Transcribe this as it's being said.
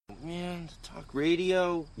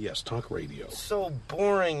radio? Yes, talk radio. So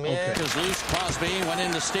boring, man. Okay. Is loose. Crosby went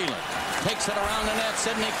in to steal it. Takes it around the net.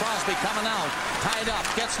 Sidney Crosby coming out. Tied up.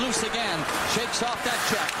 Gets loose again. Shakes off that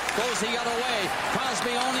check. Goes the other way.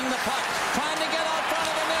 Crosby owning the puck. Trying to get out front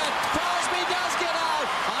of the net. Crosby does get out.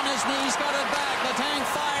 On his knees. Got it back. Letang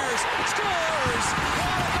fires. Scores.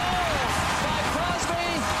 What a goal by Crosby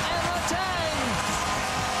and Letang.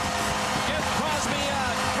 Give Crosby a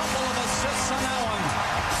couple of assists on that one.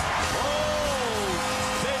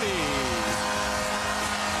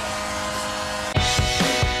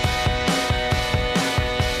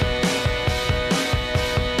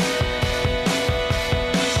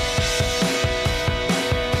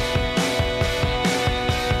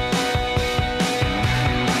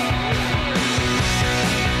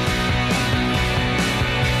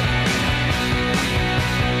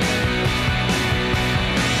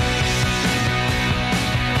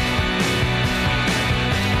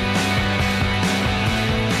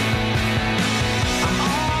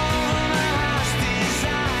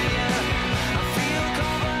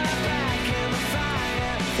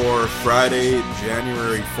 For Friday,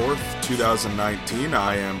 January 4th, 2019,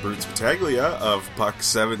 I am Bruce Battaglia of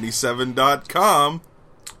Puck77.com.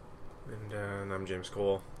 And I'm James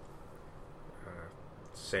Cole.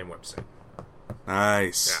 Same website.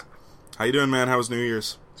 Nice. Yeah. How you doing, man? How was New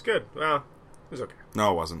Year's? It's good. Well, it was okay.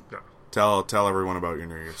 No, it wasn't. No. Tell everyone about your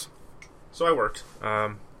New Year's. So I worked.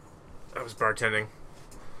 I was bartending.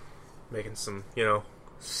 Making some,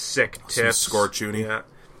 sick tips. Some scorchoonie. Yeah.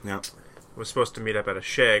 Yeah. I was supposed to meet up at a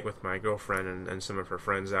shag with my girlfriend and some of her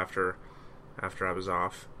friends after I was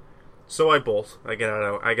off. So I bolt. I get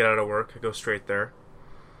out of work. I go straight there.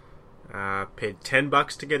 Paid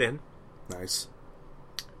 $10 to get in. Nice.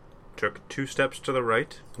 Took 2 steps to the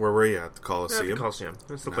right. Where were you at? The Coliseum? Yeah, the Coliseum.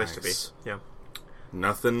 That's the place to be. Yeah.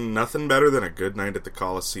 Nothing better than a good night at the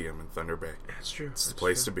Coliseum in Thunder Bay. That's true. It's the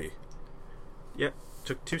place to be. Yeah.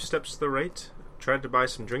 Took 2 steps to the right. Tried to buy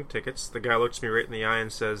some drink tickets. The guy looks me right in the eye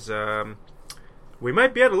and says, "We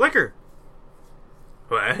might be out of liquor."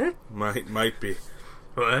 What? Might be.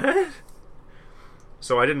 What?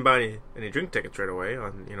 So I didn't buy any drink tickets right away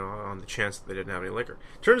on the chance that they didn't have any liquor.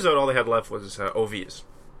 Turns out all they had left was OVs.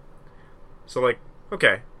 So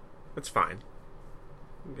okay, that's fine.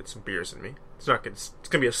 Get some beers in me. It's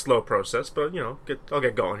gonna be a slow process, but I'll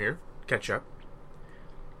get going here. Catch up.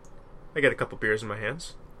 I get a couple beers in my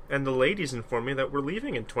hands. And the ladies inform me that we're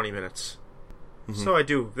leaving in 20 minutes. Mm-hmm. So I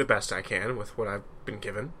do the best I can with what I've been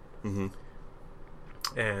given. Mm-hmm.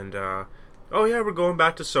 And, we're going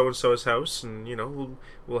back to so-and-so's house, and,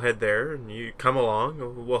 we'll head there, and you come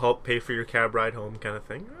along, we'll help pay for your cab ride home kind of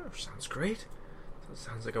thing. Oh, sounds great.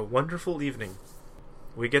 Sounds like a wonderful evening.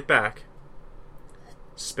 We get back,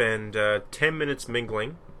 spend 10 minutes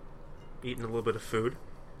mingling, eating a little bit of food,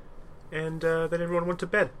 and then everyone went to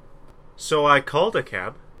bed. So I called a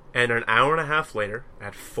cab. And an hour and a half later,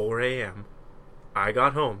 at 4 a.m., I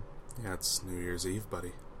got home. Yeah, it's New Year's Eve,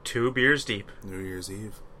 buddy. 2 beers deep. New Year's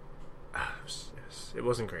Eve. Yes, it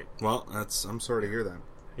wasn't great. Well, I'm sorry to hear that.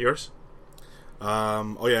 Yours?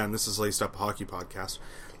 And this is Laced Up Hockey Podcast.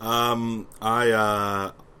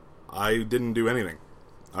 I didn't do anything.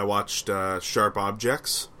 I watched Sharp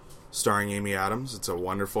Objects, starring Amy Adams. It's a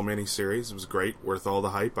wonderful miniseries. It was great, worth all the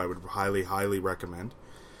hype. I would highly, highly recommend.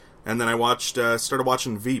 And then I started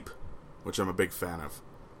watching Veep, which I'm a big fan of.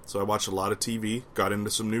 So I watched a lot of TV, got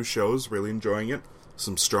into some new shows, really enjoying it.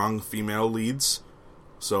 Some strong female leads.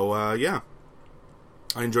 So, I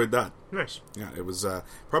enjoyed that. Nice. Yeah, it was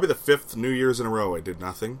probably the 5th New Year's in a row I did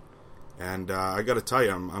nothing. And I gotta tell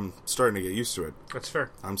you, I'm starting to get used to it. That's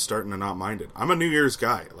fair. I'm starting to not mind it. I'm a New Year's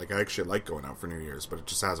guy. I actually like going out for New Year's, but it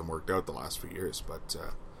just hasn't worked out the last few years. But,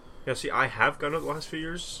 yeah, see, I have gone out the last few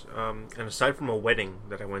years, and aside from a wedding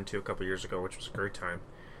that I went to a couple years ago, which was a great time,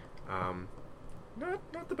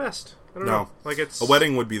 not the best. I don't know. A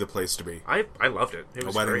wedding would be the place to be. I loved it. It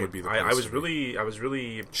was a wedding great. would be the place I was to be. I was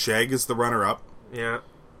really. Shag is the runner-up. Yeah,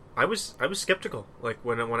 I was skeptical.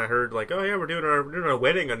 When I heard we're doing a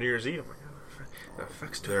wedding on New Year's Eve. I'm like, the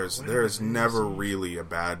fuck's doing a wedding there's on never New Year's Eve? really a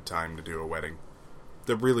bad time to do a wedding.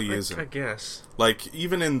 There really isn't. I guess.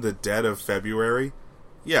 Even in the dead of February.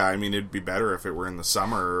 Yeah, I mean, it'd be better if it were in the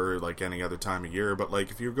summer or any other time of year, but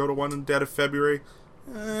if you go to one in the dead of February,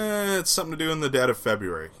 it's something to do in the dead of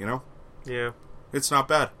February, Yeah. It's not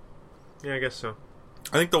bad. Yeah, I guess so.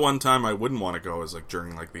 I think the one time I wouldn't want to go is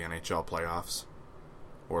during the NHL playoffs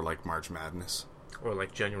or March Madness. Or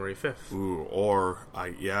January 5th. Ooh, or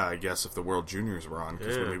I guess if the World Juniors were on,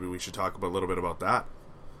 because maybe we should talk a little bit about that.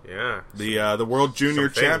 Yeah. The World Junior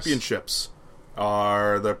Championships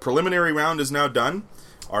the preliminary round is now done.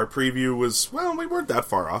 Our preview was, we weren't that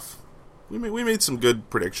far off. we made some good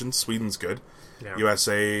predictions. Sweden's good. Yeah.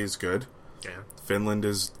 USA is good. Yeah. Finland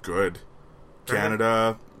is good.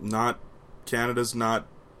 Canada's not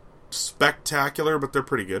spectacular, but they're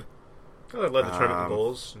pretty good. Well, they led the tournament in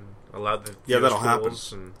goals and allowed the that'll happen.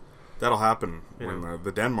 goals and That'll happen when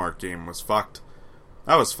the Denmark game was fucked.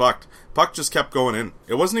 That was fucked. Puck just kept going in.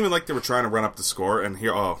 It wasn't even like they were trying to run up the score. And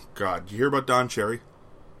here, oh god, you hear about Don Cherry?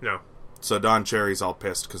 No. So Don Cherry's all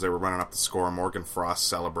pissed because they were running up the score. Morgan Frost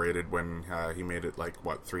celebrated when he made it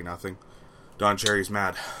 3-0. Don Cherry's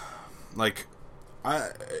mad.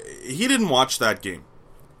 He didn't watch that game.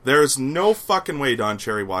 There's no fucking way Don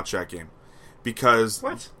Cherry watched that game because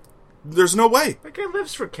what? There's no way. That guy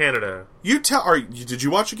lives for Canada. Did you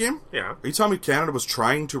watch a game? Yeah. Are you telling me Canada was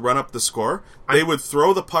trying to run up the score? They would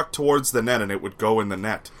throw the puck towards the net and it would go in the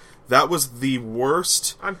net. That was the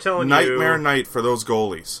worst nightmare night for those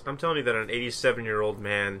goalies. I'm telling you that an 87-year-old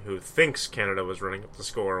man who thinks Canada was running up the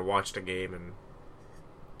score watched a game and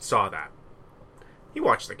saw that. He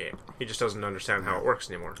watched the game. He just doesn't understand how it works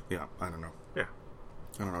anymore. Yeah, I don't know. Yeah.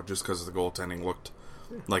 I don't know, just because the goaltending looked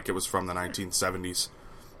like it was from the 1970s.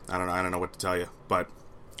 I don't know what to tell you, but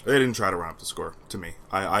they didn't try to run up the score to me.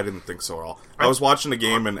 I didn't think so at all. I was watching the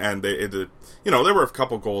game and there were a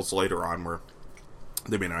couple goals later on where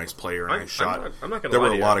they made a nice player and a nice shot. I'm not gonna there lie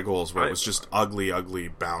were a to lot you. of goals where it was just ugly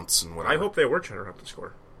bounce and whatever. I hope they were trying to run up the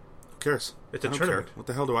score. Who cares? It's a I don't tournament. care. What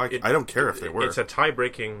the hell do I don't care if they were. It's a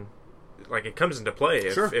tie-breaking... it comes into play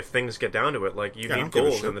if things get down to it. You need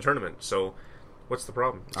goals in the tournament, so... What's the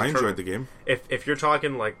problem? I enjoyed the game. If you're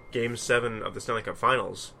talking Game 7 of the Stanley Cup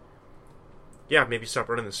Finals, yeah, maybe stop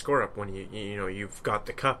running the score up when you've got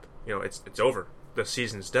the cup. It's over. The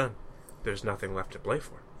season's done. There's nothing left to play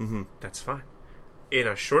for. Mm-hmm. That's fine. In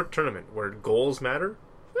a short tournament where goals matter,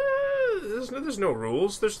 there's no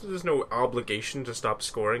rules. There's no obligation to stop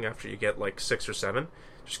scoring after you get 6 or 7.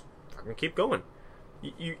 Just fucking keep going.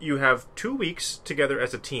 You have 2 weeks together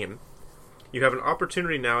as a team. You have an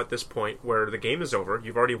opportunity now at this point where the game is over.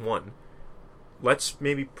 You've already won. Let's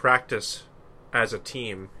maybe practice as a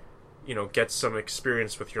team. Get some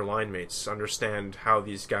experience with your line mates. Understand how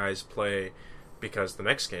these guys play, because the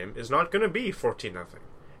next game is not going to be 14-0,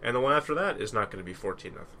 and the one after that is not going to be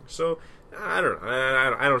 14-0. So I don't know.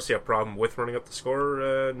 I don't see a problem with running up the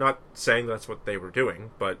score. Not saying that's what they were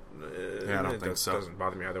doing, but I don't think so. It doesn't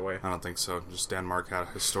bother me either way. I don't think so. Just Denmark had a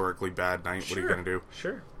historically bad night. Sure. What are you going to do?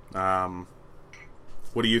 Sure.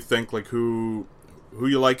 What do you think? Who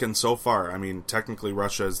you liking so far? I mean, technically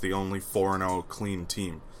Russia is the only 4-0 clean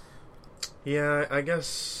team. Yeah, I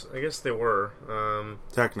guess they were.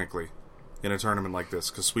 Technically, in a tournament like this,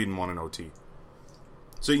 because Sweden won in OT.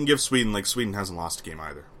 So you can give Sweden, Sweden hasn't lost a game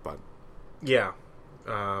either, but... Yeah.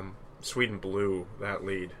 Sweden blew that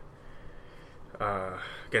lead.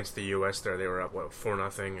 Against the U.S. there, they were up,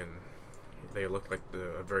 4-0, and they looked like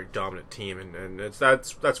a very dominant team, and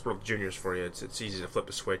that's World Juniors for you. It's easy to flip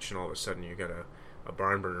a switch, and all of a sudden you got a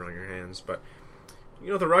barn burner on your hands. But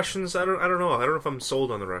the Russians, I don't know. I don't know if I'm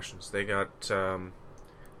sold on the Russians. They got a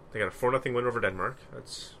 4-0 win over Denmark.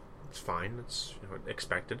 It's fine. It's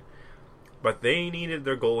expected. But they needed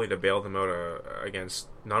their goalie to bail them out against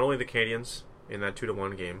not only the Canadians in that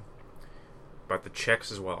 2-1 game, but the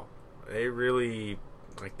Czechs as well. They really.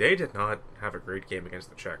 They did not have a great game against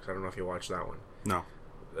the Czechs. I don't know if you watched that one. No.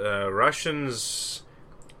 Russians,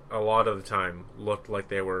 a lot of the time, looked like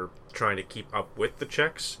they were trying to keep up with the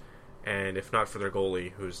Czechs, and if not for their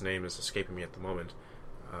goalie, whose name is escaping me at the moment,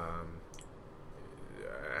 I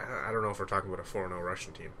don't know if we're talking about a 4-0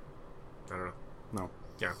 Russian team. I don't know. No.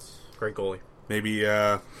 Yeah, great goalie. Maybe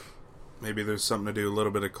there's something to do, a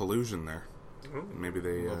little bit of collusion there. Maybe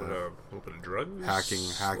they a little bit of drugs,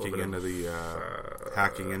 hacking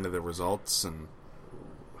into the results. And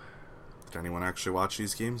did anyone actually watch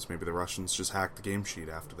these games? Maybe the Russians just hacked the game sheet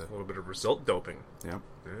after that. A little bit of result doping. Yeah,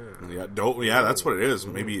 yeah, that's what it is.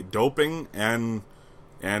 Maybe doping and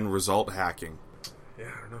result hacking. Yeah,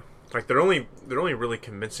 I don't know. Their only really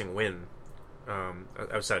convincing win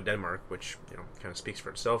outside of Denmark, which kind of speaks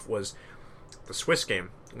for itself, was the Swiss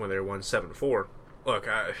game when they won 7-4. Look,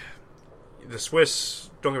 the Swiss,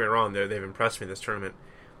 don't get me wrong, they've impressed me this tournament,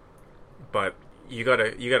 but you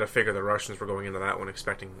gotta figure the Russians were going into that one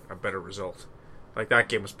expecting a better result. That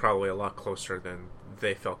game was probably a lot closer than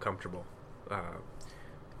they felt comfortable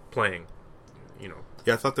playing.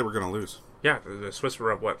 Yeah, I thought they were going to lose. Yeah, the Swiss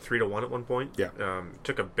were up 3-1 at one point. Yeah,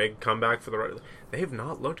 took a big comeback for the. They have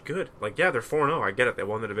not looked good. They're 4-0. I get it. They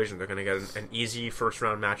won the division. They're going to get an easy first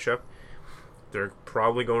round matchup. They're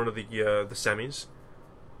probably going to the semis.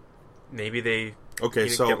 Maybe they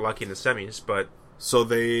get lucky in the semis, but... So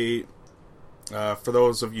they, for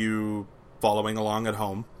those of you following along at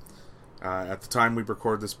home, At the time we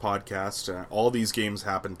record this podcast, all these games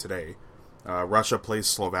happen today. Russia plays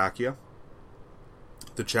Slovakia.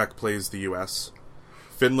 The Czech plays the US.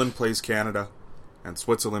 Finland plays Canada. And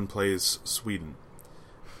Switzerland plays Sweden.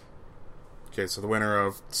 Okay, so the winner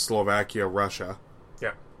of Slovakia-Russia.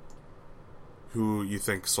 Yeah. Who you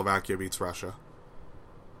think Slovakia beats Russia?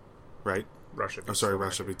 Right? Russia beats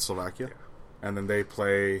Russia beats Slovakia. Yeah. And then they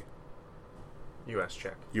play US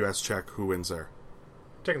Czech. US Czech. Who wins there?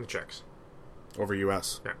 Taking the Czechs. Over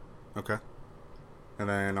US? Yeah. Okay. And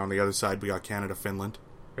then on the other side we got Canada, Finland.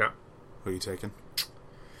 Yeah. Who are you taking?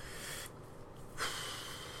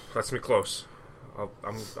 That's gonna be close.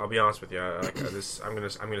 I'll be honest with you. I'm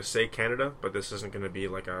gonna say Canada, but this isn't gonna be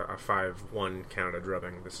like a 5-1 Canada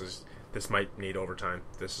drubbing. This might need overtime.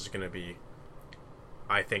 This is gonna be.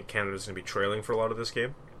 I think Canada's gonna be trailing for a lot of this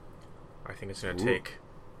game. I think it's gonna take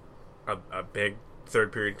a big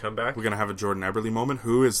third period comeback. We're gonna have a Jordan Eberle moment.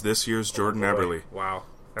 Who is this year's Jordan Eberle? Wow,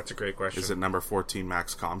 that's a great question. Is it number 14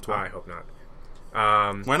 Max Comtois? I hope not.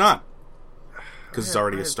 Why not? Because he's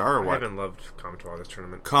already a star, or what? I haven't loved Comtois this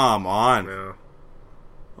tournament. Come on. No.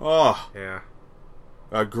 Oh. Yeah.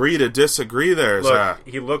 Agree to disagree there, Look,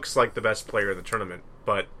 he looks like the best player of the tournament,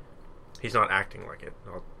 but he's not acting like it.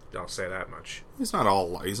 I'll say that much. He's not a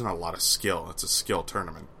lot of skill. It's a skill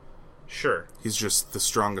tournament. Sure. He's just the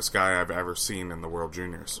strongest guy I've ever seen in the World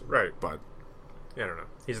Juniors. Right. But I don't know.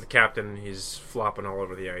 He's the captain. He's flopping all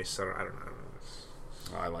over the ice. I don't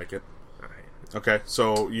know. I like it. I hate it. Okay,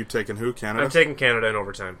 so you taking who? Canada? I'm taking Canada in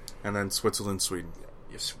overtime. And then Switzerland, Sweden.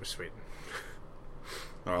 Yes, with Sweden.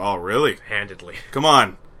 Oh, really? Handedly. Come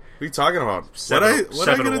on. What are you talking about? What am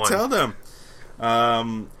I going to 7-1. tell them?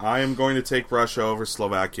 I am going to take Russia over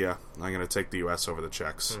Slovakia. I'm going to take the US over the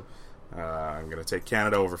Czechs. I'm going to take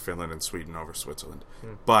Canada over Finland and Sweden over Switzerland.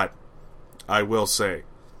 But I will say,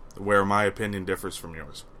 where my opinion differs from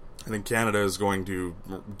yours, I think Canada is going to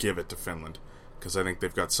give it to Finland. Because I think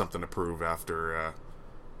they've got something to prove after,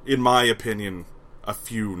 in my opinion, a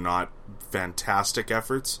few not fantastic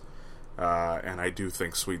efforts. And I do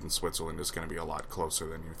think Sweden-Switzerland is going to be a lot closer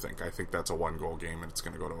than you think. I think that's a 1-goal game and it's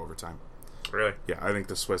going to go to overtime. Really? Yeah, I think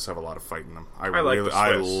the Swiss have a lot of fight in them. I like the Swiss.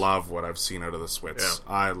 I love what I've seen out of the Swiss.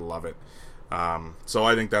 Yeah. I love it. So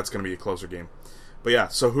I think that's going to be a closer game. But yeah,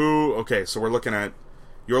 so so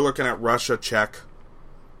you're looking at Russia, Czech,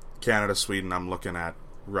 Canada, Sweden. I'm looking at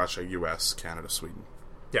Russia, US, Canada, Sweden.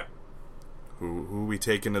 Yeah. Who we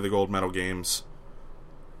take into the gold medal games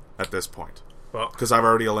at this point? Well, because I've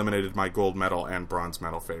already eliminated my gold medal and bronze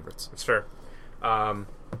medal favorites. that's fair. I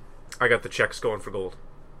got the Czechs going for gold.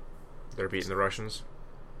 They're beating the Russians.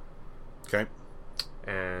 Okay.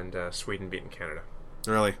 And Sweden beating Canada.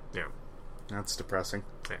 Really? Yeah. That's depressing.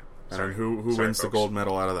 Yeah. And Sorry. who Sorry, wins the folks. gold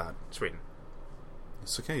medal out of that? Sweden.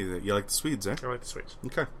 It's okay. You like the Swedes, eh? I like the Swedes.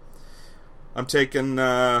 Okay. I'm taking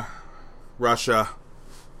Russia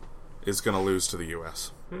is going to lose to the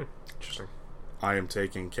U.S. Interesting. I am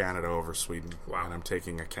taking Canada over Sweden. Wow. And I'm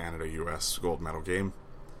taking a Canada-U.S. gold medal game.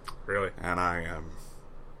 Really? And I am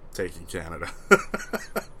taking Canada.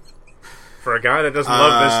 For a guy that doesn't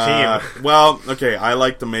love this team. Well, okay, I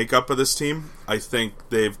like the makeup of this team. I think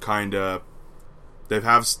they've they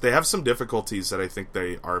have some difficulties that I think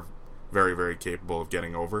they are very, very capable of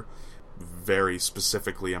getting over. Very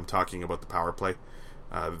specifically, I'm talking about the power play.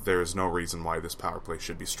 There is no reason why this power play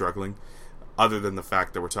should be struggling, other than the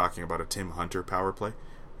fact that we're talking about a Tim Hunter power play.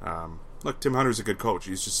 Look, Tim Hunter's a good coach.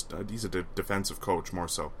 He's a defensive coach more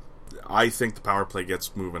so. I think the power play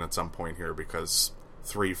gets moving at some point here because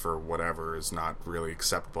 3 for whatever is not really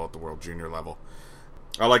acceptable at the World Junior level.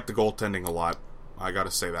 I like the goaltending a lot. I gotta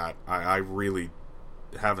say that. I really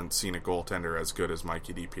haven't seen a goaltender as good as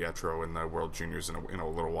Mikey DiPietro in the World Juniors in a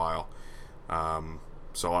little while.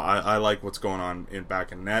 So I like what's going on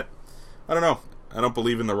back in net. I don't know. I don't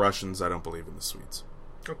believe in the Russians. I don't believe in the Swedes.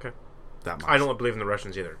 Okay. That much. I don't believe in the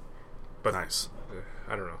Russians either. But Nice.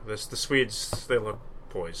 I don't know. The Swedes, they look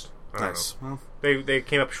poised. I don't Nice. know. Well, They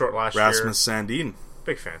came up short last Rasmus year. Sandin.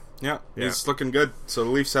 Big fan. Yeah, he's looking good. So the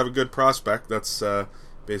Leafs have a good prospect. That's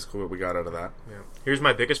basically what we got out of that. Yeah. Here's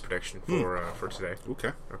my biggest prediction for today.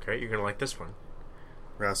 Okay. Okay, you're gonna like this one.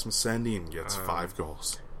 Rasmus Sandin gets 5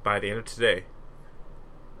 goals. By the end of today,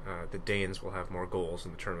 the Danes will have more goals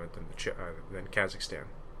in the tournament than Kazakhstan.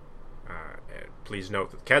 And please note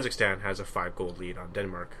that Kazakhstan has a 5-goal lead on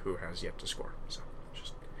Denmark, who has yet to score. So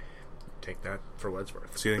just take that for what it's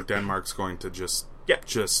worth. So you think Denmark's going to just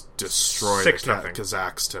destroy 6-0. the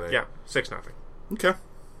Kazakhs today? Yeah, 6-0. Okay.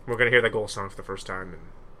 We're gonna hear that goal song for the first time, and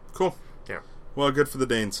Cool. yeah, Well, good for the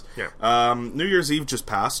Danes. Yeah. New Year's Eve just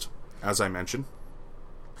passed, as I mentioned.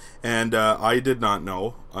 And I did not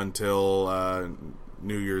know until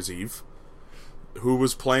New Year's Eve who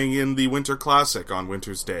was playing in the Winter Classic on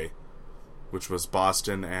Winter's Day, which was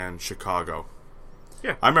Boston and Chicago.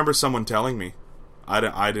 Yeah. I remember someone telling me. I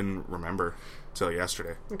didn't remember till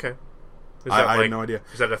yesterday. Okay. I had no idea.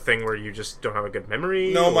 Is that a thing where you just don't have a good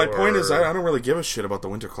memory? No, my point is I don't really give a shit about the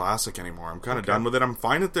Winter Classic anymore. I'm kind of Okay. done with it. I'm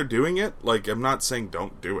fine that they're doing it. Like, I'm not saying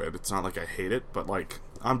don't do it. It's not like I hate it, but like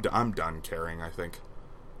I'm done caring, I think.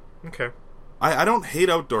 Okay. I don't hate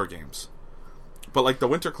outdoor games. But like the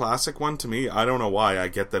Winter Classic one, to me, I don't know why. I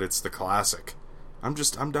get that it's the classic. I'm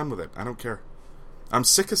done with it. I don't care. I'm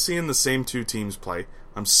sick of seeing the same two teams play.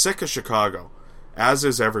 I'm sick of Chicago. As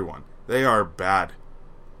is everyone. They are bad.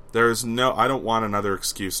 I don't want another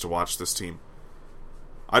excuse to watch this team.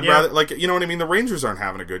 I'd rather, like, you know what I mean? The Rangers aren't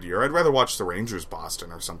having a good year. I'd rather watch the Rangers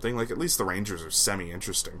Boston or something. Like, at least the Rangers are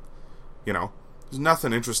semi-interesting. You know? There's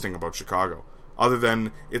nothing interesting about Chicago. Other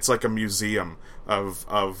than it's like a museum of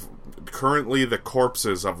currently the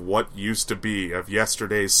corpses of what used to be, of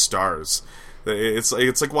yesterday's stars. It's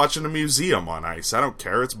like watching a museum on ice. I don't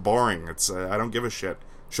care. It's boring. I don't give a shit.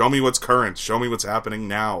 Show me what's current. Show me what's happening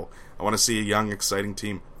now. I want to see a young, exciting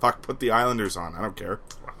team. Fuck, put the Islanders on. I don't care.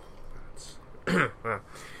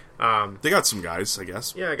 They got some guys, I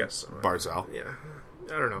guess. Yeah, I guess so. Barzal. Yeah.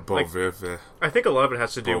 I don't know. Beauvais. I think a lot of it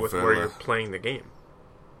has to do with where Beauvais. you're playing the game.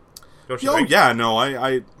 Don't you Oh think? yeah, no,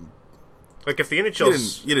 I Like if the it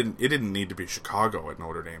NHL's... didn't need to be Chicago at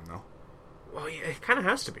Notre Dame though. Well, yeah, it kind of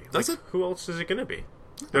has to be. Does like, it? Who else is it going to be?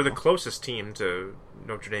 They're the closest team to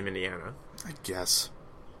Notre Dame, Indiana. I guess.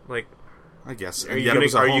 Like, Are you it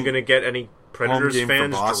was a going home- to get any Predators game for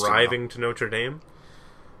fans Boston, driving to Notre Dame?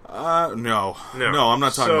 No, I'm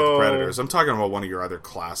not talking about the Predators. I'm talking about one of your other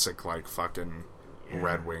classic, like fucking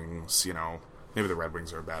Red Wings. You know, maybe the Red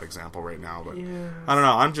Wings are a bad example right now, but I don't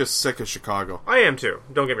know. I'm just sick of Chicago. I am too.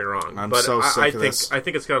 Don't get me wrong. I'm but so sick I of think this. I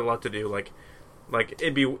think it's got a lot to do. Like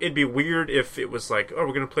it'd be weird if it was like, oh,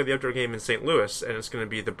 we're going to play the outdoor game in St. Louis, and it's going to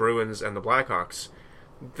be the Bruins and the Blackhawks.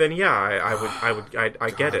 Then yeah, I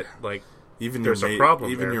get it. Like Even there's your a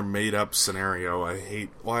problem. Even there. your made up scenario, I hate.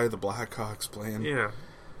 Why are the Blackhawks playing? Yeah,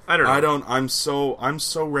 I don't know. I'm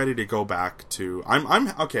so ready to go back to. I'm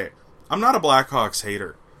okay. I'm not a Blackhawks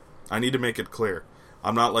hater. I need to make it clear.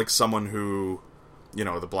 I'm not like someone who, you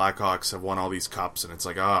know, the Blackhawks have won all these cups, and it's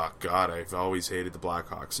like, oh god, I've always hated the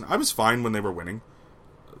Blackhawks. And I was fine when they were winning.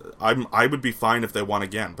 I would be fine if they won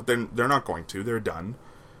again, but they're not going to. They're done.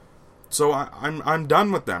 So I'm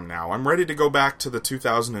done with them now. I'm ready to go back to the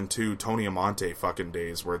 2002 Tony Amonte fucking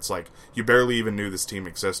days where it's like you barely even knew this team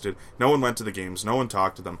existed. No one went to the games. No one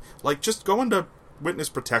talked to them. Like, just go into witness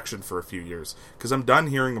protection for a few years because I'm done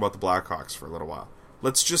hearing about the Blackhawks for a little while.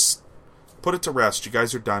 Let's just put it to rest. You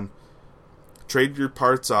guys are done. Trade your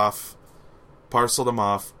parts off. Parcel them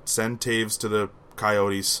off. Send Taves to the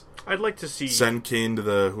Coyotes. I'd like to see. Send Kane to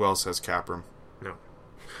the... Who else has cap room? No.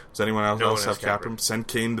 Does anyone else, No one has have cap cap room? Send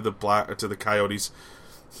Kane to the Coyotes.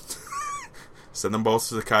 Send them both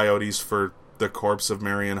to the Coyotes for the corpse of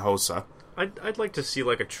Marian Hossa. I'd like to see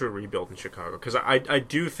like a true rebuild in Chicago because I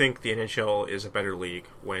do think the NHL is a better league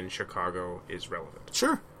when Chicago is relevant.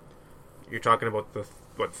 Sure. You're talking about the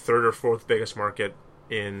third or fourth biggest market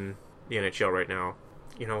in the NHL right now.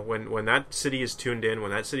 You know, when that city is tuned in,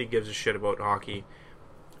 when that city gives a shit about hockey,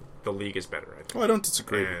 the league is better. I think. Oh, I don't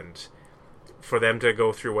disagree. And for them to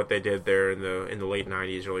go through what they did there in the late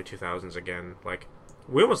 90s, early 2000s again, like,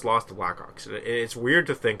 we almost lost the Blackhawks. And it's weird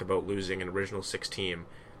to think about losing an original six team,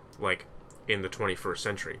 like, in the 21st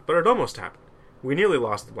century. But it almost happened. We nearly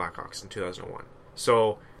lost the Blackhawks in 2001.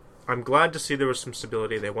 So, I'm glad to see there was some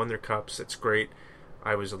stability. They won their cups. It's great.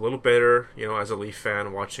 I was a little bitter, you know, as a Leaf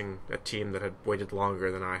fan, watching a team that had waited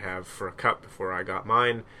longer than I have for a cup before I got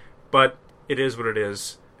mine. But it is what it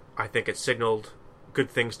is. I think it signaled good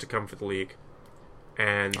things to come for the league.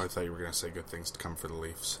 And I thought you were going to say good things to come for the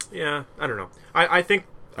Leafs. yeah, I don't know. I think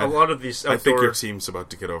a lot of these outdoor... I think your team's about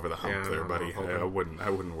to get over the hump Yeah, there, I buddy. don't know. I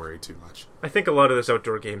wouldn't worry too much. I think a lot of this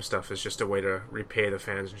outdoor game stuff is just a way to repay the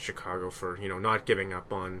fans in Chicago for, you know, not giving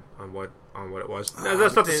up on what it was. Now,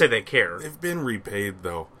 that's not to say they care. They've been repaid,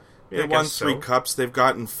 though. Yeah, They I won guess 3 so. cups. They've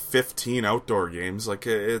gotten 15 outdoor games. Like,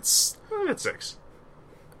 it's... It's 6.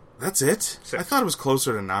 That's it? 6. I thought it was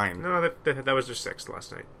closer to 9. No, that was their 6th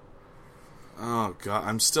last night. Oh, God.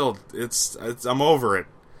 I'm still... I'm over it.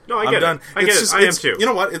 No, I I'm get done. it. I get it. I am too. You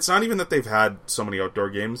know what? It's not even that they've had so many outdoor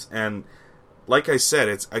games, and like I said,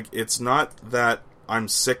 it's not that I'm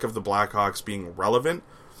sick of the Blackhawks being relevant.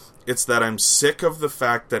 It's that I'm sick of the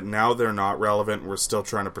fact that now they're not relevant and we're still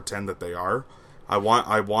trying to pretend that they are. I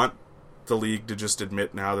want the league to just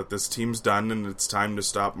admit now that this team's done and it's time to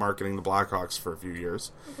stop marketing the Blackhawks for a few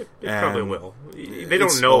years. It probably will. They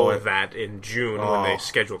don't know that in June when they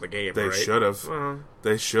schedule the game, They right? should have.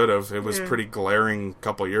 They should have. It was pretty glaring a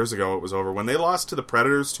couple years ago it was over. When they lost to the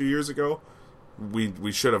Predators 2 years ago,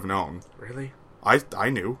 we should have known. Really? I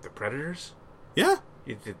knew. The Predators? Yeah.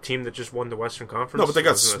 The team that just won the Western Conference? No, but they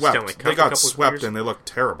got Was in the Stanley swept. Cup They a got couple of swept years? and they looked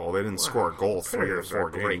terrible. They didn't score a goal 3 or Predators are 4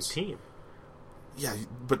 a great games. team. Yeah,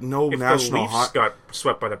 but no If national the Leafs got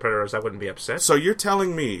swept by the Predators, I wouldn't be upset. So you're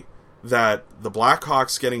telling me that the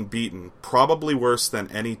Blackhawks getting beaten probably worse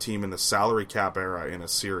than any team in the salary cap era in a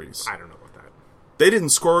series. I don't know about that. They didn't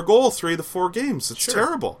score a goal 3 of the 4 games. It's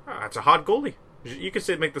terrible. That's a hot goalie. You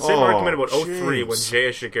could make the same argument about 03 when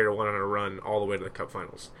J.S. Shigera went on a run all the way to the Cup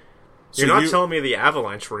Finals. You're not telling me the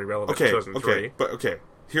Avalanche were irrelevant in 2003.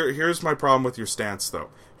 Here's my problem with your stance, though.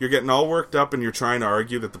 You're getting all worked up and you're trying to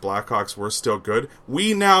argue that the Blackhawks were still good.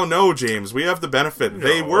 We now know, James. We have the benefit. No.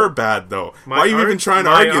 They were bad, though. Why are you even trying to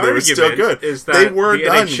argue they were still good? Is that they were the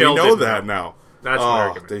done. NHL We know didn't that know. now. That's my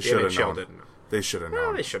argument. They The should have NHL known. didn't know. They should have No,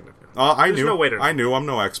 known. they shouldn't have known. I There's knew. no way to know. I knew. I'm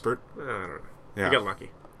no expert. I don't know. Yeah. You got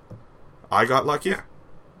lucky. I got lucky? Yeah.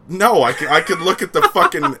 No, I could look at the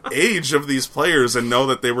fucking age of these players and know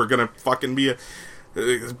that they were going to fucking be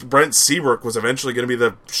Brent Seabrook was eventually going to be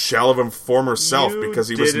the shell of his former self because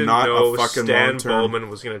he was not a fucking Stan long-term... Bowman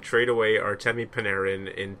was going to trade away Artemi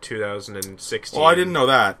Panarin in 2016. Well, I didn't know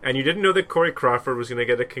that. And you didn't know that Corey Crawford was going to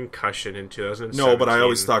get a concussion in 2017. No, but I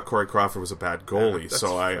always thought Corey Crawford was a bad goalie,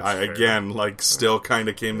 so I fair. again, still kind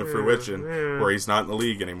of came to fruition where he's not in the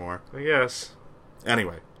league anymore. I guess.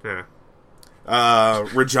 Anyway. Yeah.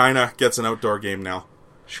 Regina gets an outdoor game now.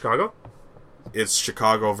 Chicago? It's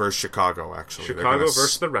Chicago versus Chicago, actually. Chicago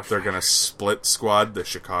versus the Red They're going to split squad the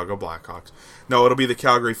Chicago Blackhawks. No, it'll be the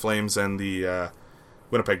Calgary Flames and the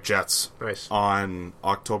Winnipeg Jets on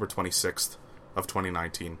October 26th of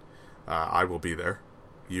 2019. I will be there.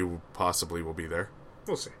 You possibly will be there.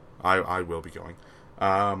 We'll see. I will be going.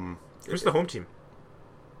 Who's the home team?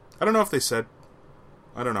 I don't know if they said.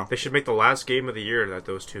 I don't know. They should make the last game of the year that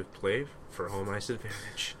those two play for home ice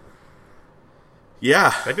advantage. Yeah.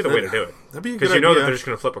 That'd be the way to do it. That'd be a good Because you know idea. that they're just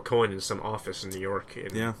going to flip a coin in some office in New York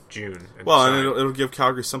in June. And well, decide. and it'll give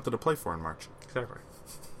Calgary something to play for in March. Exactly.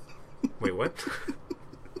 Wait, what?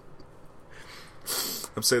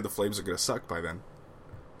 I'm saying the Flames are going to suck by then.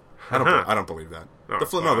 I don't believe that. The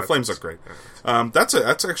Flames look great. That's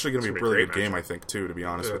actually going to be a really good game, I think, too, to be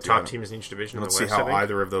honest with you. Top teams in each division in the Let's West, see how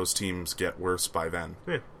either of those teams get worse by then.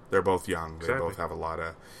 Yeah. They're both young. They Exactly. both have a lot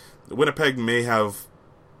of... Winnipeg may have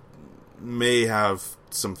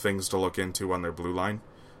some things to look into on their blue line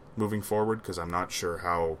moving forward, because I'm not sure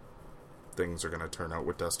how things are going to turn out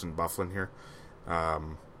with Dustin Byfuglien here.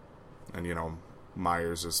 And,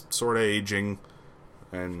 Myers is sort of aging,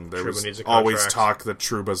 and there was always talk that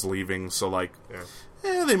Trouba's leaving, so,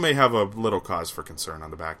 they may have a little cause for concern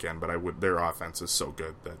on the back end, but their offense is so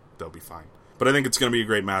good that they'll be fine. But I think it's going to be a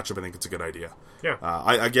great matchup. I think it's a good idea. Yeah.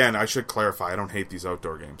 I should clarify, I don't hate these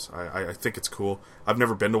outdoor games. I think it's cool. I've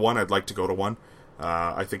never been to one. I'd like to go to one.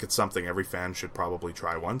 I think it's something every fan should probably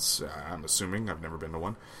try once. I'm assuming. I've never been to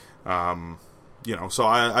one. So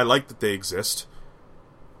I like that they exist.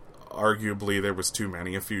 Arguably, there was too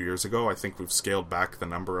many a few years ago. I think we've scaled back the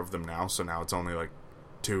number of them now, so now it's only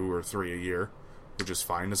 2 or 3 a year, which is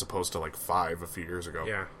fine, as opposed to 5 a few years ago.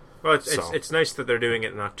 Yeah. Well, it's nice that they're doing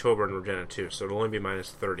it in October in Regina, too, so it'll only be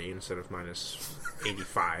minus 30 instead of minus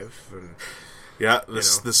 85. And, yeah, the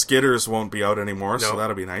skidders won't be out anymore, so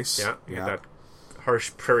that'll be nice. Yeah, you get that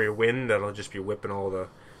harsh prairie wind that'll just be whipping all the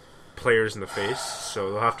players in the face,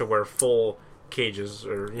 so they'll have to wear full cages,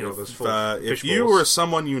 or, those full fish if you bowls. or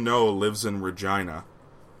someone you know lives in Regina,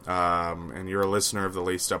 and you're a listener of the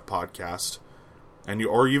Laced Up podcast,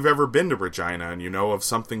 or you've ever been to Regina and you know of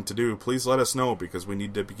something to do, please let us know, because we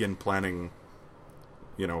need to begin planning,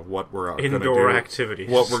 what we're going to do. Indoor activities.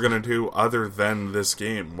 What we're going to do other than this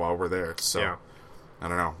game while we're there. So, I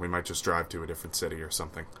don't know. We might just drive to a different city or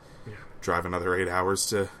something. Yeah. Drive another 8 hours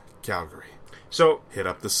to Calgary. So, hit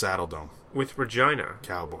up the Saddle Dome. With Regina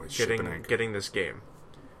Cowboys getting this game,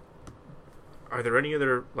 are there any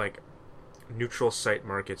other neutral site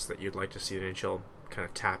markets that you'd like to see the NHL kind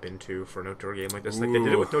of tap into for an outdoor game like this? They did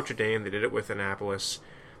it with Notre Dame, they did it with Annapolis,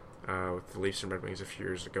 with the Leafs and Red Wings a few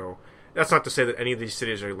years ago. That's not to say that any of these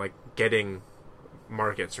cities are getting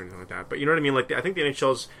markets or anything like that, but you know what I mean. I think the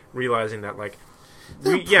NHL's realizing that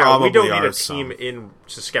we don't need a team in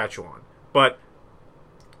Saskatchewan, but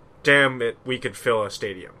damn it, we could fill a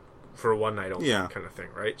stadium for one night only, kind of thing,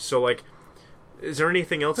 right? So, is there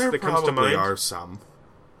anything else that comes to mind? There probably are some.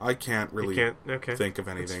 I can't really think of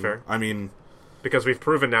anything. That's fair. I mean, Because we've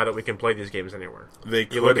proven now that we can play these games anywhere. They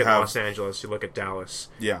could you look at have Los Angeles, you look at Dallas.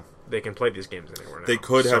 Yeah. They can play these games anywhere now. They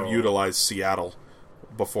could have utilized Seattle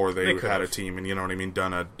before they could had a have. team, and you know what I mean,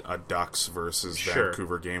 done a Ducks versus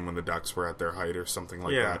Vancouver game when the Ducks were at their height or something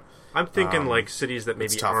like that. I'm thinking like cities that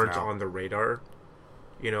maybe tough aren't now. on the radar.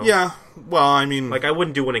 You know? Yeah, well, I mean, Like I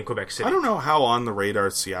wouldn't do one in Quebec City. I don't know how on the radar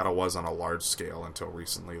Seattle was on a large scale until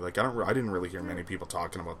recently. Like I didn't really hear many people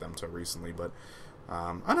talking about them until recently, but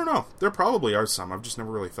I don't know. There probably are some. I've just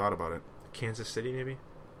never really thought about it. Kansas City, maybe?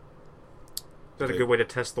 Is that a good way to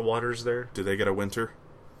test the waters there? Do they get a winter?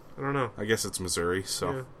 I don't know. I guess it's Missouri, Yeah,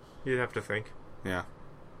 so you'd have to think. yeah.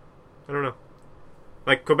 I don't know.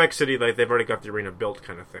 Like Quebec City, like they've already got the arena built,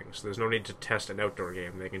 kind of thing. So there's no need to test an outdoor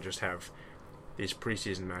game. They can just have these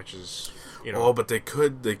preseason matches. You know. Oh, but they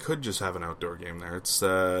could just have an outdoor game there. It's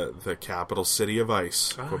the capital city of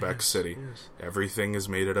ice, Quebec yes, City. yes. Everything is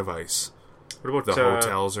made out of ice. What about The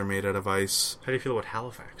hotels are made out of ice. How do you feel about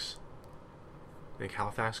Halifax? Think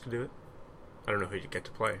Halifax could do it? I don't know who you'd get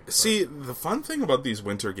to play. But. See, the fun thing about these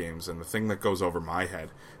winter games, and the thing that goes over my head,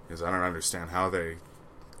 is I don't understand how they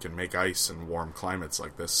can make ice in warm climates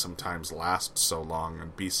like this sometimes last so long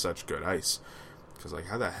and be such good ice. Because, like,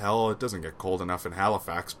 how the hell it doesn't get cold enough in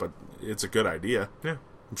Halifax, but it's a good idea. Yeah.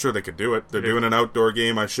 I'm sure they could do it. They're doing an outdoor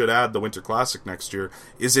game, I should add. The Winter Classic next year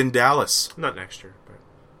is in Dallas. Not next year, but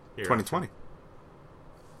 2020.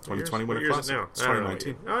 2020 Winter Classic. Now? It's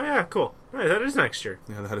 2019. Oh, yeah, cool. Right, that is next year.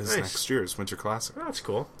 Yeah, that is Nice. next year's Winter Classic. Oh, that's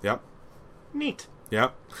cool. Yep. Neat.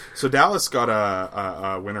 Yep. So Dallas got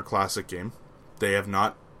a Winter Classic game. They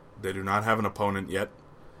do not have an opponent yet,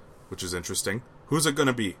 which is interesting. Who's it going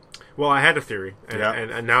to be? Well, I had a theory, and, Yeah.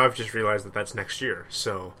 and now I've just realized that that's next year.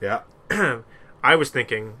 So Yeah. I was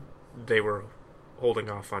thinking they were holding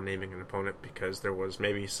off on naming an opponent because there was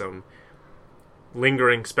maybe some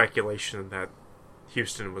lingering speculation that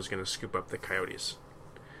Houston was going to scoop up the Coyotes.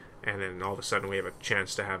 And then all of a sudden we have a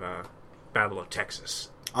chance to have a Battle of Texas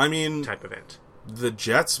I mean, type event. the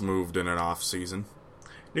Jets moved in an off season.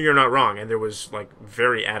 No, you're not wrong. And there was like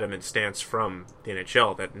very adamant stance from the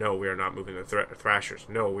NHL that no, we are not moving the Thrashers.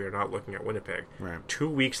 No, we are not looking at Winnipeg. Right. 2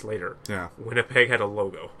 weeks later, Yeah. Winnipeg had a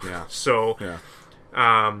logo. Yeah. So, Yeah.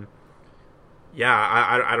 I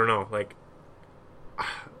don't know. Like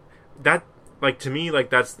that. Like to me, like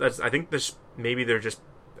that's. I think this maybe they're just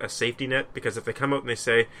a safety net because if they come out and they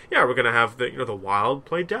say, yeah, we're gonna have the Wild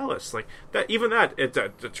play Dallas, like that. Even that, it's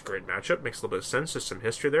a great matchup. Makes a little bit of sense. There's some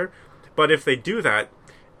history there. But if they do that,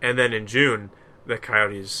 and then in June the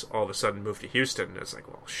Coyotes all of a sudden move to Houston, it's like,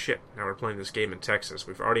 well, shit. Now we're playing this game in Texas.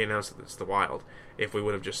 We've already announced that it's the Wild. If we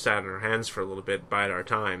would have just sat on our hands for a little bit, bided our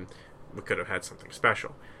time, we could have had something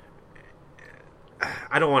special.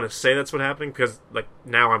 I don't want to say that's what's happening because, like,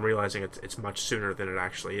 now I'm realizing it's much sooner than it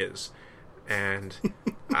actually is, and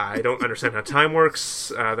I don't understand how time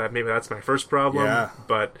works. That maybe that's my first problem. Yeah.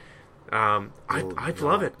 But I'd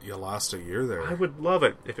love it. You lost a year there. I would love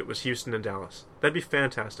it if it was Houston and Dallas. That'd be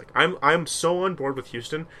fantastic. I'm so on board with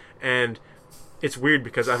Houston, and it's weird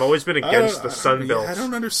because I've always been against the Sun Belt. I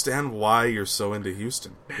don't understand why you're so into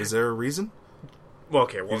Houston. Is there a reason? Well,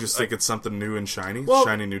 okay. Well, You just think it's something new and shiny? well,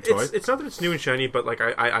 Shiny new toy? It's not that it's new and shiny, but like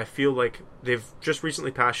I feel like they've just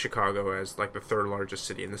recently passed Chicago as like the third largest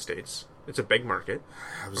city in the States. It's a big market.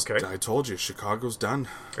 Okay. I told you, Chicago's done.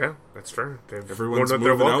 Yeah, that's fair. Everyone's they're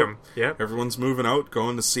moving welcome. out. Yeah. Everyone's moving out,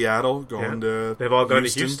 going to Seattle, going to They've all gone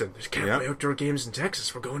Houston. to Houston. There's can't play outdoor games in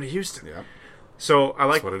Texas. We're going to Houston. Yeah. So I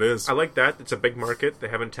like what it is. I like that. It's a big market they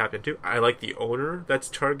haven't tapped into. I like the owner that's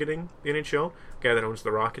targeting the NHL, guy that owns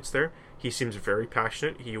the Rockets there. He seems very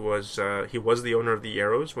passionate. He was the owner of the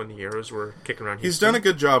Arrows when the Arrows were kicking around Houston. He's done a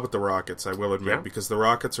good job with the Rockets, I will admit, Yeah. because the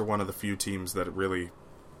Rockets are one of the few teams that really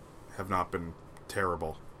have not been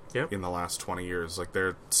terrible in the last 20 years. Like,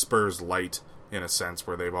 they're Spurs light, in a sense,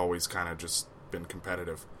 where they've always kind of just been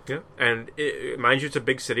competitive. Yeah, and mind you, it's a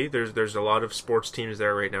big city. There's a lot of sports teams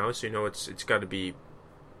there right now, so you know it's got to be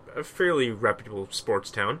a fairly reputable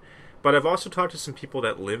sports town. But I've also talked to some people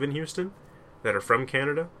that live in Houston, that are from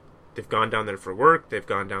Canada. They've gone down there for work. They've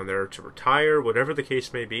gone down there to retire, whatever the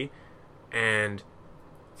case may be. And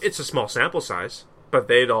it's a small sample size, but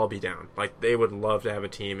they'd all be down. Like, they would love to have a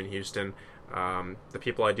team in Houston. The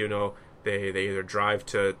people I do know, they either drive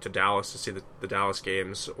to Dallas to see the Dallas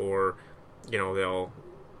games, or you know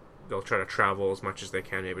they'll try to travel as much as they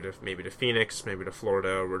can, maybe to Phoenix, maybe to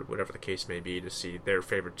Florida, or whatever the case may be, to see their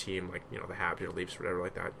favorite team, like the Habs or Leafs, whatever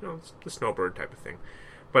like that. It's the snowbird type of thing.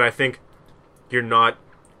 But I think you're not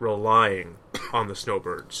relying on the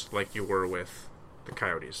snowbirds like you were with the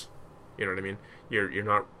Coyotes. You know what I mean? You're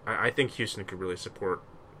not. I think Houston could really support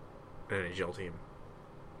an NHL team.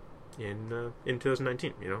 in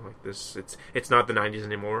 2019. You know, like this, it's not the 90s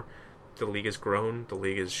anymore. The league has grown. The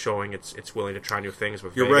league is showing it's willing to try new things.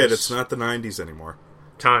 With You're Vegas. right. It's not the 90s anymore.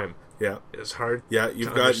 Time. Yeah, it's hard. Yeah,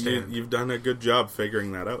 understand. you've done a good job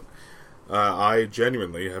figuring that out. I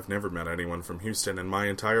genuinely have never met anyone from Houston in my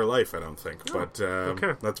entire life. I don't think, but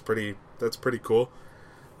okay. That's pretty cool.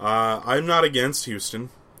 I'm not against Houston.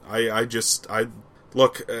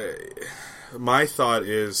 Look. My thought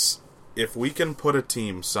is, if we can put a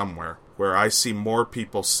team somewhere where I see more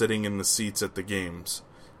people sitting in the seats at the games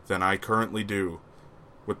than I currently do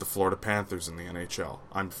with the Florida Panthers in the NHL,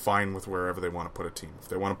 I'm fine with wherever they want to put a team. If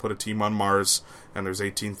they want to put a team on Mars and there's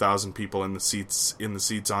 18,000 people in the seats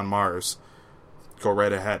on Mars, go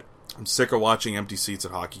right ahead. I'm sick of watching empty seats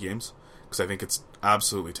at hockey games because I think it's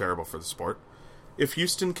absolutely terrible for the sport. If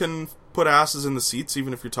Houston can put asses in the seats,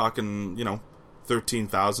 even if you're talking,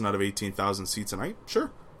 13,000 out of 18,000 seats a night,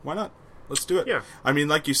 sure, why not? Let's do it. Yeah. I mean,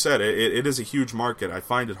 like you said, it is a huge market. I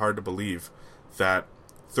find it hard to believe that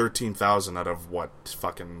 13,000 out of,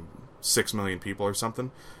 fucking 6 million people or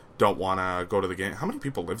something don't want to go to the game. How many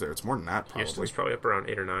people live there? It's more than that, probably. Houston's probably up around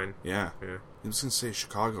 8 or 9. Yeah. Yeah. I was going to say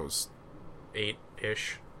Chicago's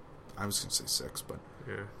 8-ish. I was going to say 6, but...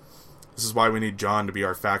 Yeah. This is why we need John to be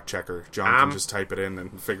our fact checker. John can just type it in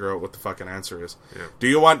and figure out what the fucking answer is. Yeah. Do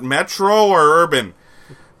you want metro or urban?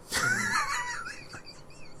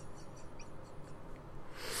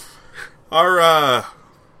 Our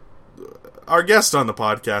guest on the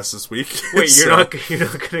podcast this week. Wait, you're not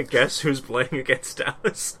gonna guess who's playing against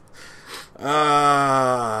Dallas? I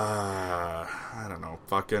don't know.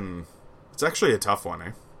 Fucking, it's actually a tough one,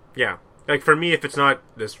 eh? Yeah, like for me, if it's not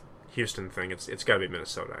this Houston thing, it's got to be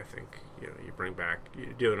Minnesota. I think you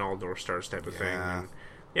do an all North Stars type of thing. And,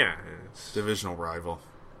 it's divisional rival.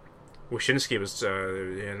 Wyshynski was he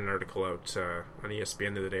had an article out on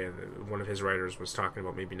ESPN the other day, and one of his writers was talking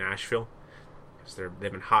about maybe Nashville because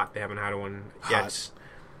they've been hot. They haven't had one yet.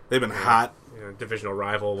 They've been hot. Divisional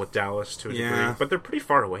rival with Dallas to a degree, but they're pretty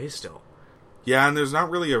far away still. Yeah, and there's not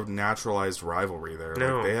really a naturalized rivalry there.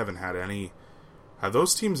 No. Like, they haven't had any. Have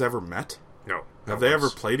those teams ever met? No. Have they ever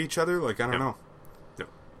played each other? Like, I don't know. No.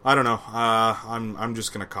 I don't know. I'm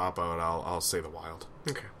just gonna cop out. I'll say the Wild.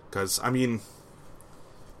 Okay. Because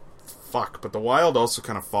fuck. But the Wild also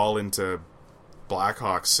kind of fall into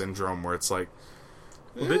Blackhawks syndrome, where it's like,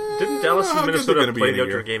 well, didn't Dallas and Minnesota play the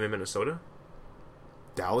outdoor game in Minnesota?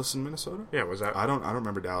 Dallas and Minnesota? Yeah, was that? I don't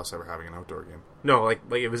remember Dallas ever having an outdoor game. No, like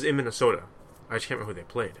it was in Minnesota. I just can't remember who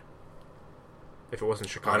they played. If it wasn't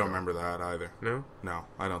Chicago. I don't remember that either. No? No,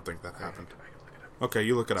 I don't think that happened. Okay,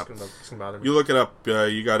 you look it up. It's gonna bother me. You look it up.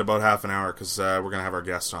 You got about half an hour because we're going to have our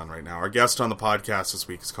guest on right now. Our guest on the podcast this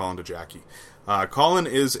week is Colin DeJackie. Colin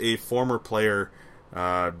is a former player,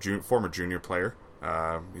 former junior player.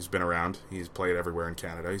 He's been around. He's played everywhere in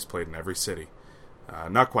Canada. He's played in every city.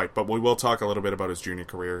 Not quite, but we will talk a little bit about his junior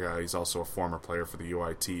career. He's also a former player for the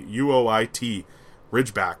UOIT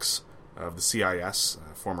Ridgebacks of the CIS,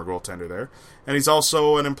 former goaltender there. And he's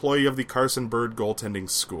also an employee of the Carson Bird Goaltending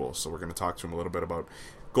School. So we're going to talk to him a little bit about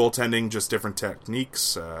goaltending, just different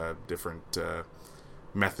techniques, different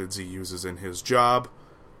methods he uses in his job,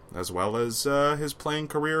 as well as his playing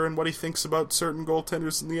career and what he thinks about certain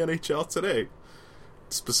goaltenders in the NHL today.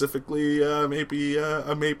 Specifically, maybe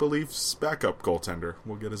a Maple Leafs backup goaltender.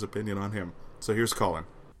 We'll get his opinion on him. So here's Colin.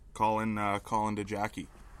 Colin DeJackie.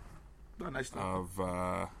 Oh, nice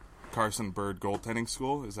of Carson Bird Goaltending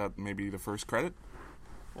School. Is that maybe the first credit?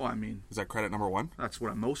 Well, I mean, is that credit number one? That's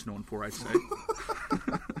what I'm most known for, I'd say.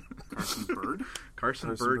 Carson Bird?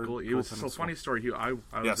 Carson Bird. It was so funny story. I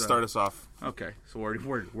was, start us off. Okay, so where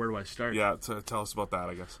do I start? Yeah, tell us about that,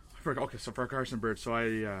 I guess. So for Carson Bird, so I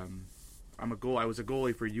was a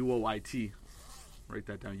goalie for UOIT. Write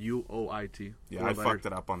that down. UOIT. Yeah, I fucked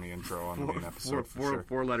it up on the intro on the main episode.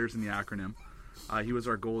 Four letters in the acronym. He was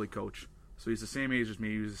our goalie coach. So he's the same age as me.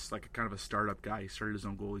 He was like kind of a startup guy. He started his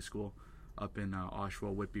own goalie school up in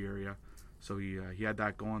Oshawa, Whitby area. So he had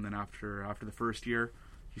that going. Then after the first year,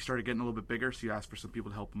 he started getting a little bit bigger. So he asked for some people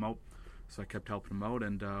to help him out. So I kept helping him out.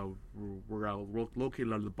 And we're located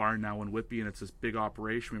out of the barn now in Whitby, and it's this big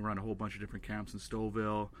operation. We run a whole bunch of different camps in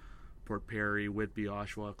Stouffville, Port Perry, Whitby,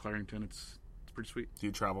 Oshawa, Clarington. It's pretty sweet. Do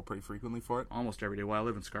you travel pretty frequently for it? Almost every day. Well, I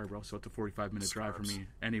live in Scarborough, so it's a 45-minute drive for me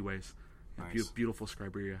anyways. Nice. Beautiful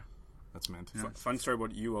Scarborough area. That's meant. Yeah. Fun story about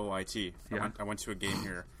UOIT. Yeah. I went to a game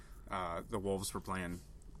here. The Wolves were playing.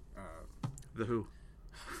 The who?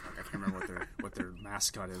 I can't remember what their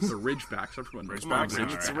mascot is. The Ridgebacks. Ridgebacks.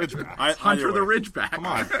 Yeah, it's a Ridgeback. Hunter the Ridgeback. Come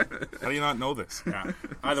on. How do you not know this? Yeah.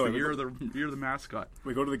 Either way, you're the mascot.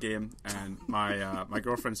 We go to the game, and my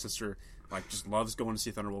girlfriend's sister just loves going to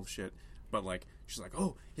see Thunderwolves shit. but like she's like,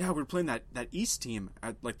 oh yeah, we're playing that East team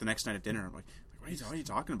at like the next night at dinner. I'm like what are you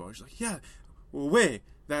talking about? She's like, yeah, well, wait,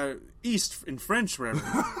 that East in French, whatever.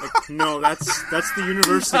 Like, no, that's the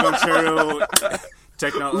University of Ontario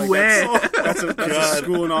Technology. Like, that's a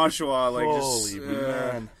school in Oshawa. Like, Holy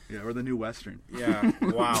man. Yeah, or the New Western. Yeah.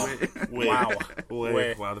 Wow. Wow.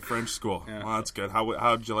 Wow, the French school. Yeah. Well, that's good.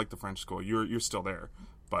 How did you like the French school? You're still there,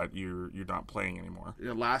 but you're not playing anymore.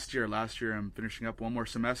 Yeah, last year I'm finishing up one more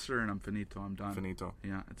semester and I'm finito. I'm done. Finito.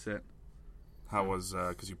 Yeah, that's it. How was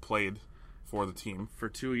because you played for the team? For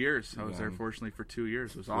 2 years. I was there, fortunately, for 2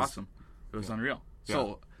 years. It was awesome. It was unreal.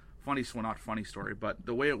 So, not funny story, but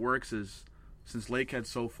the way it works is, since Lakehead's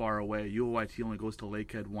so far away, UOIT only goes to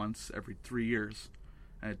Lakehead once every 3 years.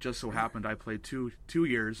 And it just so happened I played two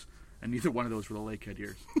years, and neither one of those were the Lakehead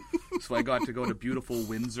years. So I got to go to beautiful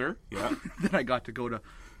Windsor. Yeah. Then I got to go to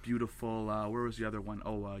beautiful, where was the other one?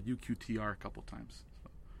 UQTR a couple times.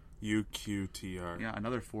 UQTR. Yeah,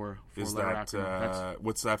 another four Is letter that acronym. That's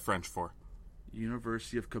what's that French for?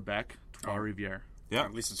 University of Quebec, Trois-Rivières. Yeah,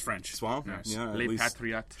 At least it's French. Swamp. Nice. Yeah, at Les least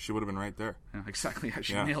Patriotes. she would have been right there. Yeah, exactly.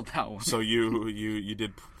 She Yeah. nailed that one. So you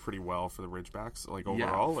did pretty well for the Ridgebacks, like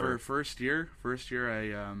overall. For or? first year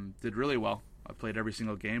I did really well. I played every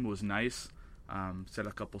single game. It was nice. Set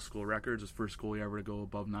a couple school records. It was the first goalie ever to go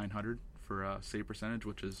above 900 for save percentage,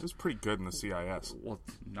 which is It was pretty good in the CIS. well,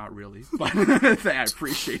 not really, but I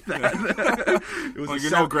appreciate that. It was Well, a you're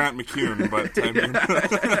seven- no Grant McCune, but I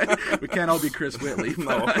mean, we can't all be Chris Whitley.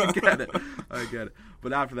 No. I get it.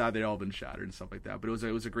 But after that, they'd all been shattered and stuff like that. But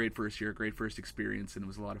it was a great first year, great first experience, and it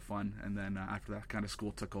was a lot of fun. And then after that, kind of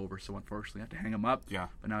school took over. So unfortunately, I had to hang them up. Yeah.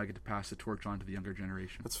 But now I get to pass the torch on to the younger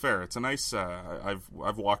generation. that's fair. It's a nice. I've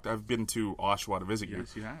been to Oshawa to visit you.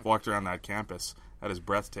 Yes, you have. Walked around that campus. That is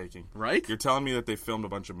breathtaking. Right? You're telling me that they filmed a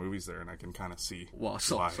bunch of movies there, and I can kind of see Well,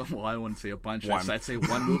 why. well, I wouldn't say a bunch. One. I'd say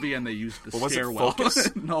one movie, and they used the Well, was it stairwell.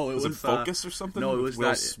 Focus? No, it Was was it Focus or something No, it with was Will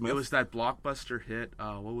that. Smith? It was that blockbuster hit.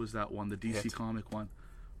 What was that one? The DC Hit. comic one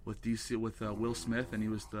with Will Smith, and he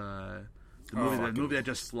was the movie that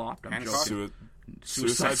just flopped. I'm Hancock? joking.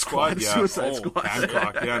 Suicide Squad. Yeah. Suicide Squad.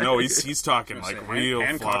 Hancock. Yeah, no, he's talking like real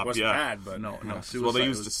Hancock flop. wasn't Yeah. bad, but No, Well, Suicide they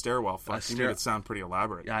used was- a stairwell. Fuck, you made it sound pretty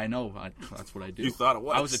elaborate. Yeah, I know. That's what I do. You thought it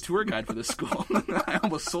was. I was a tour guide for this school. I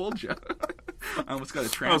almost sold you. I almost got a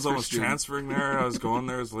transfer. I was almost student. transferring there. I was going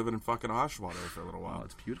there. I was living in fucking Oshawa there for a little while. Oh,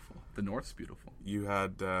 it's beautiful. The North's beautiful. You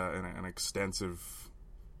had an extensive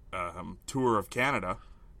tour of Canada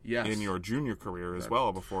Yes. in your junior career as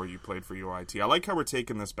well before you played for UIT. I like how we're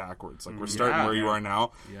taking this backwards. Like we're starting Yeah, where you yeah. are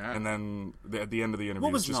now, Yeah. and then at the end of the interview,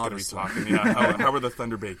 What was it's just going to be Nodderson? talking. Yeah, how are the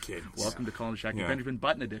Thunder Bay kids? Welcome to Colin Shack and Yeah. Benjamin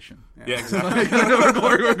Button edition. Yeah, exactly.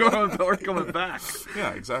 we're coming back.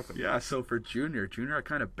 Yeah, exactly. Yeah, so for junior, I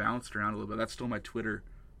kind of bounced around a little bit. That's still my Twitter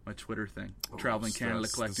thing. Traveling Canada,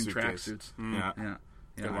 that's the collecting suitcase. tracksuits. Yeah. Yeah,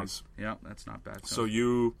 Good yeah, ones. yeah. That's not bad. So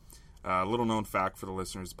you, little known fact for the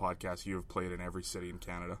listeners of the podcast, you have played in every city in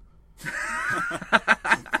Canada.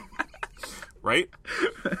 Right?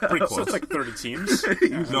 Pretty so close. it's like 30 teams.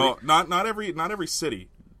 No, not every city,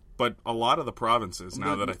 but a lot of the provinces.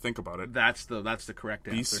 Now that I think about it, that's the correct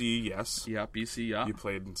answer. BC, yes. Yeah, BC. Yeah. You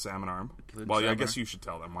played in Salmon Arm. played in Well, yeah, I Salmon guess Arm. you should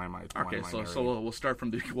tell them. Why am I? Okay, so we'll start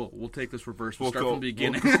from the we'll take this reverse. We'll We'll start go- from the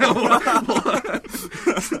beginning.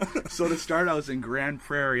 So to start, I was in Grand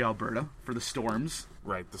Prairie, Alberta, for the Storms.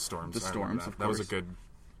 Right, the Storms. The I remember Storms, that. of That was a course. good.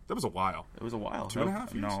 That was a while. It was a while.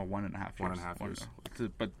 2.5 years? No, 1.5 years. 1.5 years.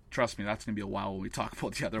 But trust me, that's going to be a while when we talk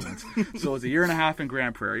about the other ones. So it was a year and a half in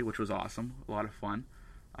Grand Prairie, which was awesome. A lot of fun.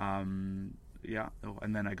 Yeah.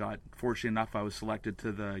 And then I got, fortunate enough, I was selected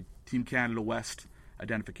to the Team Canada West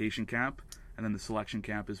identification camp and then the selection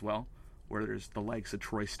camp as well, where there's the likes of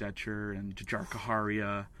Troy Stetcher and Jajar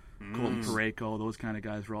Kaharia, Colton Parayko, those kind of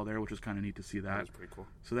guys were all there, which was kind of neat to see that. That was pretty cool.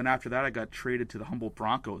 So then after that, I got traded to the Humboldt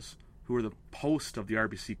Broncos, who were the host of the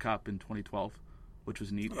RBC Cup in 2012, which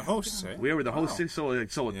was neat. The hosts, eh? We were the hosts, so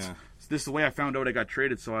it's, Yeah. this is the way I found out I got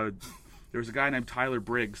traded. So there was a guy named Tyler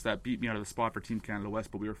Briggs that beat me out of the spot for Team Canada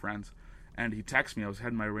West, but we were friends. And he texted me. I was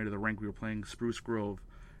heading my way to the rink. We were playing Spruce Grove,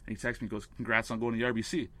 and he texted me. He goes, "Congrats on going to the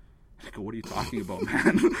RBC." I go, "What are you talking about,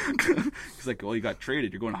 man?" He's like, "Well, you got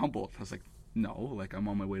traded. You're going to Humboldt." I was like, "No, like I'm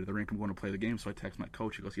on my way to the rink. I'm going to play the game." So I text my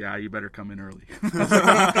coach. He goes, "Yeah, you better come in early."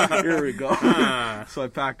 Here we go. So I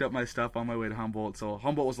packed up my stuff on my way to Humboldt. So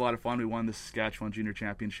Humboldt was a lot of fun. We won the Saskatchewan Junior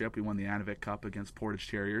Championship. We won the Anavet Cup against Portage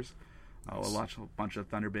Terriers. A bunch of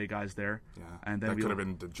Thunder Bay guys there. Yeah, and then that we could have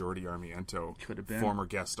been the Jordy Armiento, Could have been. former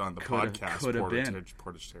guest on the Could have- podcast. could have been.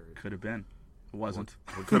 Portage Terrier. Could have been. Wasn't.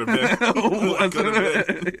 It could have been. Could have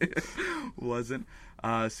been. Wasn't.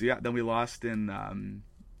 So yeah, then we lost in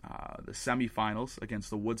the semifinals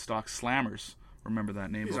against the Woodstock Slammers, remember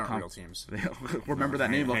that name. These They'll aren't come- real teams. remember that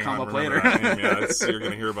name. They'll Hang come on, up remember later. that name. Yeah, you're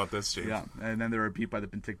going to hear about this, James. Yeah, and then they were beat by the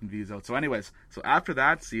Penticton V's out. So anyways, so after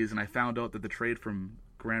that season, I found out that the trade from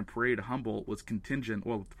Grand Prairie to Humboldt was contingent.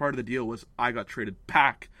 Well, part of the deal was I got traded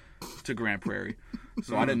back to Grand Prairie.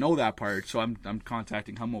 So I didn't know that part. So I'm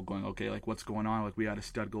contacting Humboldt going, okay, like what's going on? Like we had a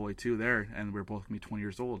stud goalie too there, and we're both going to be 20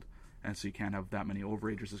 years old. And so you can't have that many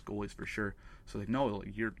overagers as goalies for sure. So like, no,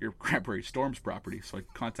 like, you're Grand Prairie Storm's property. So I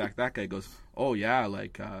contact that guy. Goes, oh yeah,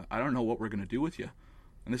 like I don't know what we're gonna do with you.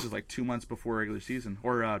 And this is like 2 months before regular season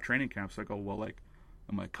or training camp. So I go, well, like,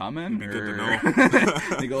 am I coming? It'd be good to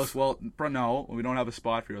know. He goes, well, no, we don't have a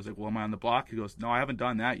spot for you. I was like, well, am I on the block? He goes, no, I haven't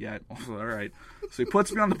done that yet. I was like, all right. So he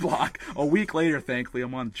puts me on the block. A week later, thankfully,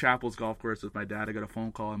 I'm on Chapel's golf course with my dad. I got a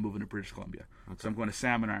phone call. I'm moving to British Columbia. Okay. So I'm going to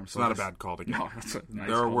Salmon Arm. It's not a bad call to get. No, it's a nice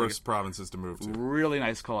there are call worse to get. provinces to move to. Really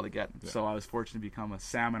nice call to get. Yeah. So I was fortunate to become a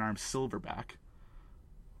Salmon Arm Silverback.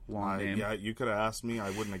 Long name. Yeah, you could have asked me. I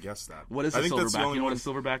wouldn't have guessed that. What is a silverback? You know what a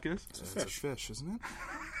silverback is? It's a fish, isn't it?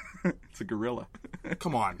 It's a gorilla.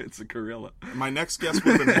 Come on. It's a gorilla. My next guess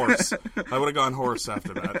would have been horse. I would have gone horse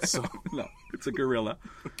after that. So no, it's a gorilla.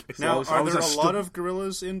 Okay. So Now, are there a lot of of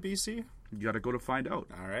gorillas in BC? You got to go to find out.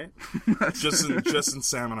 All right. just in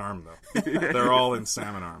Salmon Arm though. They're all in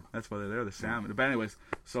Salmon Arm. That's why they're there, the salmon. But anyways,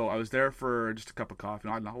 so I was there for just a cup of coffee.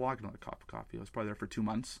 No, not a cup of coffee. I was probably there for 2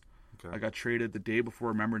 months. Okay. I got traded the day before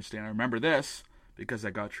Remembrance Day. And I remember this because I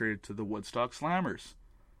got traded to the Woodstock Slammers.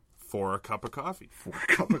 For a cup of coffee. For a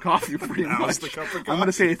cup of coffee, pretty That much. was the cup of coffee. I'm going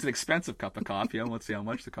to say it's an expensive cup of coffee. I won't say how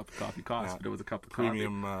much the cup of coffee cost, but it was a cup of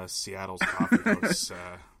Premium Seattle's coffee house.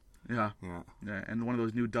 Yeah. And one of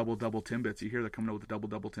those new double Timbits. You hear they're coming out with the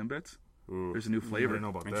double Timbits? Ooh, there's a new flavor. I know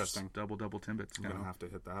about this. Double Timbits. I'm gonna have to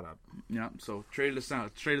hit that up. Yeah. So traded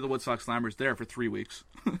the Woodstock Slammers there for 3 weeks.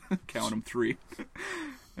 Count them 3.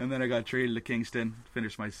 And then I got traded to Kingston.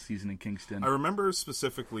 Finished my season in Kingston. I remember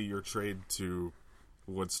specifically your trade to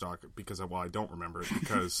Woodstock because I don't remember it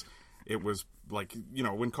because it was like, you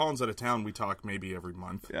know, when Colin's out of town, we talk maybe every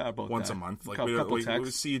month. Yeah, about once that. a month. Like Couple we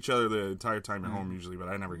texts. see each other the entire time you're home usually, but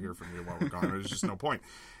I never hear from you while we're gone. There's just no point.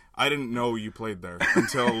 I didn't know you played there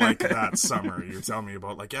until like that summer. You tell me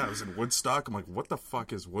about like, yeah, I was in Woodstock. I'm like, what the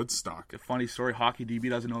fuck is Woodstock? A funny story. Hockey DB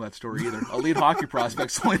doesn't know that story either. Elite hockey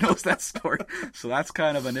prospects only knows that story. So that's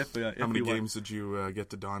kind of an iffy. How many games did you get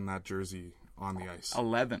to don that jersey on the ice?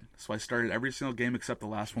 11. So I started every single game except the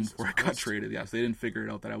last one before I got traded. Yes, they didn't figure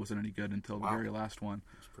it out that I wasn't any good until the very last one.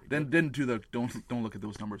 Then didn't do the don't look at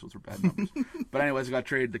those numbers. Those were bad numbers. But anyways, I got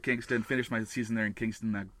traded to Kingston. Finished my season there in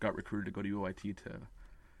Kingston. I got recruited to go to UIT to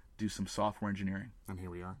do some software engineering. And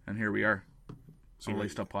here we are. So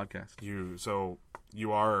Laced Up Podcast.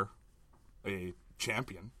 You are a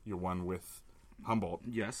champion. You won with Humboldt.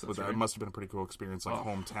 Yes, that's It right. must have been a pretty cool experience, like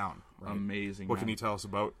hometown. Right? Amazing. What man. can you tell us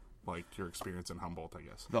about like your experience in Humboldt? I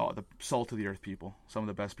guess The salt of the earth people. Some of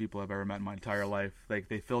the best people I've ever met in my entire life. Like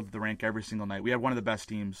they filled the rink every single night. We had one of the best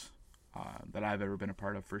teams that I've ever been a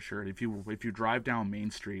part of for sure. If you drive down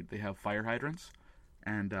Main Street, they have fire hydrants.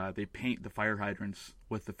 And they paint the fire hydrants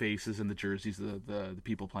with the faces and the jerseys of the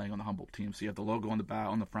people playing on the Humboldt team. So you have the logo on the back,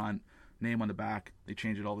 on the front, name on the back. They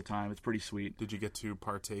change it all the time. It's pretty sweet. Did you get to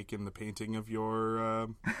partake in the painting of your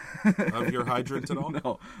hydrant at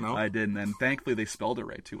all? No, I didn't. And thankfully they spelled it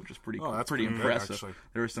right too, which is pretty cool. That's pretty pretty good, impressive. actually.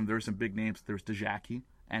 There were some big names. There was Dejaki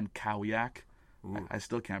and Kawiak. I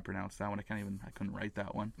still can't pronounce that one. I couldn't write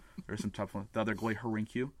that one. There's some tough ones. The other goalie,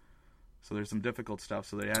 Harinkyu. So there's some difficult stuff.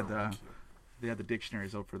 So they had the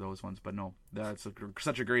dictionaries out for those ones, but no, that's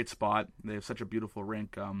such a great spot. They have such a beautiful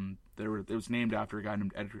rink. It was named after a guy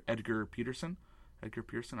named Edgar Peterson. Edgar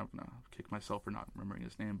Pearson. I'm gonna kick myself for not remembering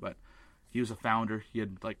his name, but he was a founder. He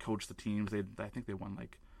had like coached the teams. I think they won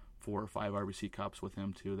like 4 or 5 RBC Cups with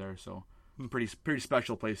him too there. So pretty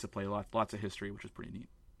special place to play. Lots of history, which is pretty neat.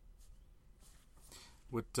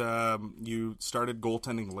 You started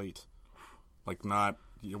goaltending late, like not.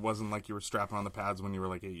 It wasn't like you were strapping on the pads when you were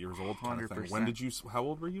like 8 years old, kind of thing. 100%. When did you? How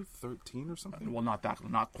old were you? 13 or something? Well, not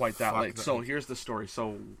quite that late. So here's the story.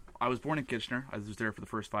 So I was born in Kitchener. I was there for the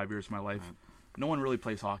first 5 years of my life. Right. No one really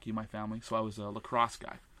plays hockey in my family, so I was a lacrosse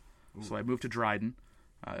guy. Ooh. So I moved to Dryden,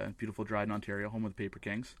 beautiful Dryden, Ontario, home of the Paper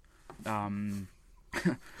Kings.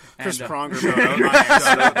 Chris Pronger.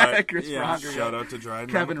 Shout out to Dryden.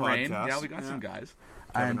 Kevin Rain. Yeah, we got some guys.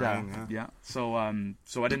 So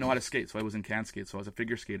I didn't know how to skate, so I was in can skate. So I was a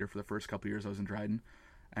figure skater for the first couple of years I was in Dryden.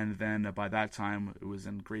 And then by that time, it was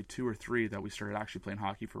in grade 2 or 3 that we started actually playing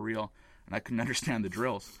hockey for real. And I couldn't understand the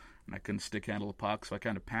drills. And I couldn't stick handle a puck, so I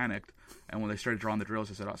kind of panicked. And when they started drawing the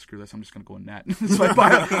drills, I said, oh, screw this, I'm just going to go in net. So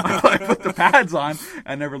I put the pads on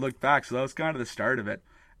and never looked back. So that was kind of the start of it.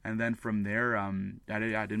 And then from there, I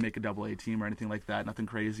didn't make a AA team or anything like that, nothing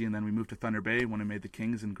crazy. And then we moved to Thunder Bay when I made the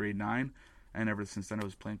Kings in grade 9. And ever since then, I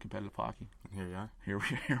was playing competitive hockey. Here you are. Here we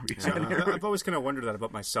Yeah, are. I've always kind of wondered that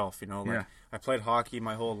about myself. Like Yeah. I played hockey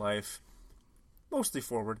my whole life, mostly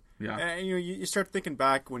forward. Yeah. And you start thinking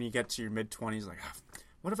back when you get to your mid-20s, like,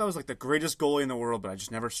 what if I was like the greatest goalie in the world, but I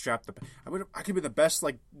just never strapped the. I could be the best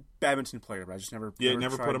like badminton player, but I just never. You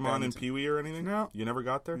never tried put him on in badminton. Pee Wee or anything? No. You never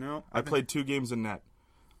got there? No. I played 2 games in net.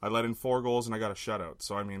 I let in 4 goals and I got a shutout.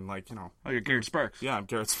 So, I mean, like, Oh, you're Garrett Sparks. Yeah, I'm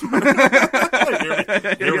Garrett Sparks.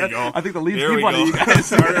 Here we go. I think the lead's Here we one go. of you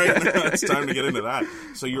guys. All right, it's time to get into that.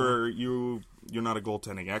 So you're not a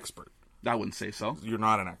goaltending expert. I wouldn't say so. You're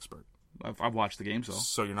not an expert. I've watched the games, though.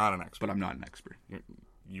 So you're not an expert. But I'm not an expert.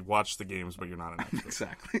 You watch the games, but you're not an expert.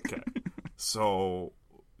 Exactly. Okay. So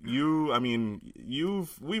we've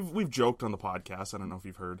joked on the podcast. I don't know if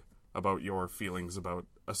you've heard about your feelings about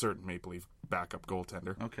a certain Maple Leaf backup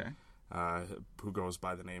goaltender. Okay. Who goes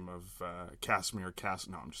by the name of Casimir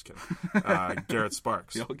No, I'm just kidding. Garrett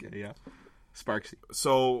Sparks. Okay, yeah. Sparksy.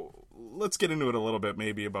 So let's get into it a little bit,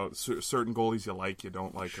 maybe about certain goalies you like, you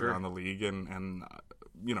don't like Sure. around the league, and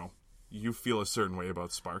you feel a certain way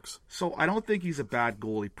about Sparks. So I don't think he's a bad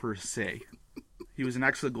goalie per se. He was an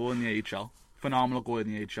excellent goalie in the AHL. Phenomenal goalie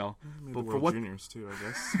in the AHL. Maybe But for World what? Juniors too, I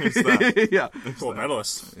guess. There's that. Yeah. Gold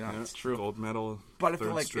medalist. Yeah, that's true. Gold medal. But I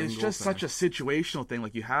feel like it's just such a situational thing.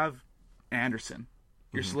 Like, you have Anderson.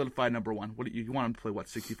 You're solidified number 1. What do you want him to play? What,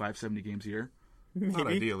 65, 70 games a year? Not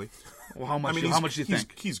ideally. Well, how much? I mean, how much do you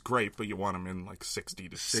think? He's great, but you want him in like 60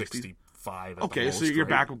 to 65 at Okay, the so most, your right?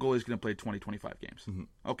 backup goalie is going to play 20, 25 games.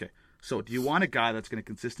 Okay, so do you want a guy that's going to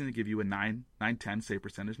consistently give you a 9-10 save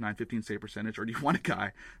percentage, 9-15 save percentage, or do you want a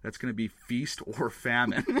guy that's going to be feast or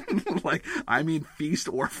famine? Like, I mean feast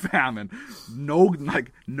or famine. No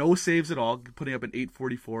saves at all, putting up an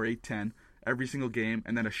 844, 810 every single game,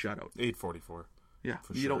 and then a shutout. 844. Yeah,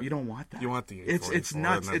 you sure. don't want that. You want the it's 844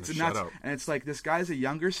 nuts. and then It's the nuts, shutout. and it's like, this guy's a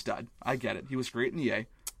younger stud. I get it. He was great in the A,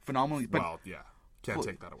 phenomenally. But Well, yeah. Can't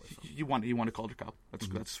take that away from him. you want a Calder Cup.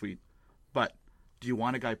 That's sweet. But do you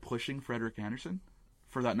want a guy pushing Frederik Anderson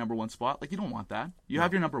for that number 1 spot? Like, you don't want that. You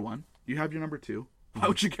have your number 1. You have your number 2. Why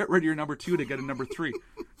would you get rid of your number 2 to get a number 3?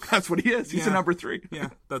 That's what he is. He's a number 3. Yeah,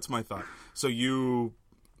 that's my thought. So you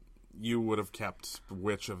would have kept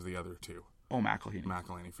which of the other 2? Oh, McElhinney.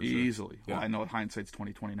 McElhinney, for sure. Easily. Yeah. Well, I know hindsight's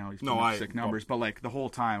 20/20 now. He's No, putting up sick numbers, but like the whole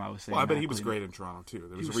time I was saying. Well, I bet he was McElhinney. great in Toronto too.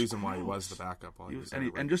 There was a was reason why he was gross. the backup while he was And,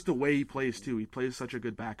 there. and just the way he plays too. He plays such a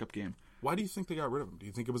good backup game. Why do you think they got rid of him? Do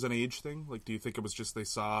you think it was an age thing? Like, do you think it was just they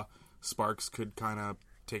saw Sparks could kind of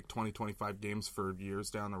take 20, 25 games for years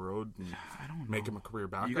down the road and I don't know. make him a career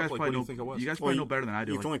backup? You guys Like, probably what do know. you think it was? You guys probably know better than I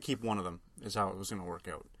do. You Like, can only keep one of them. Is how it was going to work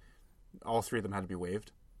out. All 3 of them had to be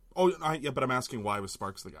waived. Oh, yeah, but I'm asking why was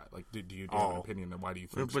Sparks the guy? Like, do you have an opinion? And why do you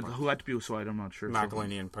think but Sparks? who had to be? So I'm not sure.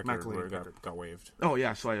 McElhinney and Pickard McElhinney got waived. Oh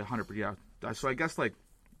yeah, so I 100%. Yeah, so I guess like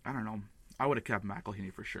I don't know. I would have kept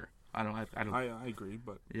McElhinney for sure. I don't. I agree,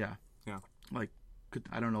 but Yeah. yeah. Like,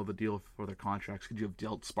 I don't know the deal for their contracts. Could you have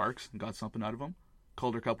dealt Sparks and got something out of him?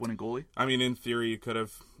 Calder Cup winning goalie. I mean, in theory, you could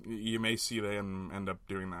have. You may see them end up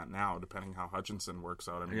doing that now, depending how Hutchinson works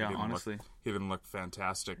out. I mean, Yeah, he didn't honestly. he didn't look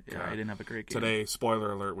fantastic. Yeah, he didn't have a great game today.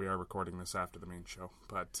 Spoiler alert: we are recording this after the main show,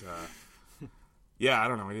 but yeah, I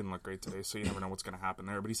don't know. He didn't look great today, so you never know what's going to happen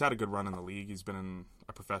there. But he's had a good run in the league. He's been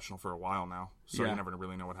a professional for a while now, so Yeah. you never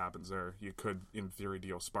really know what happens there. You could, in theory,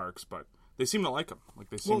 deal Sparks, but they seem to like him. Like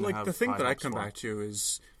they seem Well, to like have the thing high that I hopes come for him. back to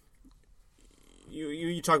is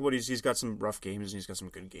you talk about he's got some rough games and he's got some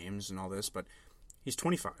good games and all this, but he's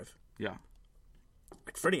 25. Yeah.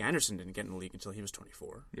 Like Freddie Anderson didn't get in the league until he was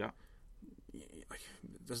 24. Yeah. Like,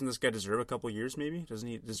 doesn't this guy deserve a couple years? Maybe doesn't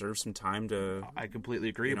he deserve some time to? I completely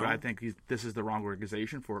agree, You but know? I think this is the wrong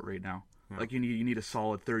organization for it right now. Like you need a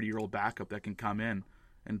solid 30-year-old backup that can come in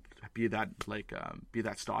and be that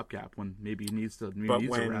stopgap when maybe he needs to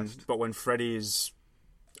a rest. But when Freddie's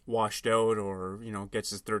washed out or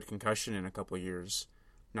gets his 3rd concussion in a couple of years,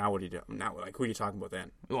 now what do you do? Now, like, who are you talking about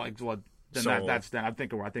then? Then So- that's then. I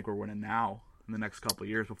think we're winning now in the next couple of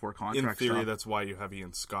years before In contracts. theory, stop. that's why you have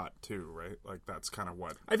Ian Scott too, right? Like that's kind of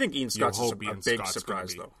what. I think Ian Scott's a hope Ian big Scott's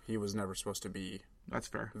surprise, gonna be. though. He was never supposed to be That's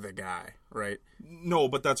fair. the guy, right? No,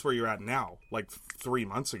 but that's where you're at now. Like 3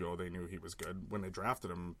 months ago, they knew he was good. When they drafted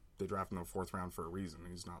him in the 4th round for a reason.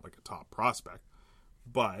 He's not like a top prospect.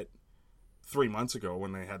 But 3 months ago,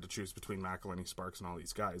 when they had to choose between McElhinney, Sparks, and all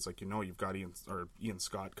these guys, like you've got Ian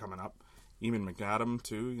Scott coming up, Eamon McAdam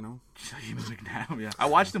too. Eamon McNabb, yeah. I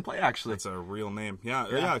watched him play actually. That's a real name.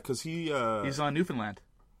 Yeah, because He's on Newfoundland.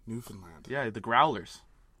 Newfoundland. Yeah, the Growlers.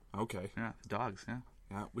 Okay. Yeah, the dogs. Yeah.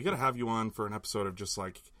 Yeah, we got to have you on for an episode of just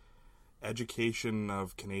like education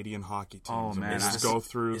of Canadian hockey teams. Oh, And man, we'll just go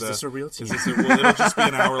through is this a real team? Well, it'll just be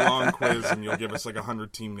an hour-long quiz, and you'll give us like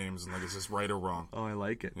 100 team names, and like, is this right or wrong? Oh, I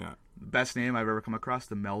like it. Yeah. Best name I've ever come across: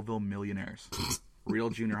 the Melville Millionaires. Real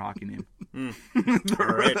junior hockey name. All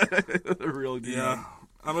right. The real junior. Yeah.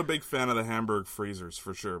 I'm a big fan of the Hamburg Freezers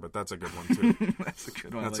for sure, but that's a good one too. That's a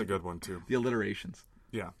good one. That's a good one too. The alliterations.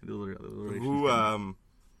 Yeah. The alliterations.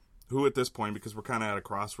 Who at this point, because we're kind of at a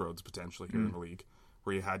crossroads potentially here in the league,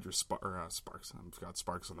 where you had your Sparks. I've got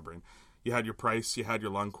Sparks on the brain. You had your Price, you had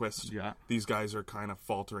your Lundqvist. Yeah. These guys are kind of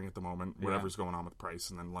faltering at the moment. Yeah. Whatever's going on with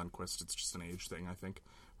Price, and then Lundqvist, it's just an age thing, I think.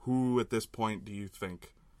 Who at this point do you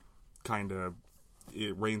think kind of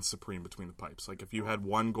it reigns supreme between the pipes? Like, if you had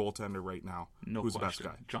one goaltender right now, No who's question. the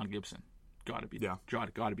best guy? John Gibson. Got to be. Yeah.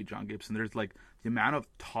 Got to be John Gibson. There's like the amount of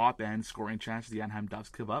top end scoring chances the Anaheim Ducks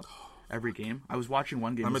give up every game. I was watching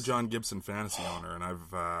one game. I'm a John Gibson fantasy owner, and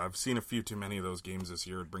I've seen a few too many of those games this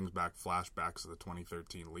year. It brings back flashbacks of the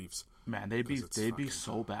 2013 Leafs. Man, they'd be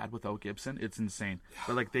so bad without Gibson. It's insane. Yeah.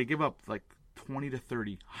 But like they give up like 20 to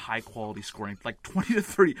 30 high quality scoring, like 20 to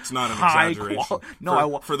 30. It's not an exaggeration.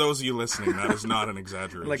 No, for those of you listening, that is not an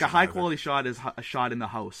exaggeration. Like a high quality shot is a shot in the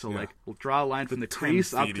house. So like we'll draw a line from the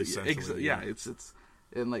crease up to it's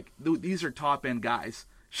and like these are top end guys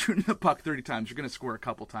shooting the puck 30 times. You're gonna score a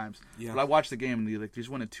couple times. Yeah. But I watched the game and he's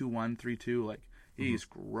winning 2-1, 3-2. Like he's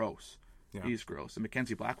gross. Yeah. He's gross. And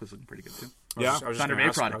Mackenzie Black was looking pretty good too. I was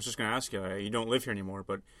just going to ask you. You don't live here anymore,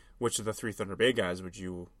 but which of the three Thunder Bay guys would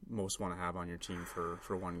you most want to have on your team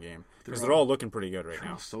for one game? Because they're all looking pretty good right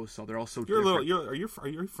now. They're all so. Are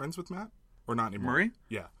you friends with Matt or not anymore? Murray?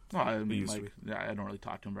 Yeah. No, I mean, like, I don't really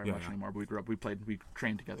talk to him very much anymore. But we grew up, we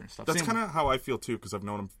trained together and stuff. That's kind of how I feel too, because I've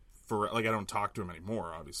known him for like, I don't talk to him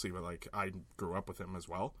anymore, obviously, but like I grew up with him as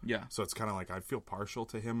well. Yeah. So it's kind of like I feel partial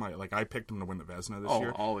to him. I picked him to win the Vezina this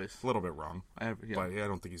year. Always. A little bit wrong. But I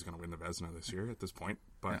don't think he's going to win the Vezina this year at this point.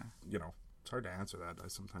 But it's hard to answer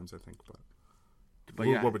that. Sometimes I think, but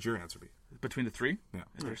what would your answer be between the three? Yeah.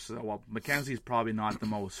 Mackenzie's probably not the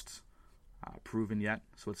most proven yet,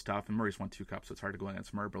 so it's tough. And Murray's won 2 cups, so it's hard to go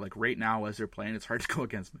against Murray. But like right now, as they're playing, it's hard to go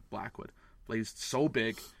against Blackwood. But he's so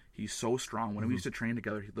big. He's so strong. When we used to train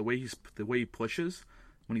together, the way he pushes,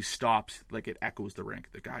 when he stops, like it echoes the rink.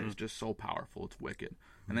 The guy is just so powerful. It's wicked.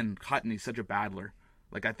 And then Hutton, he's such a battler.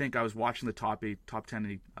 Like I think I was watching the top 10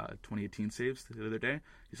 2018 saves the other day.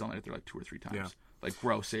 He's only out there like 2 or 3 times. Yeah. Like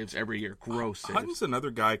gross saves every year. Gross saves. Hutton's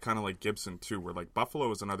another guy kind of like Gibson too, where like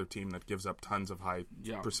Buffalo is another team that gives up tons of high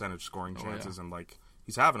percentage scoring chances, and like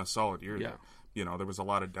he's having a solid year there. You know, there was a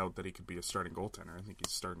lot of doubt that he could be a starting goaltender. I think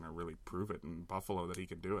he's starting to really prove it in Buffalo that he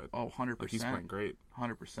could do it. Oh, 100%. Like, he's playing great.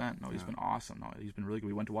 100%. No, he's been awesome. No, he's been really good.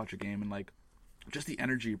 We went to watch a game, and, like, just the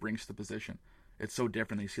energy he brings to the position. It's so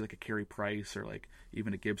different than you see, like, a Carey Price or, like,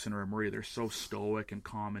 even a Gibson or a Murray. They're so stoic and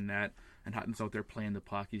calm in net, and Hutton's out there playing the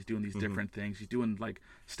puck. He's doing these different things. He's doing, like,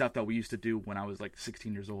 stuff that we used to do when I was, like,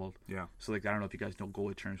 16 years old. Yeah. So, like, I don't know if you guys know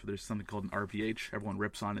goalie terms, but there's something called an RVH. Everyone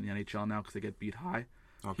rips on it in the NHL now because they get beat high.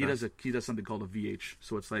 Okay. He does something called a VH.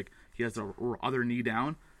 So it's like he has the other knee down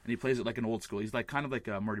and he plays it like an old school. He's like kind of like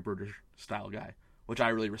a Marty Brodeur style guy, which I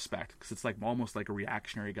really respect because it's like almost like a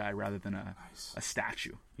reactionary guy rather than a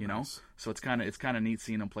statue, you know. So it's kind of neat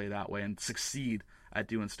seeing him play that way and succeed at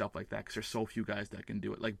doing stuff like that because there's so few guys that can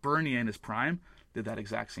do it. Like Bernier in his prime did that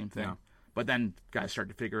exact same thing, but then guys start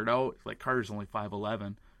to figure it out. Like Carter's only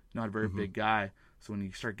 5'11", not a very big guy. So when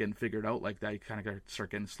you start getting figured out like that, you kind of got to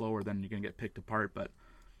start getting slower. Then you're gonna get picked apart, but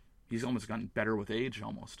he's almost gotten better with age,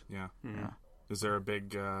 almost. Yeah. Mm-hmm. Is there a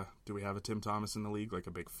big? Do we have a Tim Thomas in the league, like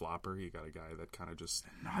a big flopper? You got a guy that kind of just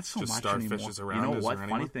not so just much starfishes anymore. around. You know what?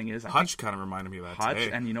 Funny thing is, Hutch kind of reminded me of that. Hutch,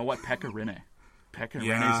 today. And you know what? Pekka Rinne. Pekka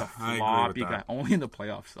Rinne's a floppy guy, only in the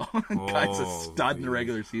playoffs though. Guy's a stud in the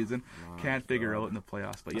regular season. Can't figure out in the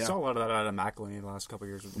playoffs, but yeah. I saw a lot of that out of McElhinney the last couple of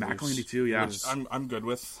years. With McElhinney too, yeah. I'm good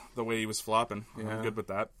with the way he was flopping. Yeah. I'm good with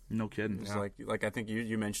that. No kidding. It's like I think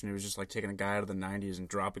you mentioned it was just like taking a guy out of the '90s and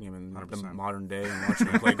dropping him in 100%. The modern day and watching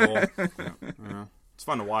him play goal. Yeah. It's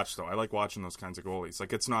fun to watch though. I like watching those kinds of goalies.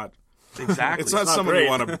 Like it's not. Exactly. It's not someone you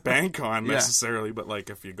want to bank on necessarily, but like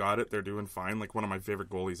if you got it, they're doing fine. Like one of my favorite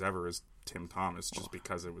goalies ever is Tim Thomas, just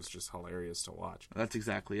because it was just hilarious to watch. That's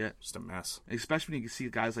exactly it. Just a mess. Especially when you see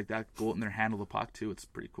guys like that go out and they handle the puck too. It's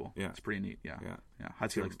pretty cool. Yeah, it's pretty neat. Yeah.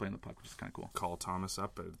 Hutzy likes playing the puck, which is kind of cool. Call Thomas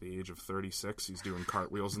up at the age of 36. He's doing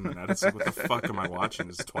cartwheels in the net. It's like, what the fuck am I watching?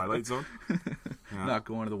 Is it Twilight Zone? Yeah. Not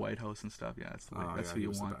going to the White House and stuff. Yeah, that's who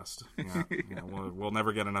you want. The best. Yeah. We'll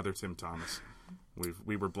never get another Tim Thomas.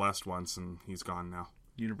 We were blessed once, and he's gone now.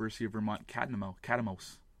 University of Vermont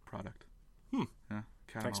Catamousse product. Yeah,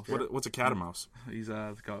 Catamousse. What's a Catamouse? He's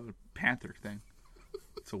like a panther thing.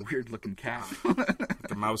 It's a weird looking cat.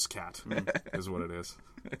 The mouse cat is what it is.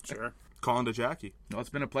 Sure. Colin to Jackie. No, it's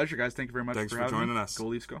been a pleasure, guys. Thank you very much Thanks for having joining me. us. Go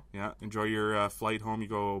Leafs, go. Yeah, enjoy your flight home. You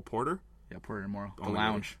go Porter. Yeah, Porter tomorrow. The Only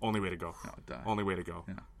lounge. Only way to go. No, Only way to go.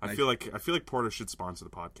 Yeah. I Nice. feel like Porter should sponsor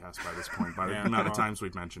the podcast by this point. By the Yeah. amount of times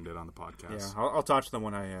we've mentioned it on the podcast. Yeah, I'll talk to them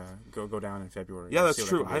when I go down in February. Yeah, that's See what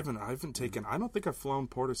true. can I do. haven't taken. I don't think I've flown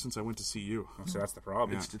Porter since I went to see you. So that's the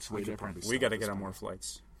problem. Yeah. It's way I could different. probably We stop got to this get on guy. more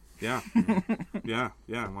flights. Yeah,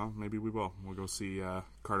 yeah. Well, maybe we will. We'll go see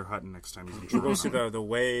Carter Hutton next time he's in We'll go Toronto. see the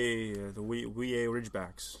WA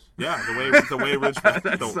Ridgebacks. Yeah, the way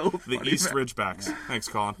Ridgeback, so the funny, East man. Ridgebacks. Thanks,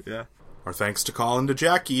 Colin. Yeah. Our thanks to Colin to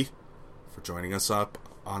Jackie for joining us up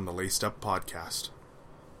on the Laced Up podcast.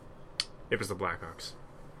 It was the Blackhawks.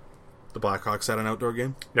 The Blackhawks had an outdoor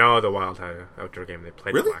game. No, the Wild had an outdoor game. They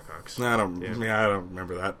played Really? the Blackhawks. I don't. Yeah. Yeah, I don't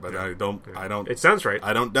remember that, but Yeah. I don't. Yeah. I don't. It sounds right.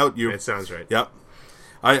 I don't doubt you. It sounds right. Yep.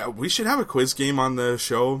 We should have a quiz game on the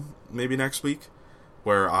show maybe next week,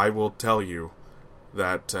 where I will tell you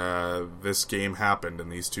that this game happened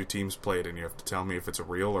and these two teams played, and you have to tell me if it's a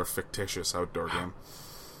real or fictitious outdoor game.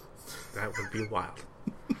 That would be wild.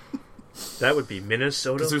 That would be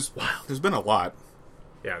Minnesota. Because Wild. there's been a lot.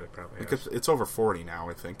 Yeah, they probably Like have. it's over 40 now,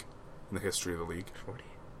 I think, in the history of the league. 40.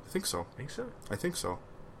 I think so. Think so? I think so.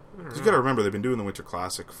 I don't You know. got to remember they've been doing the Winter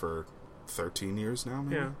Classic for 13 years now,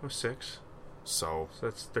 maybe. Yeah, 06. So So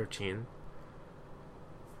that's 13.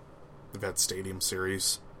 they've had Stadium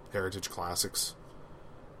Series, Heritage Classics.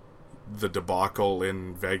 The debacle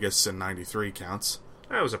in Vegas in '93 counts.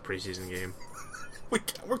 That was a preseason game.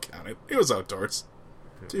 We're counted. It was outdoors.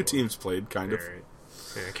 Two teams played, kind of. Alright.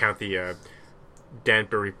 Yeah, count the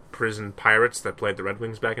Danbury Prison Pirates that played the Red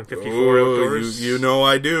Wings back in 54 Oh, outdoors. you know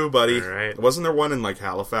I do, buddy. All right. Wasn't there one in like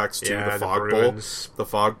Halifax too? Yeah, the the Fog Bowl. Bruins. The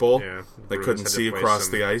Fog Bowl. Yeah, the They Bruins couldn't had to see play across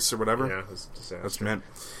some- the ice or whatever. Yeah, it was a disaster. That's meant.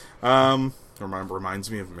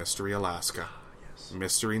 Reminds me of Mystery Alaska. Yes.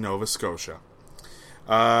 Mystery Nova Scotia.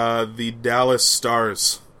 The Dallas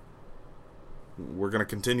Stars. We're going to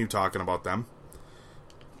continue talking about them.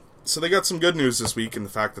 So they got some good news this week in the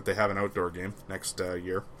fact that they have an outdoor game next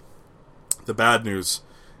year. The bad news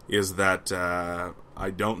is that I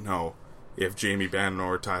don't know if Jamie Benn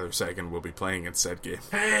or Tyler Seguin will be playing in said game.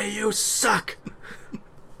 Hey, you suck!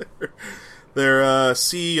 Their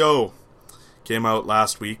CEO came out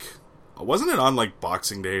last week. Wasn't it on like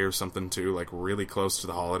Boxing Day or something too, like really close to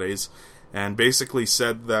the holidays? And basically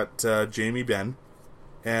said that Jamie Benn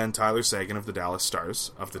and Tyler Seguin of the Dallas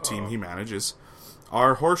Stars, of the team he manages,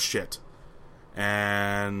 are horse shit.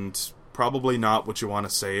 And probably not what you want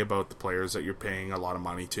to say about the players that you're paying a lot of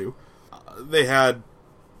money to. They had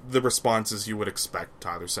the responses you would expect.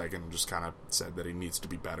 Tyler Seguin just kind of said that he needs to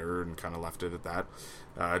be better and kind of left it at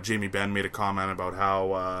that. Jamie Benn made a comment about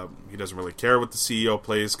how he doesn't really care what the CEO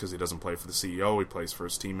plays because he doesn't play for the CEO. He plays for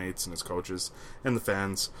his teammates and his coaches and the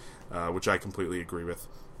fans, which I completely agree with.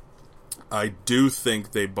 I do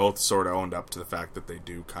think they both sort of owned up to the fact that they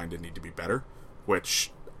do kind of need to be better,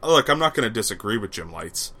 which, look, I'm not going to disagree with Jim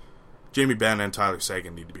Lights. Jamie Benn and Tyler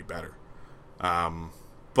Seguin need to be better.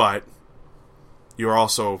 But you're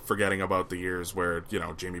also forgetting about the years where, you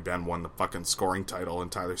know, Jamie Benn won the fucking scoring title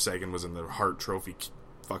and Tyler Seguin was in the Hart Trophy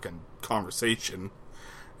fucking conversation.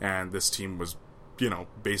 And this team was, you know,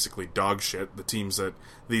 basically dog shit. The teams that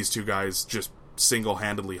these two guys just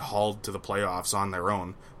single-handedly hauled to the playoffs on their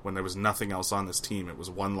own when there was nothing else on this team. It was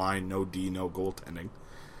one line, no D, no goaltending.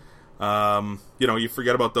 You know, you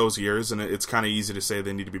forget about those years, and it's kind of easy to say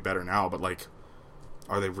they need to be better now, but, like,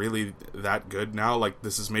 are they really that good now? Like,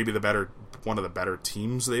 this is maybe one of the better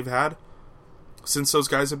teams they've had since those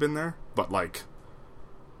guys have been there, but, like,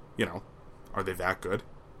 you know, are they that good?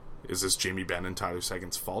 Is this Jamie Benn and Tyler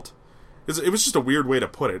Seguin's fault? It was just a weird way to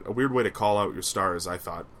put it, a weird way to call out your stars, I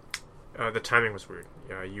thought. The timing was weird.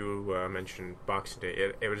 You mentioned Boxing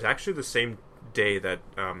Day. It was actually the same day that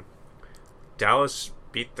Dallas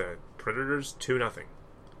beat the Predators 2-0.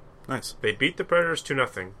 Nice. They beat the Predators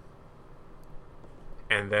 2-0,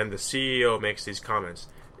 and then the CEO makes these comments.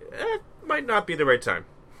 It might not be the right time.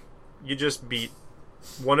 You just beat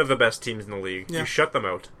one of the best teams in the league. Yeah. You shut them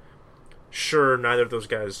out. Sure, neither of those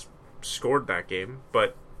guys scored that game,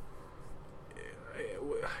 but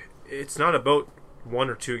it's not about one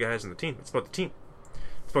or two guys in the team. It's about the team.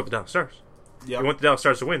 It's about the Dallas Stars. Yeah. You want the Dallas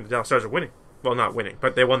Stars to win. The Dallas Stars are winning. Well, not winning,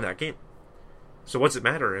 but they won that game. So what's it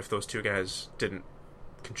matter if those two guys didn't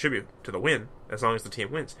contribute to the win as long as the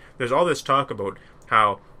team wins? There's all this talk about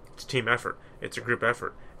how it's a team effort. It's a group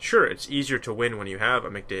effort. Sure, it's easier to win when you have a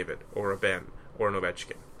McDavid or a Ben or an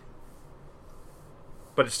Ovechkin.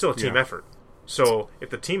 But it's still a team Yeah. effort. So if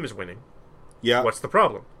the team is winning, Yeah. what's the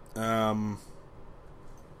problem?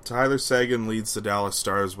 Tyler Seguin leads the Dallas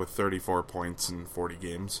Stars with 34 points in 40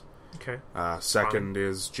 games. Okay. Second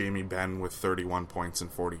is Jamie Benn with 31 points in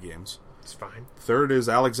 40 games. It's fine. Third is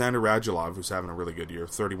Alexander Radulov, who's having a really good year,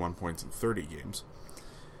 31 points in 30 games.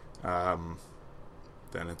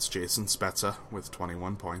 Then it's Jason Spezza with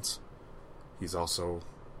 21 points. He's also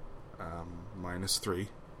 -3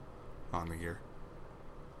 on the year.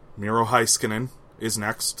 Miro Heiskanen is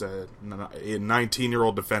next, a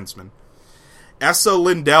 19-year-old defenseman. Esa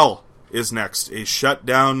Lindell is next, a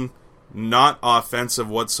shutdown, not offensive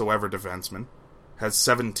whatsoever defenseman. Has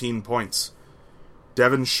 17 points.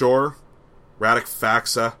 Devin Shore, Radek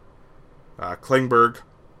Faksa, Klingberg,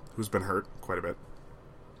 who's been hurt quite a bit.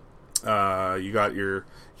 You got your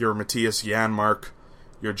Matthias Janmark,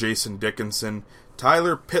 your Jason Dickinson,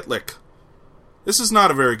 Tyler Pitlick. This is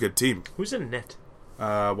not a very good team. Who's in net?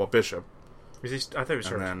 Bishop. Is he, I thought he was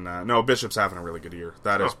hurt. And then, no, Bishop's having a really good year.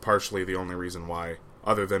 That is partially the only reason why,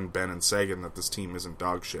 other than Ben and Sagan, that this team isn't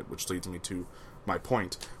dog shit, which leads me to my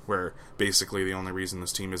point, where basically the only reason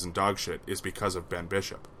this team isn't dog shit is because of Ben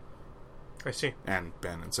Bishop. I see. And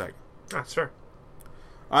Ben and Sagan. That's fair.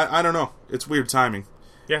 I don't know. It's weird timing.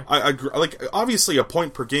 Yeah. I agree. Like, obviously a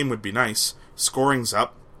point per game would be nice. Scoring's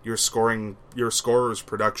up. Your scorer's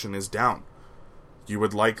production is down. You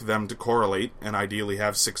would like them to correlate and ideally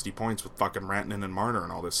have 60 points with fucking Rantanen and Marner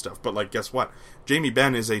and all this stuff. But, like, guess what? Jamie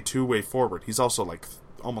Benn is a two-way forward. He's also, like,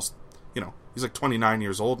 almost, he's like 29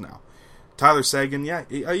 years old now. Tyler Seguin, yeah,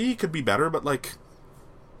 he could be better, but, like,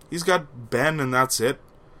 he's got Ben and that's it.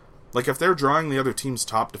 Like, if they're drawing the other team's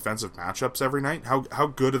top defensive matchups every night, how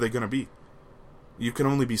good are they going to be? You can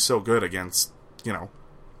only be so good against,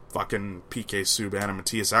 fucking PK Subban and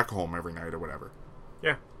Matthias Ekholm every night or whatever.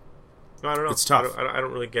 Yeah. No, I don't know. It's tough. I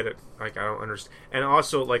don't really get it. Like, I don't understand. And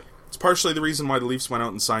also, like... It's partially the reason why the Leafs went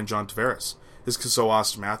out and signed John Tavares. Is because so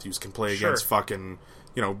Austin Matthews can play against fucking,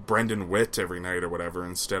 Brendan Witt every night or whatever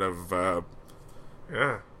instead of...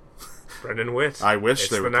 Yeah. Brendan Witt. I wish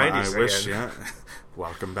it's they were... the 90s I wish, again. yeah.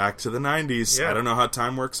 Welcome back to the 90s. Yeah. I don't know how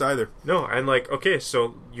time works either. No, and like, okay,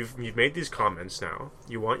 so you've made these comments now.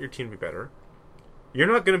 You want your team to be better. You're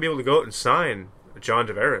not going to be able to go out and sign John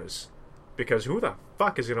Tavares because who the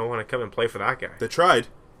fuck is going to want to come and play for that guy? They tried.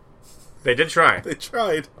 They did try. They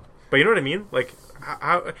tried. But you know what I mean? Like,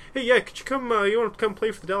 hey, yeah, could you come? You want to come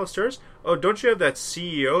play for the Dallas Stars? Oh, don't you have that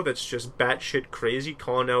CEO that's just batshit crazy,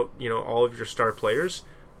 calling out all of your star players,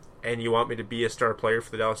 and you want me to be a star player for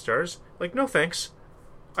the Dallas Stars? Like, no thanks.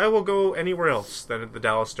 I will go anywhere else than at the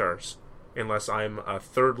Dallas Stars, unless I'm a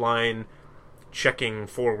third line checking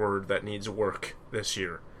forward that needs work this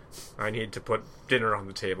year. I need to put dinner on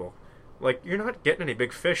the table. Like, you're not getting any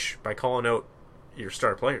big fish by calling out your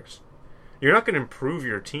star players. You're not going to improve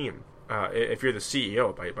your team if you're the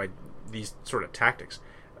CEO by these sort of tactics.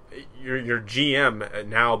 Your GM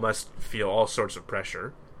now must feel all sorts of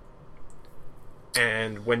pressure.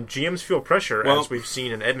 And when GMs feel pressure, as we've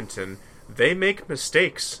seen in Edmonton, they make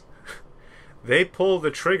mistakes. They pull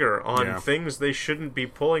the trigger on things they shouldn't be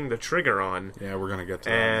pulling the trigger on. Yeah, we're going to get to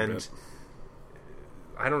that in a bit.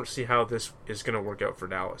 I don't see how this is going to work out for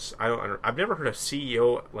Dallas. I've never heard a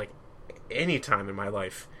CEO, like, any time in my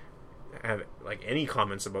life have, like, any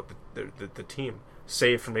comments about the team,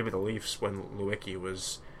 save for maybe the Leafs when Lewicki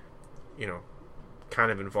was,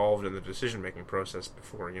 kind of involved in the decision-making process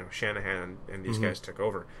before, Shanahan and these guys took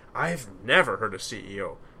over. I've never heard a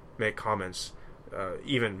CEO make comments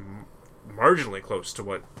even marginally close to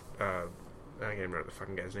what I can't remember the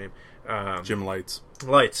fucking guy's name. Jim Lights.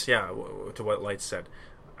 Lights, yeah, to what Lights said.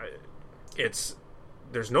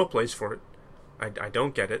 There's no place for it. I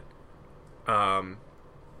don't get it.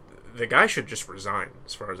 The guy should just resign,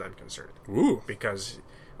 as far as I'm concerned. Ooh, because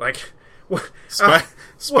like what?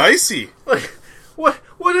 Spicy. What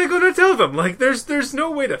are they going to tell them? Like, there's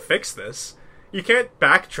no way to fix this. You can't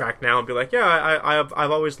backtrack now and be like, yeah, I've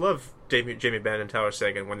always loved Jamie Benn and Tyler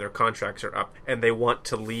Seguin when their contracts are up and they want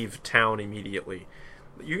to leave town immediately.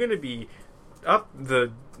 You're going to be up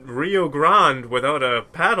the Rio Grande without a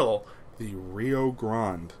paddle. The Rio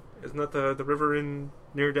Grande. Isn't that the river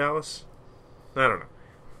near Dallas? I don't know.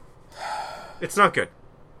 It's not good.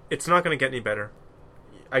 It's not going to get any better.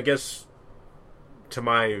 I guess, to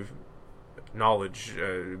my knowledge,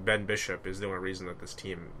 Ben Bishop is the only reason that this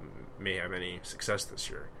team may have any success this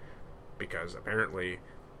year, because apparently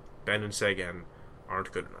Ben and Seguin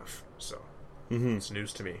aren't good enough. So it's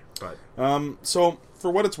news to me. But so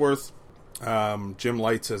for what it's worth, Jim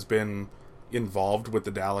Lights has been involved with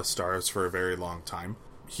the Dallas Stars for a very long time.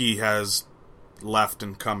 He has left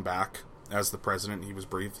and come back as the president. He was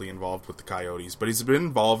briefly involved with the Coyotes, but he's been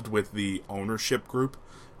involved with the ownership group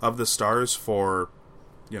of the Stars for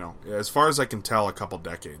as far as I can tell, a couple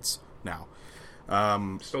decades now.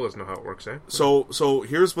 Still doesn't know how it works, eh? So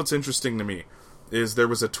here's what's interesting to me, is there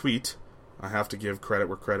was a tweet, I have to give credit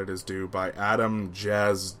where credit is due, by Adam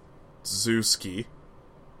Jazewski.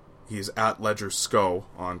 He's at LedgerSco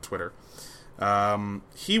on Twitter.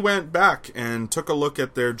 He went back and took a look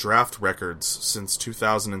at their draft records since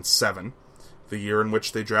 2007, the year in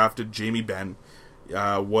which they drafted Jamie Benn.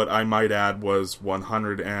 What I might add was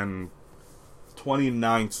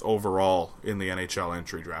 129th overall in the NHL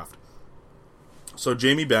entry draft. So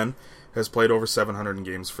Jamie Benn has played over 700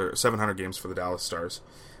 games for the Dallas Stars.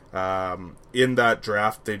 In that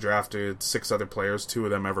draft, they drafted 6 other players. 2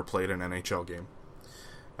 of them ever played an NHL game.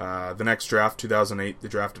 The next draft, 2008, they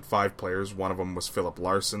drafted 5 players. One of them was Philip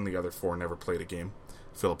Larson. The other 4 never played a game.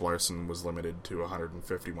 Philip Larson was limited to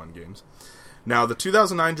 151 games. Now, the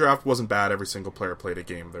 2009 draft wasn't bad. Every single player played a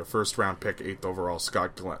game. Their first round pick, 8th overall,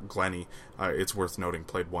 Scott Glennie, it's worth noting,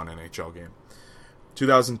 played 1 NHL game.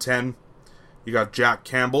 2010, you got Jack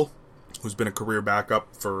Campbell, who's been a career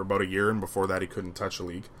backup for about a year, and before that he couldn't touch a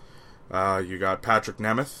league. You got Patrick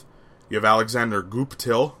Nemeth. You have Alexander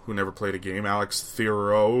Guptill, who never played a game. Alex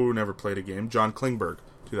Theroux, never played a game. John Klingberg,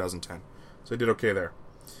 2010. So they did okay there.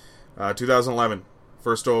 2011,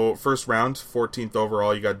 first round, 14th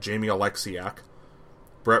overall, you got Jamie Alexiak,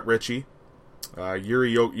 Brett Ritchie,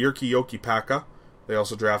 Jyrki Jokipaka. They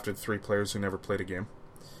also drafted 3 players who never played a game.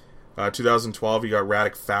 2012, you got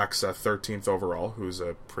Radek Faksa, 13th overall, who's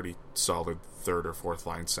a pretty solid 3rd or 4th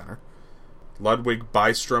line center. Ludwig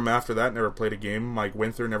Bystrom after that, never played a game. Mike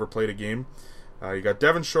Winther never played a game. You got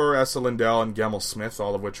Devon Shore, Esa Lindell, and Gemmell Smith,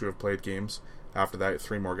 all of which who have played games. After that,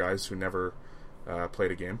 3 more guys who never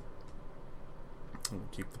played a game. We'll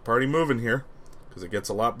keep the party moving here, because it gets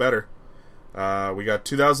a lot better. We got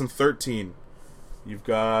 2013. You've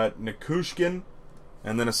got Nikushkin,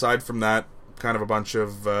 and then aside from that, kind of a bunch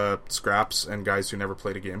of scraps and guys who never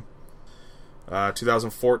played a game.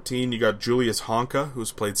 2014, you got Julius Honka,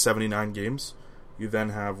 who's played 79 games. You then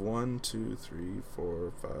have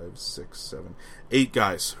 8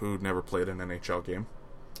 guys who never played an NHL game.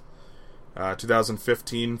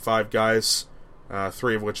 2015, 5 guys,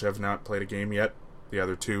 3 of which have not played a game yet. The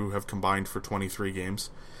other 2 have combined for 23 games.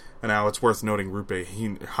 And now it's worth noting Rupe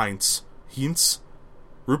Hintz.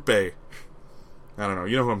 Rupe. I don't know.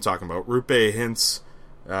 You know who I'm talking about. Rupe Hintz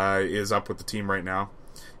is up with the team right now.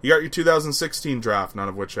 You got your 2016 draft, none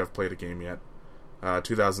of which have played a game yet.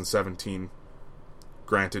 2017,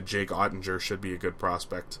 granted, Jake Ottinger should be a good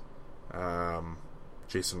prospect.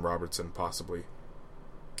 Jason Robertson, possibly.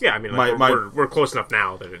 Yeah, I mean, we're close enough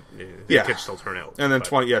now that it could still turn out. And then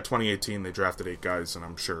 2018, they drafted 8 guys, and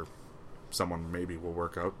I'm sure someone maybe will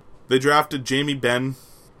work out. They drafted Jamie Benn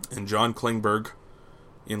and John Klingberg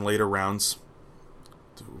in later rounds.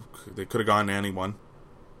 They could have gone to anyone,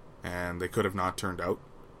 and they could have not turned out.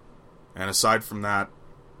 And aside from that,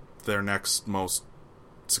 their next most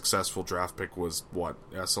successful draft pick was,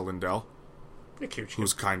 Esa Lindell? Nikushkin.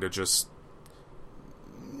 Who's kind of just...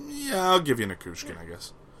 Yeah, I'll give you Nikushkin, I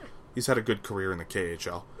guess. He's had a good career in the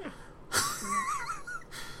KHL.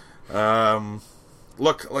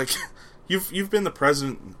 Look, you've been the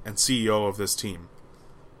president and CEO of this team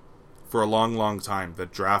for a long, long time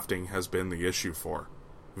that drafting has been the issue for.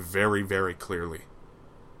 Very, very clearly.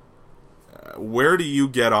 Where do you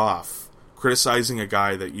get off criticizing a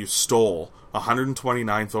guy that you stole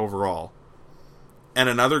 129th overall and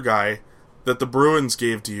another guy that the Bruins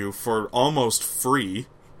gave to you for almost free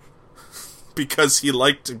because he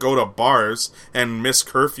liked to go to bars and miss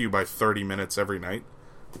curfew by 30 minutes every night?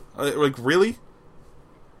 Really?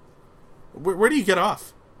 Where do you get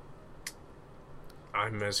off?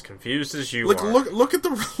 I'm as confused as you are. Look at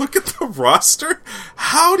the roster.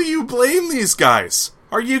 How do you blame these guys?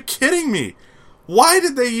 Are you kidding me? Why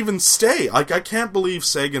did they even stay? I can't believe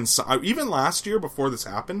Sagan... Even last year, before this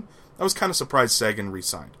happened, I was kind of surprised Sagan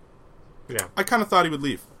re-signed. Yeah. I kind of thought he would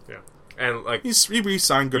leave. Yeah. And he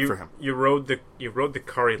re-signed, good for him. You rode the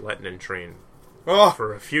Kari Lehtinen train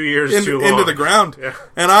for a few years too long. Into the ground. Yeah.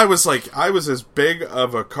 And I was as big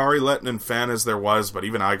of a Kari Lehtinen fan as there was, but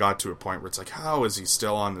even I got to a point where it's like, how is he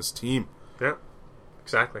still on this team? Yeah,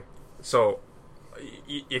 exactly. So,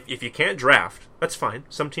 if you can't draft, that's fine.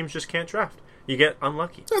 Some teams just can't draft. You get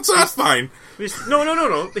unlucky. That's not fine.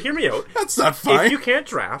 No. Hear me out. That's not fine. If you can't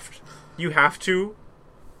draft, you have to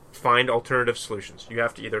find alternative solutions. You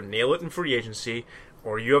have to either nail it in free agency,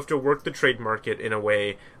 or you have to work the trade market in a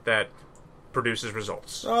way that produces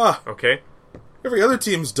results. Okay? Every other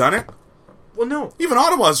team's done it. Well, no. Even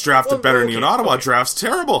Ottawa's drafted better than you, and Ottawa drafts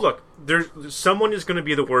terrible. Look, someone is going to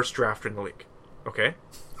be the worst drafter in the league. Okay?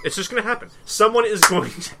 It's just going to happen. Someone is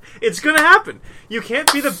going to... It's going to happen. You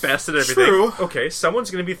can't be the best at everything. True. Okay, someone's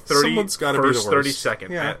going to be 30 Someone's gotta be the first, worst. 32nd.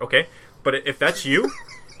 Yeah. Okay? But if that's you,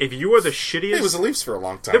 if you are the shittiest... It was the Leafs for a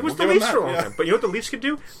long time. It was We'll the give Leafs them for a that, long time. But you know what the Leafs could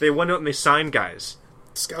do? They went out and they signed guys.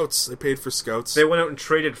 Scouts. They paid for scouts. They went out and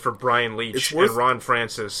traded for Brian Leach It's worth- and Ron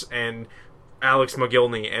Francis and Alex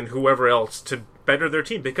McGillney and whoever else to better their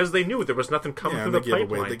team because they knew there was nothing coming yeah, through and the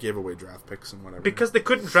pipeline. they gave away draft picks and whatever. Because they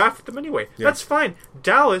couldn't draft them anyway. Yeah. That's fine.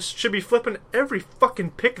 Dallas should be flipping every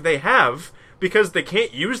fucking pick they have because they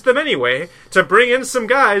can't use them anyway to bring in some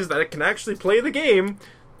guys that can actually play the game.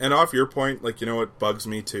 And off your point, like, you know what bugs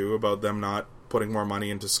me too about them not putting more money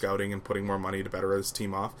into scouting and putting more money to better this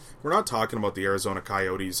team off? We're not talking about the Arizona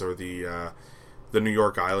Coyotes or the New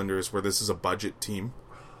York Islanders where this is a budget team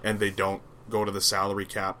and they don't go to the salary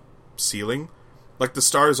cap ceiling. Like, the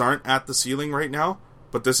Stars aren't at the ceiling right now,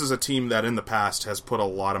 but this is a team that in the past has put a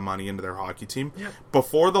lot of money into their hockey team. Yep.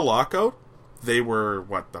 Before the lockout, they were,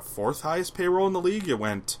 the fourth highest payroll in the league? It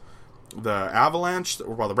went the Avalanche,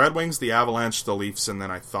 well, the Red Wings, the Avalanche, the Leafs, and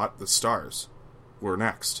then I thought the Stars were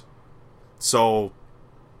next. So,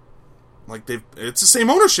 like, it's the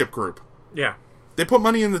same ownership group. Yeah. They put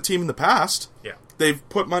money in the team in the past. Yeah. They've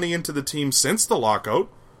put money into the team since the lockout.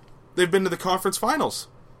 They've been to the conference finals.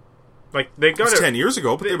 Like, they got It was it 10 years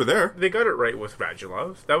ago, but they were there. They got it right with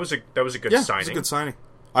Radulov. That was a good Yeah, signing. it's a good signing.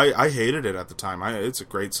 I hated it at the time. It's a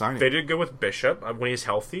great signing. They did good with Bishop when he's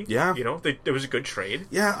healthy. Yeah. You know, it was a good trade.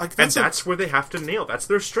 Yeah, like And that's where they have to nail. That's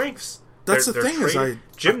their strengths. That's Their the thing is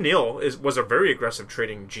Jim Neal was a very aggressive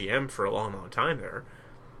trading GM for a long amount of time there.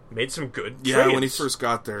 Made some good yeah, trades. when he first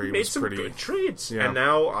got there, he made was some pretty good trades. Yeah. And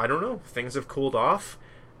now, I don't know, things have cooled off,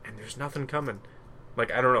 and there's nothing coming.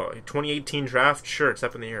 Like, I don't know, 2018 draft, sure, it's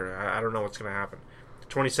up in the air. I don't know what's going to happen.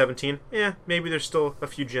 2017, maybe there's still a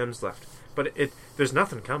few gems left. But there's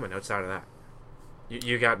nothing coming outside of that.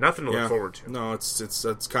 You got nothing to look forward to. No,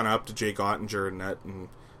 it's kind of up to Jake Ottinger and Net and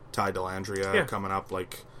Ty Dellandrea coming up.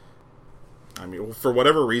 Like, I mean, for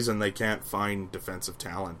whatever reason, they can't find defensive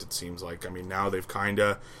talent, it seems like. I mean, now they've kind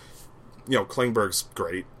of, Klingberg's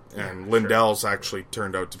great, and Lindell's actually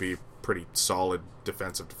turned out to be pretty solid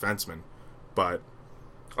defensive defenseman. But,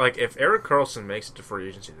 like, if Erik Karlsson makes it to free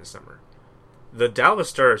agency this summer, the Dallas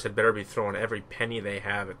Stars had better be throwing every penny they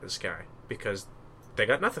have at this guy, because they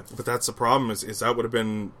got nothing. But that's the problem, is that would have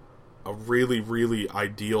been a really, really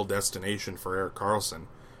ideal destination for Erik Karlsson.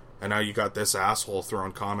 And now you got this asshole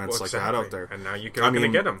throwing comments like that out there. And now you're not going to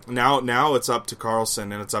get him. Now it's up to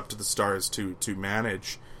Karlsson and it's up to the Stars to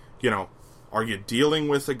manage. Are you dealing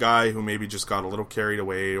with a guy who maybe just got a little carried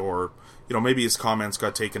away, or maybe his comments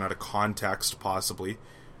got taken out of context, possibly,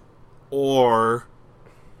 or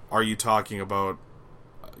are you talking about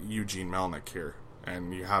Eugene Melnyk here,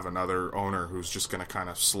 and you have another owner who's just going to kind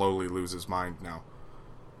of slowly lose his mind now?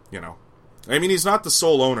 I mean, he's not the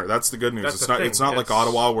sole owner. That's the good news. It's not like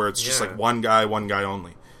Ottawa where it's just like one guy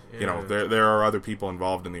only. Yeah. There are other people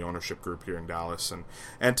involved in the ownership group here in Dallas,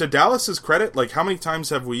 and to Dallas's credit, like, how many times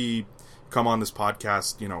have we come on this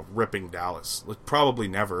podcast, ripping Dallas? Like, probably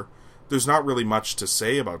never. There's not really much to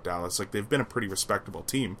say about Dallas. Like, they've been a pretty respectable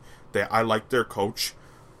team. I like their coach.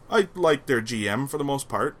 I like their GM for the most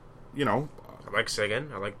part. I like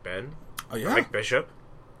Seguin. I like Ben. I like Bishop.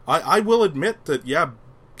 I will admit that,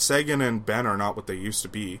 Seguin and Ben are not what they used to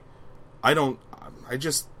be. But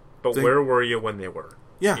where were you when they were?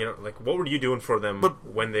 Yeah. What were you doing for them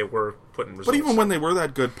when they were putting results? But even when they were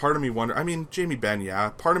that good, part of me wondered... I mean, Jamie Benn,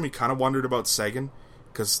 part of me kind of wondered about Seguin,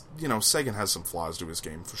 because, Seguin has some flaws to his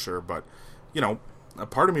game, for sure, but, a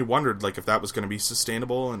part of me wondered, like, if that was going to be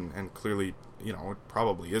sustainable, and clearly, it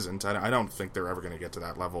probably isn't. I don't think they're ever going to get to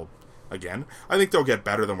that level again. I think they'll get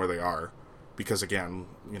better than where they are, because, again,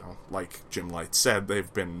 like Jim Light said,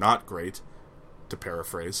 they've been not great, to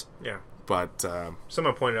paraphrase. Yeah. But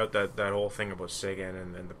someone pointed out that whole thing about Seguin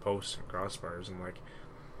and the posts and crossbars, and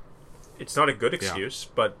it's not a good excuse,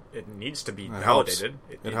 but it needs to be validated.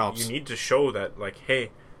 It helps. You need to show that,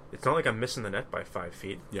 hey, it's not like I'm missing the net by 5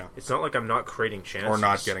 feet. Yeah. It's not like I'm not creating chances. Or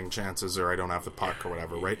not getting chances, or I don't have the puck, or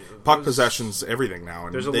whatever, right? Puck possession's everything now,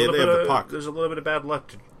 and there's they have the puck. There's a little bit of bad luck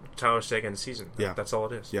to Tyler Seguin's season. Yeah. That's all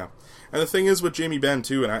it is. Yeah. And the thing is with Jamie Benn,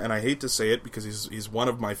 too, and I hate to say it because he's one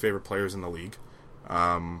of my favorite players in the league.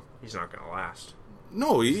 He's not going to last.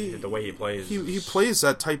 No, the way he plays. He plays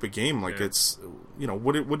that type of game. Like, it's,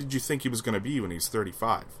 what did you think he was going to be when he's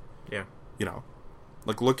 35? Yeah.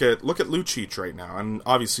 Like, look at Lucic right now. And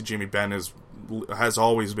obviously Jamie Benn has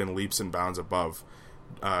always been leaps and bounds above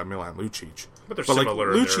Milan Lucic. But they're like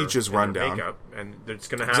similar. in Lucic their, is in run their down. makeup, and it's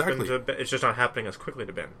going to happen. Exactly. It's just not happening as quickly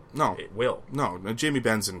to Ben. No. It will. No, Jamie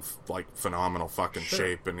Benn's in like phenomenal fucking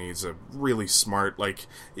shape, and he's a really smart. Like,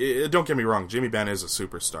 don't get me wrong, Jamie Benn is a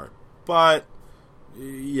superstar, but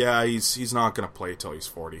yeah, he's not going to play till he's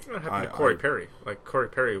 40. What happened to Corey Perry? Like Corey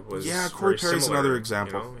Perry was. Corey very Perry's similar, another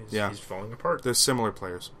example. He's, Yeah. he's falling apart. They're similar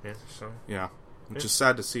players. Yeah, so Yeah, which is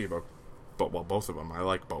sad to see about. But both of them, I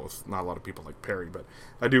like both. Not a lot of people like Perry, but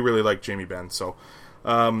I do really like Jamie Benn. So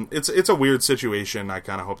it's a weird situation. I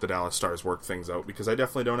kind of hope the Dallas Stars work things out because I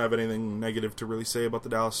definitely don't have anything negative to really say about the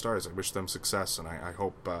Dallas Stars. I wish them success, and I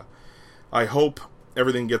hope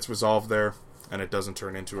everything gets resolved there and it doesn't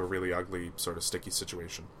turn into a really ugly sort of sticky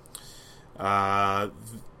situation.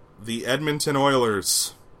 The Edmonton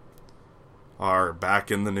Oilers are back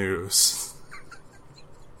in the news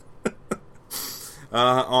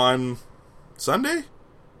on Sunday,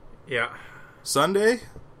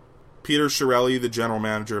 Peter Chiarelli, the general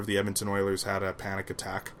manager of the Edmonton Oilers, had a panic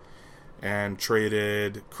attack and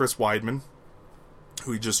traded Chris Weidman,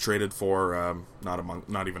 who he just traded for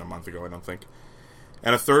not even a month ago, I don't think,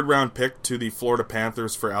 and a third-round pick to the Florida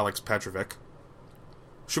Panthers for Alex Petrovic.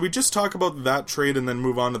 Should we just talk about that trade and then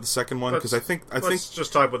move on to the second one? Because I think let's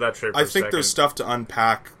just talk about that trade. For I think there's stuff to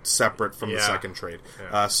unpack separate from the second trade.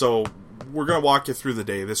 So we're going to walk you through the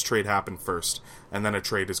day. This trade happened first, and then a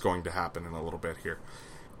trade is going to happen in a little bit here.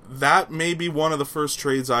 That may be one of the first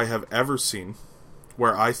trades I have ever seen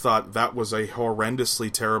where I thought that was a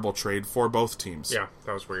horrendously terrible trade for both teams. Yeah,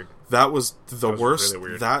 that was weird. That was the worst. Really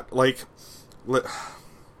weird. That, like...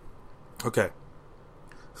 Okay.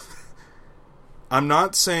 I'm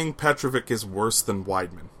not saying Petrovic is worse than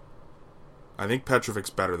Weidman. I think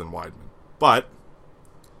Petrovic's better than Weidman. But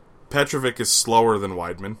Petrovic is slower than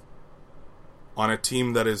Weidman on a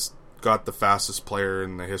team that has got the fastest player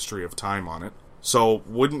in the history of time on it. So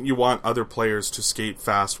wouldn't you want other players to skate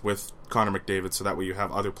fast with Connor McDavid so that way you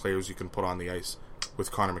have other players you can put on the ice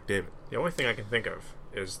with Connor McDavid? The only thing I can think of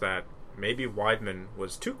is that maybe Weidman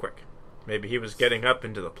was too quick. Maybe he was getting up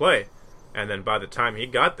into the play, and then by the time he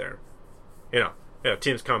got there,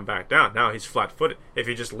 team's coming back down. Now he's flat-footed. If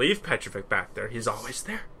you just leave Petrovic back there, he's always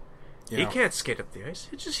there. Yeah. He can't skate up the ice.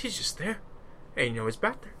 He's just there. And he's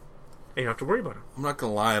back there. And you don't have to worry about him. I'm not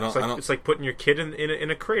going to lie. It's like putting your kid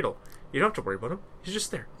in a cradle. You don't have to worry about him. He's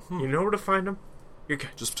just there. You know where to find him. You're good.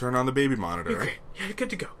 Just turn on the baby monitor. You're great. Yeah, you're good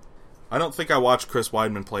to go. I don't think I watched Chris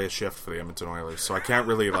Weidman play a shift for the Edmonton Oilers, so I can't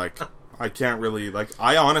really, I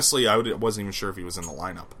wasn't even sure if he was in the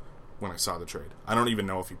lineup when I saw the trade. I don't even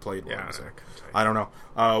know if he played one. I don't know.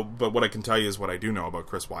 But what I can tell you is what I do know about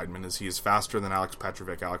Chris Weidman is he is faster than Alex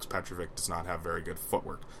Petrovic. Alex Petrovic does not have very good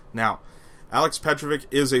footwork. Now, Alex Petrovic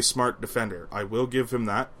is a smart defender. I will give him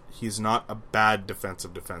that. He's not a bad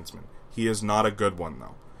defensive defenseman. He is not a good one,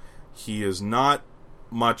 though. He is not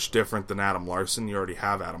much different than Adam Larson. You already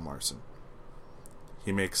have Adam Larson.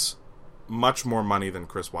 He makes much more money than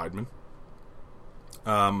Chris Weidman.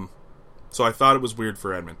 So I thought it was weird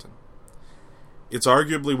for Edmonton. It's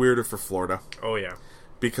arguably weirder for Florida. Oh, yeah.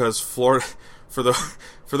 Because Florida, for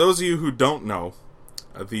those of you who don't know,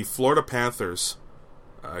 the Florida Panthers,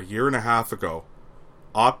 a year and a half ago,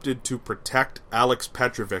 opted to protect Alex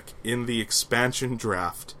Petrovic in the expansion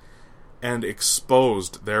draft and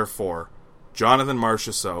exposed, therefore, Jonathan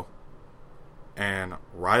Marchessault and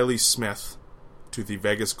Riley Smith to the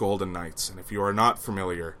Vegas Golden Knights. And if you are not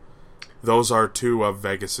familiar, those are two of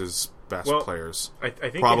Vegas's best players. I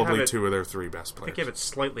think probably two of their three best players. I think you have it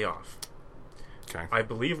slightly off. Okay. I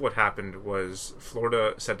believe what happened was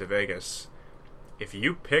Florida said to Vegas, if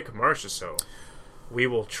you pick Marchessault, we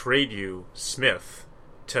will trade you Smith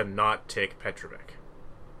to not take Petrovic.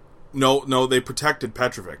 No, they protected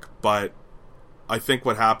Petrovic, but I think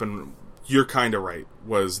what happened, you're kind of right,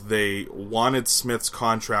 was they wanted Smith's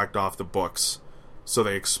contract off the books, so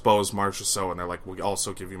they exposed Marchessault, and they're like, we'll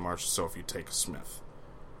also give you Marchessault if you take Smith.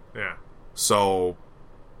 Yeah. So,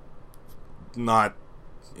 not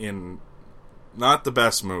the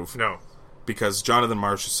best move. No. Because Jonathan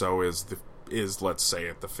Marchessault is, let's say,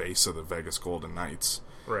 at the face of the Vegas Golden Knights.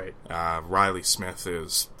 Right. Riley Smith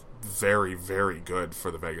is very, very good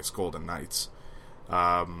for the Vegas Golden Knights.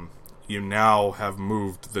 You now have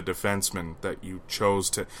moved the defenseman that you chose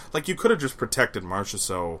to... Like, you could have just protected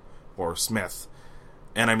Marchessault or Smith.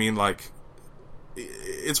 And I mean, like...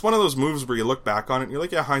 It's one of those moves where you look back on it and you're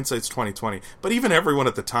like, yeah, hindsight's 20/20. But even everyone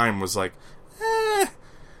at the time was like, I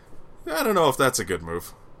don't know if that's a good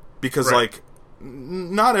move. Because, like,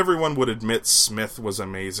 not everyone would admit Smith was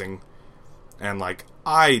amazing. And, like,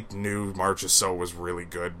 I knew Marchessault was really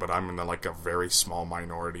good, but I'm in, a very small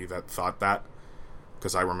minority that thought that.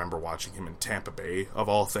 because I remember watching him in Tampa Bay, of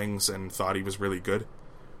all things, and thought he was really good.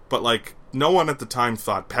 But, like, no one at the time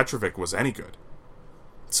thought Petrovic was any good.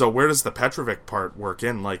 So where does the Petrovic part work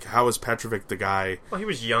in? Like, how is Petrovic the guy... Well, he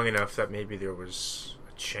was young enough that maybe there was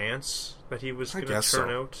a chance that he was going to turn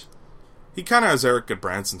out. He kind of has Eric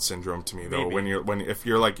Goodbranson syndrome to me, though. Maybe. If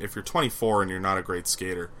you're 24 and you're not a great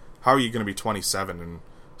skater, how are you going to be 27 and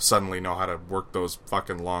suddenly know how to work those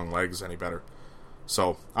fucking long legs any better?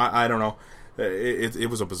 So I don't know. It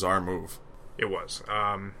was a bizarre move. It was.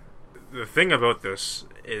 The thing about this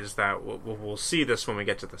is that we'll see this when we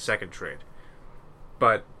get to the second trade.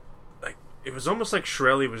 But like, it was almost like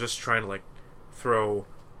Chiarelli was just trying to like throw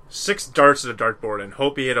 6 darts at a dartboard and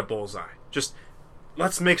hope he hit a bullseye. Just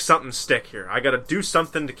let's make something stick here. I got to do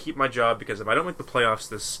something to keep my job, because if I don't make the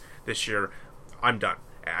playoffs this year, I'm done.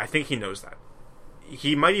 I think he knows that.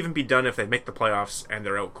 He might even be done if they make the playoffs and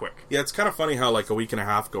they're out quick. Yeah, it's kind of funny how, like, a week and a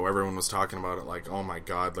half ago, everyone was talking about it, like, oh my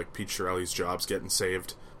god, like, Pete Chiarelli's job's getting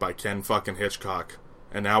saved by Ken fucking Hitchcock.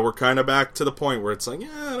 And now we're kind of back to the point where it's like,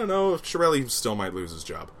 yeah, I don't know, if Chiarelli still might lose his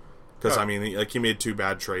job. Because, I mean, he made 2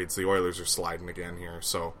 bad trades. The Oilers are sliding again here,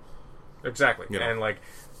 so... Exactly. You know. And, like,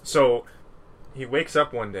 so he wakes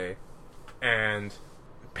up one day and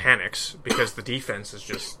panics because the defense is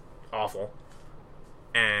just awful.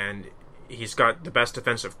 And he's got the best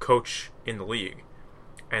defensive coach in the league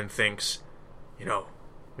and thinks,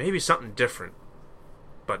 maybe something different,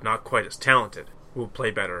 but not quite as talented, will play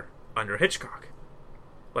better under Hitchcock.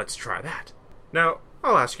 Let's try that. Now,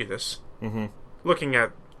 I'll ask you this. Mm-hmm.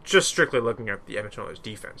 Strictly looking at the Edmonton Oilers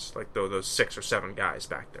defense, like those 6 or 7 guys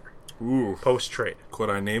back there. Ooh. Post-trade. Could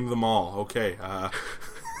I name them all? Okay.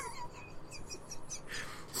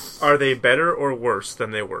 Are they better or worse than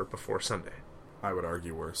they were before Sunday? I would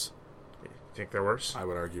argue worse. You think they're worse? I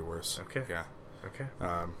would argue worse. Okay. Yeah. Okay.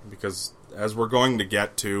 Because as we're going to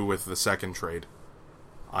get to with the second trade,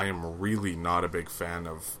 I am really not a big fan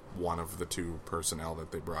of one of the 2 personnel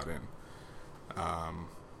that they brought in.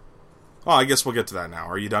 I guess we'll get to that now.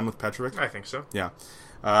 Are you done with Petrovic? I think so. Yeah.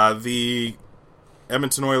 The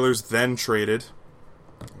Edmonton Oilers then traded.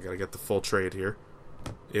 I gotta get the full trade here.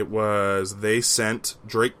 They sent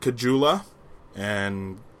Drake Caggiula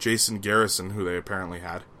and Jason Garrison, who they apparently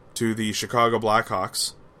had, to the Chicago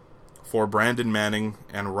Blackhawks for Brandon Manning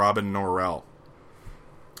and Robin Norrell.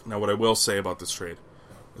 Now, what I will say about this trade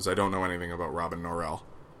is I don't know anything about Robin Norrell.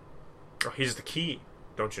 Oh, he's the key,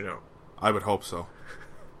 don't you know? I would hope so.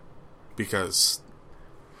 Because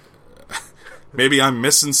maybe I'm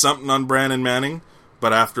missing something on Brandon Manning,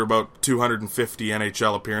 but after about 250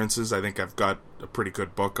 NHL appearances, I think I've got a pretty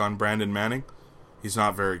good book on Brandon Manning. He's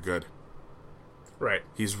not very good. Right.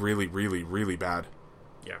 He's really, really, really bad.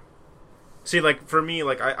 Yeah. See, like, for me,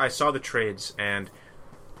 like, I saw the trades, and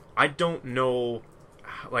I don't know,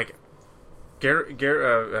 like,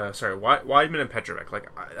 Wideman and Petrovic,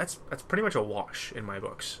 like, that's pretty much a wash in my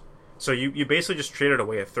books. So you basically just traded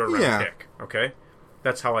away a 3rd-round pick, okay?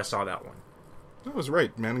 That's how I saw that one. That was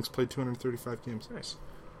right. Manning's played 235 games. Nice.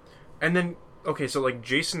 And then, okay, so, like,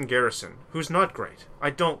 Jason Garrison, who's not great. I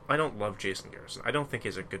don't love Jason Garrison. I don't think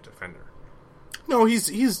he's a good defender. No,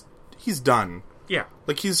 he's done. Yeah.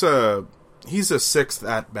 Like, he's a 6th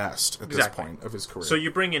at best at this point of his career. So you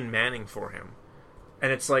bring in Manning for him,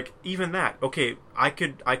 and it's like, even that, okay, I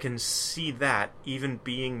can see that even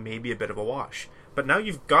being maybe a bit of a wash. But now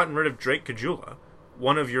you've gotten rid of Drake Caggiula,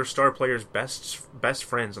 one of your star players' best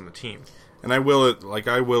friends on the team. And I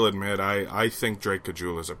will admit, I think Drake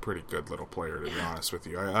Caggiula is a pretty good little player, to be honest with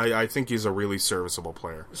you. I think he's a really serviceable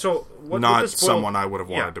player. So not someone I would have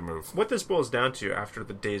wanted to move. What this boils down to after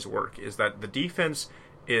the day's work is that the defense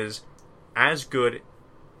is as good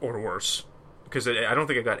or worse, because I don't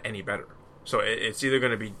think it got any better. So it's either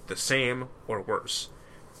going to be the same or worse.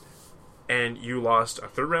 And you lost a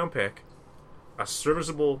 3rd-round pick, a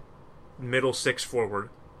serviceable middle 6 forward,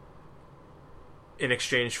 in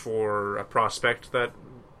exchange for a prospect that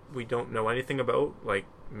we don't know anything about. Like,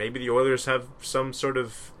 maybe the Oilers have some sort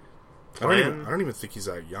of plan. I don't even think he's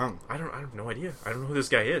that young. I have no idea. I don't know who this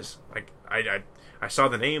guy is. Like, I saw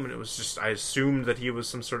the name, and it was just, I assumed that he was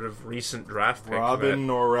some sort of recent draft pick. Robin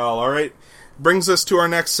Norrell. All right. Brings us to our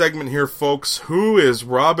next segment here, folks. Who is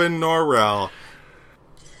Robin Norrell?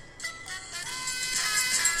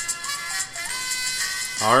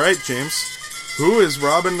 All right, James. Who is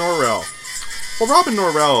Robin Norrell? Well, Robin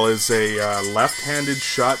Norrell is a left-handed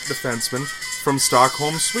shot defenseman from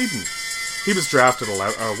Stockholm, Sweden. He was drafted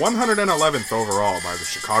 111th overall by the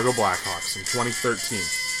Chicago Blackhawks in 2013.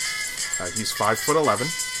 He's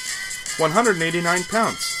 5'11", 189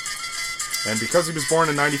 pounds. And because he was born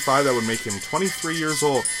in 95, that would make him 23 years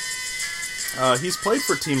old. He's played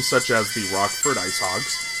for teams such as the Rockford Ice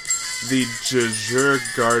Hogs, the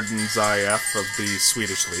Djurgårdens IF of the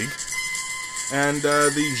Swedish League, and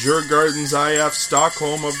the Djurgårdens IF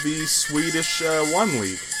Stockholm of the Swedish 1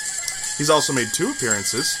 League. He's also made 2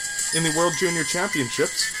 appearances in the World Junior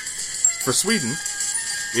Championships for Sweden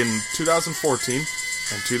in 2014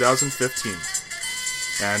 and 2015.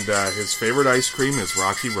 And his favorite ice cream is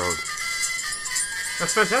Rocky Road.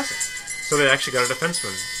 That's fantastic. So they actually got a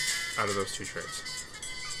defenseman out of those 2 trades.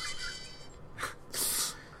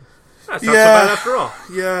 That's not so bad after all.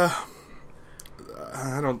 Yeah.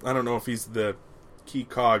 I don't know if he's the key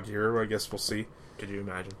cog here. I guess we'll see. Could you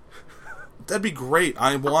imagine? That'd be great.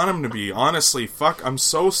 I want him to be. Honestly, fuck, I'm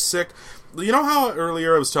so sick. You know how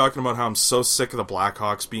earlier I was talking about how I'm so sick of the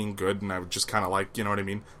Blackhawks being good, and I would just kind of like, you know what I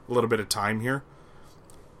mean, a little bit of time here?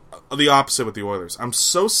 The opposite with the Oilers. I'm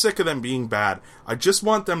so sick of them being bad. I just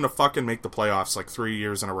want them to fucking make the playoffs like 3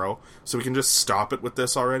 years in a row, so we can just stop it with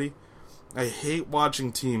this already. I hate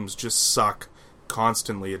watching teams just suck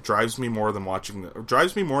constantly. It drives me more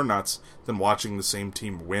nuts than watching the same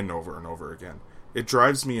team win over and over again. It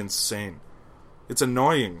drives me insane. It's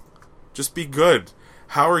annoying. Just be good.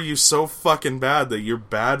 How are you so fucking bad that you're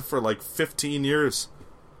bad for like 15 years?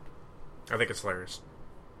 I think it's hilarious.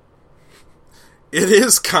 It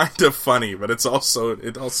is kind of funny, but it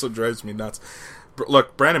also drives me nuts.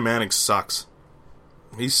 Look, Brandon Manning sucks.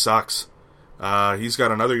 He sucks. He's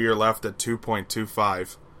got another year left at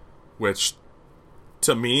 2.25, which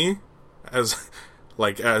to me, as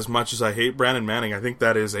much as I hate Brandon Manning, I think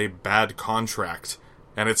that is a bad contract,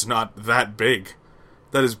 and it's not that big.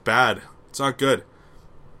 That is bad. It's not good.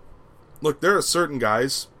 Look, there are certain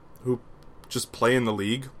guys who just play in the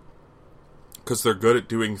league because they're good at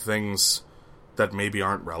doing things that maybe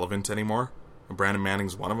aren't relevant anymore. And Brandon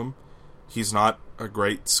Manning's one of them. He's not a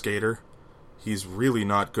great skater. He's really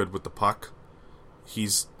not good with the puck.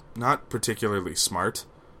 He's not particularly smart.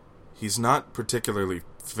 He's not particularly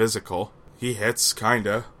physical. He hits,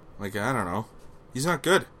 kinda. Like, I don't know. He's not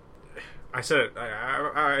good. I said it.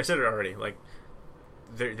 I said it already. Like,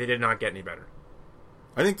 they did not get any better.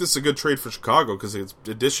 I think this is a good trade for Chicago because it's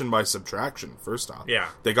addition by subtraction, first off. Yeah.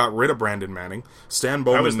 They got rid of Brandon Manning. Stan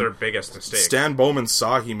Bowman... That was their biggest mistake. Stan Bowman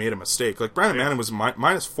saw he made a mistake. Like, Brandon Manning was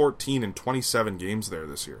minus 14 in 27 games there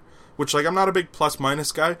this year. Which, like, I'm not a big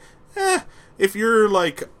plus-minus guy. If you're,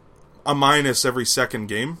 like, a minus every second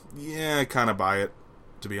game, yeah, I kind of buy it,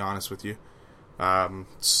 to be honest with you.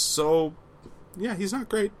 So, yeah, he's not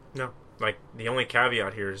great. No. Like, the only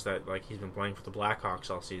caveat here is that, like, he's been playing for the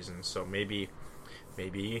Blackhawks all season, so maybe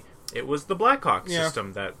it was the Blackhawks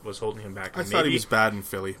system that was holding him back. I thought he was bad in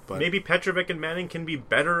Philly, but maybe Petrovic and Manning can be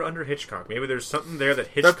better under Hitchcock. Maybe there's something there that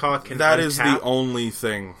Hitchcock can That untap. is the only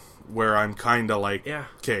thing where I'm kind of like, Yeah.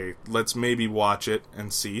 okay, let's maybe watch it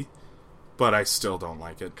and see, but I still don't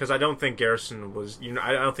like it. Because I don't think Garrison was...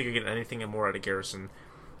 I don't think you're getting anything more out of Garrison.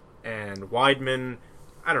 And Weidman,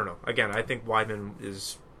 I don't know. Again, I think Weidman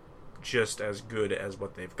is just as good as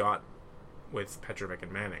what they've got with Petrovic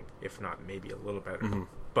and Manning, if not maybe a little better. Mm-hmm.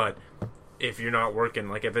 But if you're not working,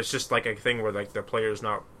 like if it's just like a thing where like the player's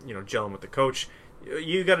not gelling with the coach,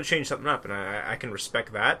 you got to change something up, and I can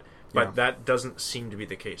respect that. But that doesn't seem to be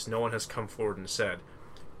the case. No one has come forward and said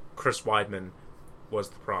Chris Weidman was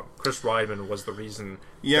the problem. Chris Weidman was the reason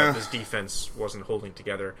that this defense wasn't holding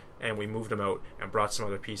together, and we moved him out and brought some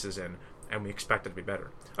other pieces in, and we expect it to be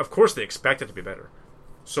better. Of course they expect it to be better.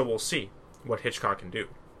 So we'll see what Hitchcock can do.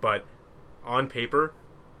 But on paper,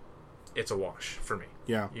 it's a wash for me.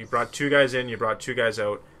 Yeah. You brought 2 guys in, you brought 2 guys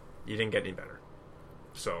out, you didn't get any better.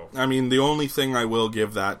 So I mean, the only thing I will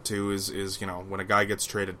give that to is when a guy gets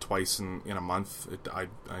traded twice in a month, I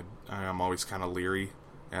am always kind of leery,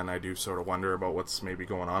 and I do sort of wonder about what's maybe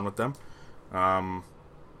going on with them.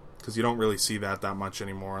 Because you don't really see that much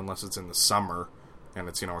anymore unless it's in the summer and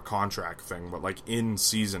it's, a contract thing. But, like, in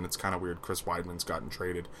season, it's kind of weird Chris Weidman's gotten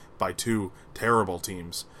traded by 2 terrible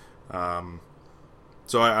teams.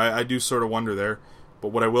 So I do sort of wonder there. But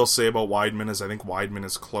what I will say about Weidman is I think Weidman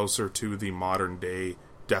is closer to the modern-day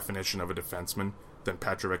definition of a defenseman than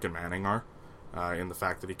Petrovic and Manning are, in the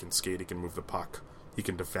fact that he can skate, he can move the puck, he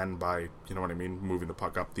can defend by, moving the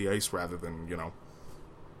puck up the ice rather than,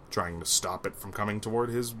 trying to stop it from coming toward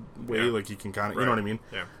his way. Like, he can kind of, you know what I mean?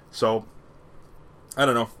 Yeah. So, I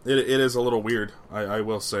don't know. It is a little weird, I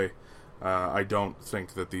will say. I don't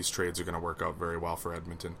think that these trades are going to work out very well for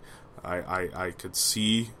Edmonton. I could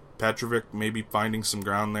see Petrovic maybe finding some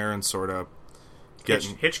ground there and sort of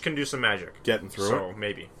getting... Hitch can do some magic. Getting through it. So,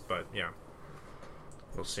 maybe. But, yeah.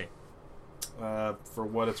 We'll see. For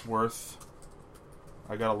what it's worth,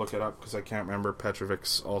 I gotta look it up because I can't remember.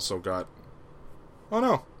 Petrovic's also got... Oh,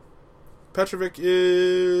 no. Petrovic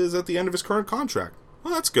is at the end of his current contract.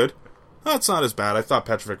 Well, that's good. That's not as bad. I thought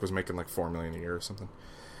Petrovic was making like $4 million a year or something.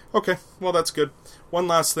 Okay, well, that's good. One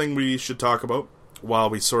last thing we should talk about, while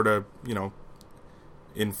we sort of,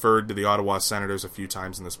 inferred to the Ottawa Senators a few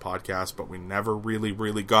times in this podcast, but we never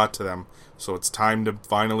really got to them, so it's time to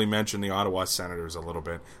finally mention the Ottawa Senators a little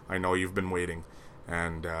bit. I know you've been waiting,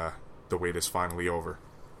 and the wait is finally over.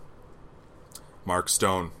 Mark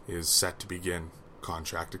Stone is set to begin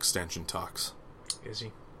contract extension talks. Is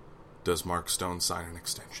he? Does Mark Stone sign an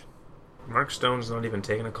extension? Mark Stone's not even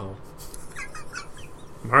taking a call.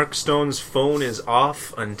 Mark Stone's phone is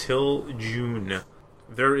off until June.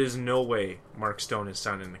 There is no way Mark Stone is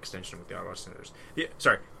signing an extension with the Ottawa Senators. Yeah,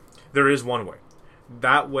 sorry, there is one way.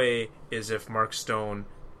 That way is if Mark Stone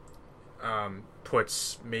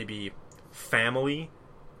puts maybe family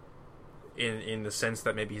in the sense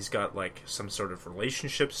that maybe he's got like some sort of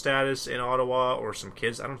relationship status in Ottawa or some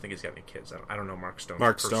kids. I don't think he's got any kids. I don't know Mark Stone's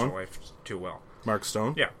personal life too well. Mark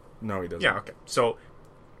Stone? Yeah. No, he doesn't. Yeah, okay. So,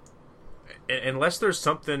 unless there's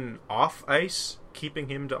something off ice keeping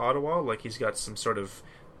him to Ottawa, like he's got some sort of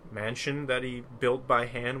mansion that he built by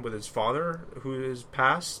hand with his father, who is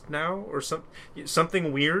passed now, or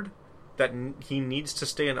something weird that he needs to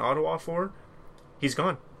stay in Ottawa for, he's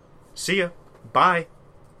gone. See ya. Bye.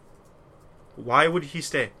 Why would he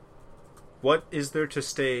stay? What is there to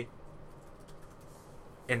stay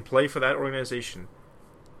and play for that organization?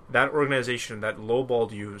 That organization that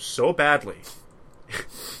lowballed you so badly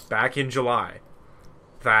back in July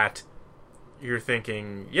that you're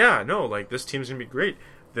thinking, yeah, no, like, this team's going to be great.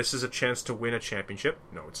 This is a chance to win a championship.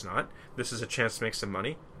 No, it's not. This is a chance to make some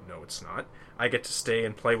money. No, it's not. I get to stay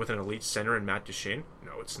and play with an elite center in Matt Duchene.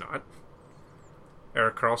 No, it's not.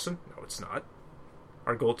 Erik Karlsson. No, it's not.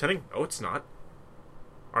 Our goaltending. No, it's not.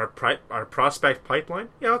 Our prospect pipeline.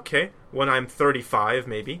 Yeah, okay. When I'm 35,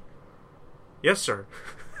 maybe. Yes, sir.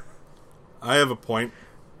 I have a point.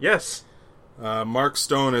 Yes. Mark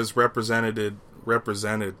Stone is represented.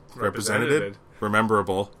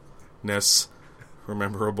 Rememberableness.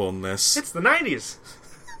 It's the 90s.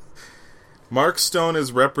 Mark Stone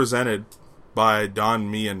is represented by Don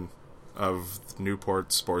Meehan of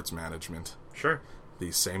Newport Sports Management. Sure.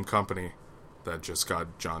 The same company that just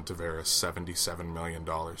got John Tavares $77 million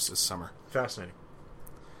this summer. Fascinating.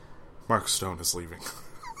 Mark Stone is leaving.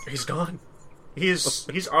 He's gone.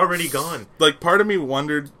 He's already gone. Like, part of me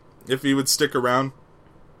wondered if he would stick around,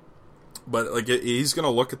 but like he's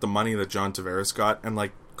gonna look at the money that John Tavares got, and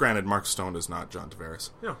like, granted, Mark Stone is not John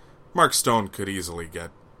Tavares. No. Mark Stone could easily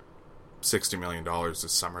get $60 million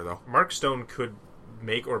this summer, though. Mark Stone could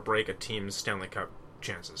make or break a team's Stanley Cup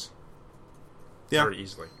chances. Yeah. Very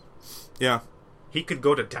easily. Yeah. He could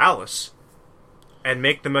go to Dallas and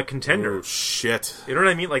make them a contender. Oh, shit. You know what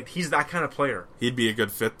I mean? Like, he's that kind of player. He'd be a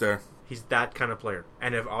good fit there. He's that kind of player.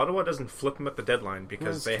 And if Ottawa doesn't flip him at the deadline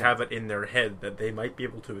because they have it in their head that they might be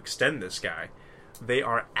able to extend this guy, they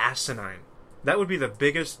are asinine. That would be the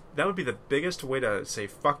biggest way to say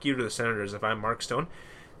fuck you to the Senators if I'm Mark Stone.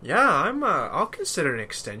 Yeah, I'll consider an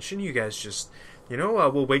extension. You guys just,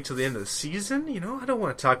 we'll wait till the end of the season. I don't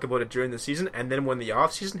want to talk about it during the season. And then when the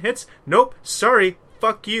off season hits, nope, sorry,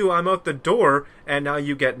 fuck you, I'm out the door, and now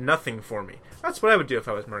you get nothing for me. That's what I would do if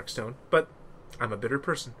I was Mark Stone. But I'm a bitter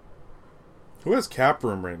person. Who has cap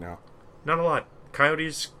room right now? Not a lot.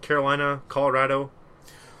 Coyotes, Carolina, Colorado.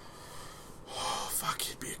 Oh, fuck,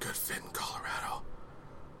 he'd be a good fit in Colorado.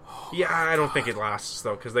 Oh, yeah, I don't think it lasts,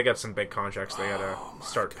 though, because they got some big contracts they gotta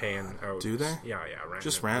start paying out. Do they? Yeah,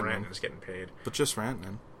 just Rantanen is getting paid. But just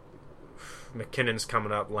Rantanen. McKinnon's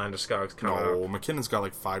coming up. Landeskog's coming up. No, McKinnon's got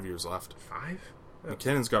like 5 years left. 5?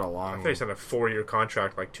 McKinnon's got a long... I thought he signed a 4-year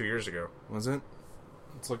contract like 2 years ago. Was it?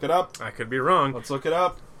 Let's look it up. I could be wrong. Let's look it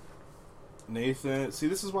up. Nathan... See,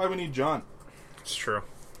 this is why we need John. It's true.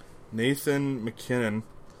 Nathan McKinnon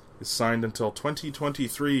is signed until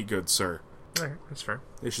 2023, good sir. Okay, that's fair.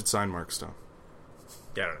 They should sign Mark Stone.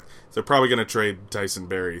 Yeah, I don't know. They're probably going to trade Tyson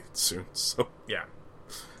Barrie soon, so... Yeah.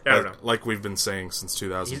 I don't know. Like we've been saying since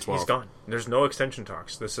 2012. He's gone. There's no extension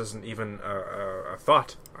talks. This isn't even a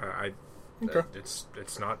thought. Okay.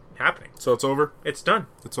 It's not happening. So it's over? It's done.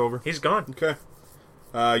 It's over? He's gone. Okay.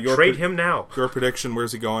 Trade him now. Your prediction,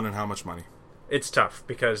 where's he going and how much money? It's tough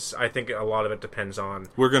because I think a lot of it depends on...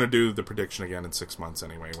 We're going to do the prediction again in 6 months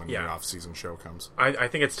anyway when the off-season show comes. I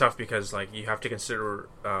think it's tough because like you have to consider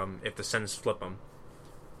if the Sens flip him,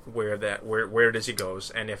 where does he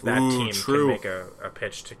goes, and if that team can make a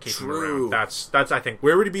pitch to keep him around. That's I think...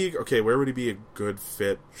 Where would he be? Okay, where would he be a good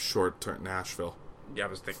fit short-term? Nashville. Yeah, I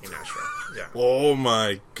was thinking Nashville. Yeah. Oh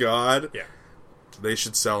my god. Yeah. They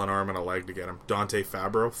should sell an arm and a leg to get him. Dante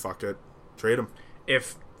Fabro, fuck it. Trade him.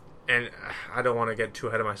 If and I don't want to get too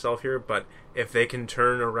ahead of myself here, but if they can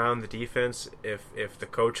turn around the defense, if the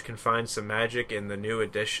coach can find some magic in the new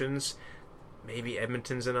additions, maybe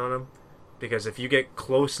Edmonton's in on them. Because if you get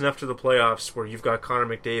close enough to the playoffs where you've got Connor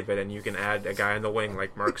McDavid and you can add a guy on the wing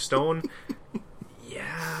like Mark Stone,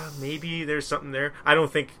 yeah, maybe there's something there. I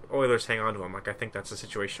don't think Oilers hang on to him. Like, I think that's a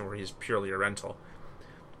situation where he's purely a rental.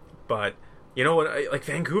 But, you know what? Like,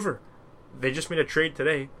 Vancouver. They just made a trade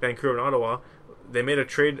today, Vancouver and Ottawa. They made a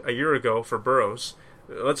trade a year ago for Burrows.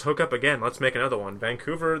 Let's hook up again. Let's make another one.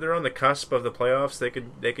 Vancouver, they're on the cusp of the playoffs.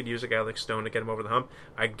 They could use a guy like Stone to get him over the hump.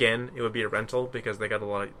 Again, it would be a rental because they got a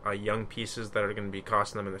lot of young pieces that are going to be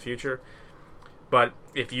costing them in the future. But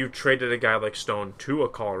if you traded a guy like Stone to a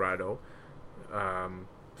Colorado,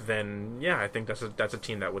 then yeah, I think that's a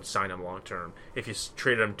team that would sign him long term. If you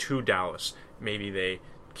traded him to Dallas, maybe they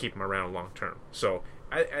keep him around long term. So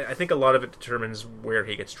I think a lot of it determines where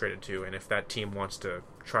he gets traded to, and if that team wants to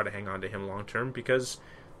try to hang on to him long term, because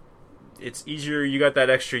it's easier. You got that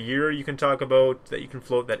extra year you can talk about, that you can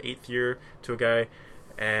float that 8th year to a guy,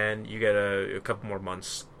 and you get a couple more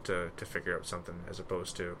months to figure out something, as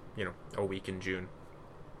opposed to, you know, a week in June.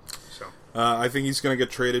 So I think he's going to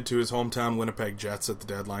get traded to his hometown Winnipeg Jets at the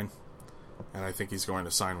deadline, and I think he's going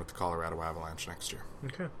to sign with the Colorado Avalanche next year.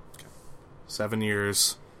 Okay. 7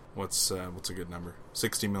 years. What's a good number?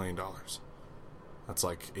 $60 million. That's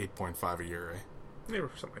like 8.5 a year, eh? Maybe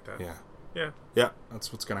something like that. Yeah. Yeah. Yeah,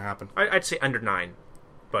 that's what's going to happen. I'd say under 9,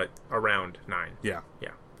 but around 9. Yeah.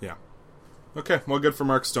 Yeah. Yeah. Okay, well, good for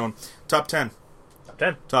Mark Stone. Top 10. Top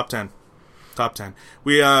 10. Top 10. Top 10.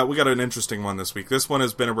 We got an interesting one this week. This one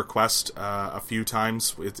has been a request a few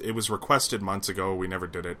times. It was requested months ago. We never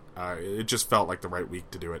did it. It just felt like the right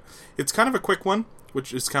week to do it. It's kind of a quick one,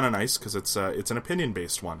 which is kind of nice because it's an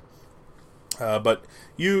opinion-based one. But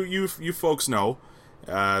you folks know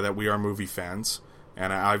that we are movie fans,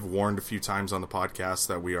 and I've warned a few times on the podcast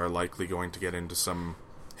that we are likely going to get into some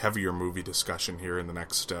heavier movie discussion here in the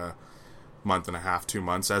next month and a half, 2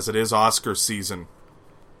 months, as it is Oscar season.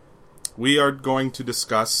 We are going to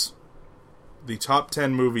discuss the top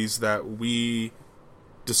 10 movies that we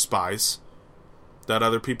despise, that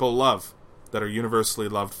other people love, that are universally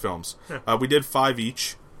loved films. Yeah. We did 5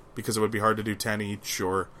 each, because it would be hard to do 10 each,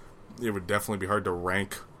 or it would definitely be hard to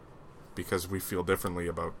rank, because we feel differently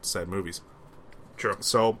about said movies. True.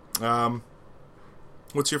 So,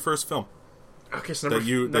 what's your first film Okay, so that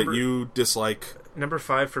you dislike? number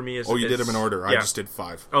 5 for me is... Oh, you did them in order. Yeah. I just did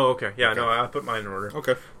 5. Oh, okay. Yeah, Okay. no, I put mine in order.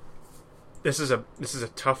 Okay. This is a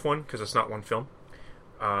tough one because it's not one film.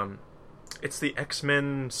 It's the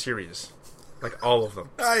X-Men series, like all of them.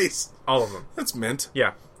 Nice. All of them. That's mint.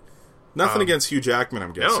 Yeah. Nothing against Hugh Jackman,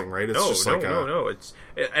 I'm guessing, right? It's just like no.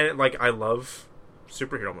 Like, I love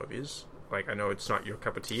superhero movies. Like, I know it's not your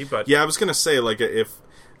cup of tea, but Yeah, I was gonna say, like, if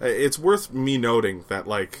it's worth me noting that,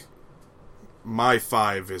 like, my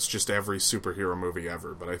 5 is just every superhero movie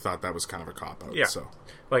ever, but I thought that was kind of a cop out. Yeah. So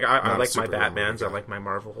like Not I a like my superhero Batmans, movie, I yeah. like my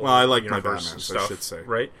Marvel. Well, I like my universe Batmans, and I stuff, should say.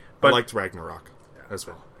 right? I liked Ragnarok as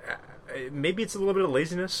well. Maybe it's a little bit of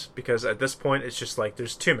laziness because at this point it's just like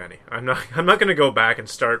there's too many. I'm not going to go back and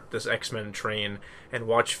start this X-Men train and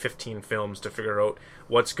watch 15 films to figure out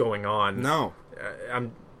what's going on. No,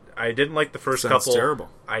 I didn't like the first Sounds couple. terrible.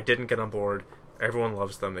 I didn't get on board. Everyone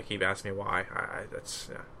loves them. They keep asking me why.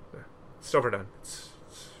 It's overdone.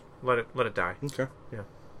 Let it die. okay.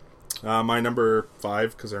 Yeah. My number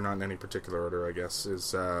 5, because they're not in any particular order, I guess,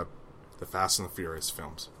 is the Fast and the Furious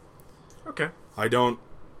films. Okay. I don't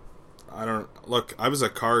look. I was a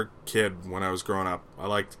car kid when I was growing up. I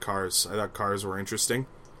liked cars. I thought cars were interesting.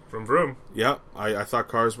 Vroom vroom. Yeah, I thought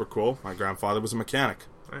cars were cool. My grandfather was a mechanic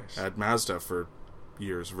Nice. at Mazda for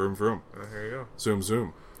years. Vroom vroom. There you go. Zoom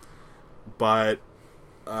zoom. But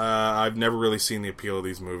I've never really seen the appeal of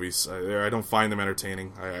these movies. I don't find them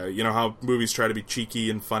entertaining. You know how movies try to be cheeky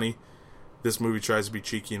and funny? This movie tries to be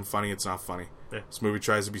cheeky and funny. It's not funny. Yeah. This movie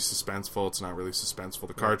tries to be suspenseful. It's not really suspenseful.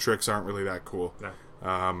 The car tricks aren't really that cool.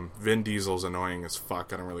 No. Vin Diesel's annoying as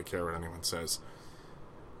fuck. I don't really care what anyone says.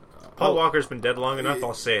 Paul Walker's been dead long enough.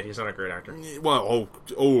 I'll say it. He's not a great actor. Well,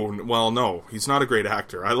 well, no. He's not a great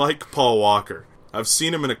actor. I like Paul Walker. I've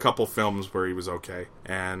seen him in a couple films where he was okay,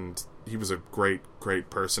 and he was a great, great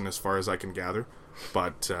person as far as I can gather.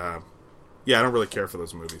 But, yeah, I don't really care for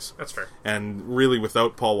those movies. That's fair. And really,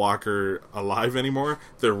 without Paul Walker alive anymore,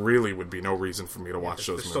 there really would be no reason for me to watch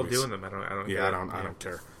those They're movies. still doing them. I don't. Yeah, I don't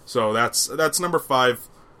care. So that's number 5.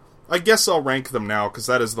 I guess I'll rank them now because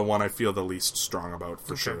that is the one I feel the least strong about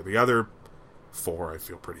for sure. The other 4 I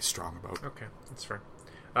feel pretty strong about. Okay, that's fair.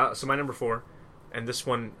 So my number 4, and this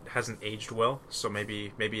one hasn't aged well, so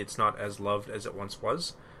maybe it's not as loved as it once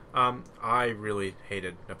was. I really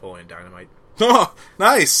hated Napoleon Dynamite. Oh,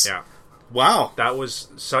 nice. Yeah. Wow. That was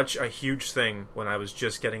such a huge thing when I was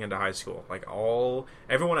just getting into high school. Like,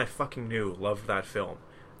 everyone I fucking knew loved that film.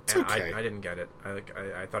 It's And okay. I didn't get it.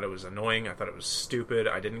 I thought it was annoying. I thought it was stupid.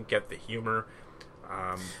 I didn't get the humor.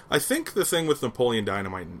 I think the thing with Napoleon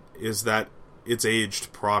Dynamite is that it's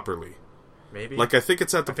aged properly. Maybe. Like, I think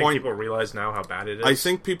it's at the I think point... people realize now how bad it is. I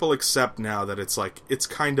think people accept now that it's like, it's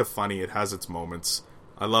kind of funny. It has its moments.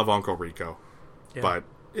 I love Uncle Rico. Yeah. But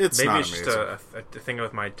it's Maybe not it's amazing. just a thing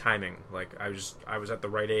with my timing. Like, I was at the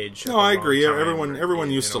right age. No, at the I wrong agree. time, Everyone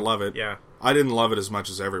you used to know, love it. Yeah. I didn't love it as much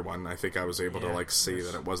as everyone. I think I was able to Yeah, like see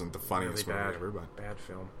it's that it wasn't the funniest really movie bad, ever. But bad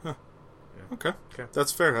film. okay, Okay.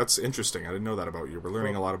 that's fair. That's interesting. I didn't know that about you. We're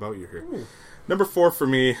learning a lot about you here. Number 4 for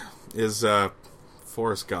me is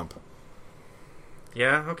Forrest Gump.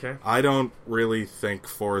 Yeah, okay. I don't really think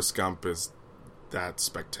Forrest Gump is that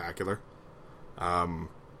spectacular.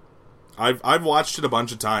 I've watched it a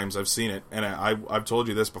bunch of times. I've seen it, and I've told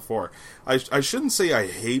you this before. I shouldn't say I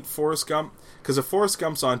hate Forrest Gump, because if Forrest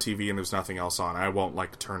Gump's on TV and there's nothing else on, I won't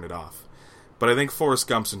like turn it off. But I think Forrest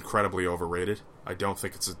Gump's incredibly overrated. I don't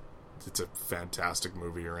think it's a fantastic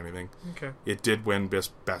movie or anything. Okay. It did win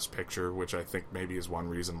Best Picture, which I think maybe is one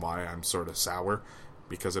reason why I'm sort of sour,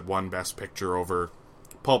 because it won Best Picture over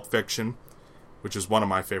Pulp Fiction, which is one of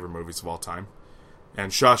my favorite movies of all time,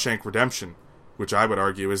 and Shawshank Redemption, which I would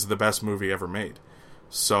argue is the best movie ever made.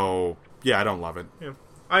 So, yeah, I don't love it. Yeah.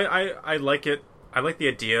 I like it. I like the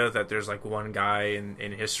idea that there's like one guy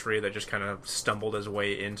in history that just kind of stumbled his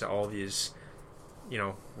way into all these,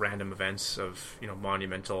 random events of,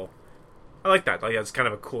 monumental. I like that. Like, that's kind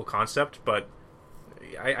of a cool concept, but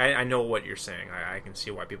I know what you're saying. I can see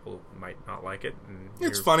why people might not like it. And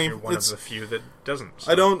It's funny. You're one It's- of the few that doesn't.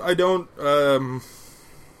 So. I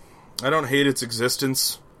don't hate its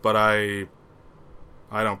existence, but I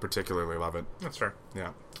don't particularly love it. That's fair.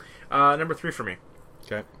 Yeah. Number 3 for me.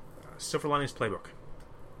 Okay. Silver Linings Playbook.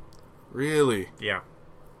 Really? Yeah.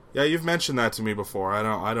 Yeah, you've mentioned that to me before.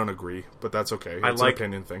 I don't agree, but that's okay. It's an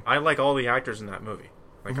opinion thing. I like all the actors in that movie.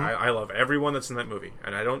 Like, Mm-hmm. I love everyone that's in that movie,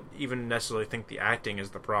 and I don't even necessarily think the acting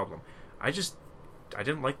is the problem. I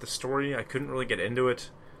didn't like the story. I couldn't really get into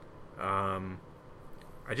it. I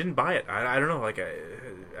didn't buy it. I don't know. Like,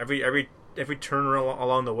 every turn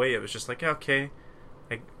along the way, it was just like, yeah, okay,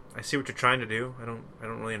 I see what you're trying to do. I don't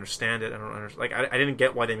really understand it. I didn't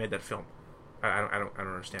get why they made that film. I don't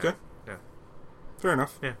understand. Okay. Yeah. Fair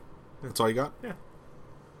enough. Yeah. That's all you got? Yeah.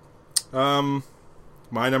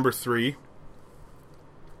 My number 3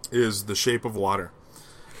 is The Shape of Water.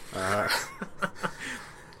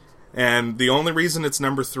 And the only reason it's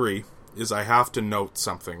number 3 is I have to note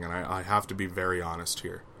something, and I have to be very honest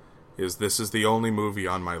here, is this is the only movie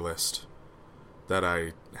on my list that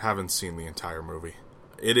I haven't seen the entire movie.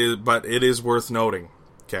 But it is worth noting.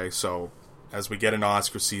 Okay, so as we get into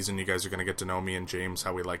Oscar season, you guys are going to get to know me and James,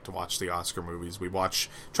 how we like to watch the Oscar movies. We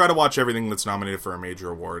try to watch everything that's nominated for a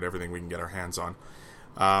major award, everything we can get our hands on.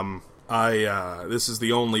 This is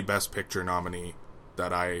the only Best Picture nominee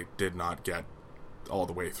that I did not get all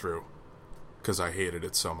the way through, because I hated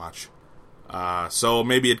it so much. So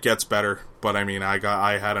maybe it gets better, but I mean,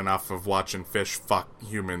 I had enough of watching fish fuck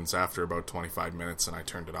humans after about 25 minutes, and I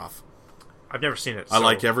turned it off. I've never seen it. I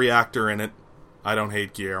like every actor in it. I don't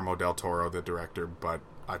hate Guillermo del Toro, the director, but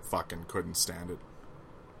I fucking couldn't stand it.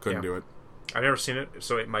 Couldn't do it. I've never seen it,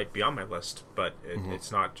 so it might be on my list, but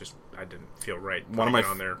it's not just. I didn't feel right putting it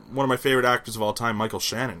on there. One of my favorite actors of all time, Michael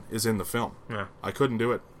Shannon, is in the film. Yeah. I couldn't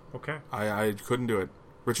do it. Okay. I couldn't do it.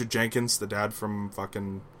 Richard Jenkins, the dad from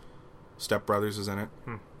fucking Step Brothers, is in it.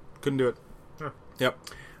 Couldn't do it. Huh. Yep.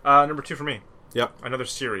 Number 2 for me. Yep. Another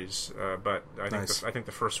series, but I think Nice. I think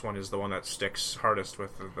the first one is the one that sticks hardest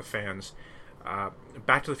with the fans.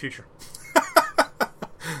 Back to the Future.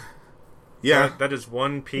 Yeah. That is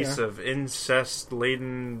one piece of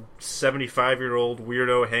incest-laden 75-year-old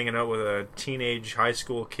weirdo hanging out with a teenage high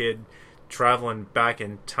school kid traveling back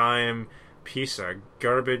in time. Piece of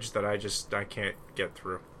garbage that I can't get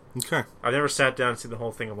through. Okay. I've never sat down and seen the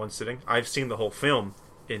whole thing in one sitting. I've seen the whole film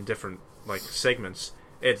in different segments.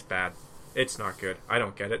 It's bad. It's not good. I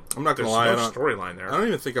don't get it. I'm not gonna lie, There's I no storyline there. I don't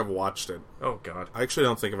even think I've watched it. Oh God. I actually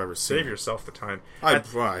don't think I've ever seen Save it. yourself the time. I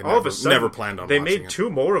All of a sudden, never planned on they watching made it. 2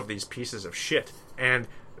 more of these pieces of shit, and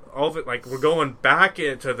all of it we're going back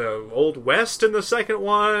into the Old West in the second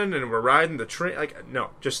one, and we're riding the train.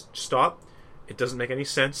 No, just stop. It doesn't make any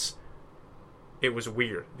sense. It was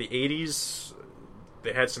weird. The 80s,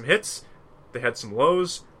 they had some hits, they had some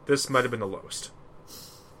lows. This might have been the lowest.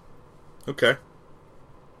 Okay.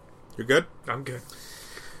 You're good? I'm good.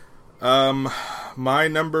 My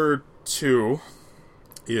number 2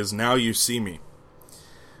 is Now You See Me,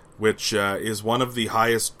 which is one of the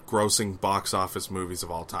highest grossing box office movies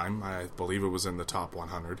of all time. I believe it was in the top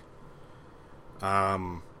 100.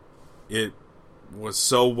 It was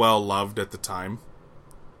so well loved at the time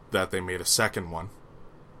that they made a second one,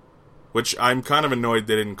 which I'm kind of annoyed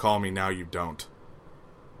they didn't call me Now You Don't.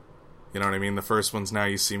 You know what I mean? The first one's Now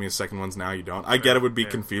You See Me, the second one's Now You Don't. I get it would be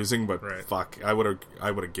confusing, but fuck, I would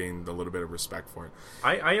have gained a little bit of respect for it.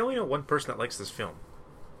 I only know one person that likes this film.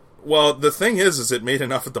 Well, the thing is it made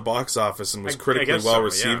enough at the box office and was critically well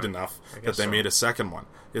received enough that they made a second one.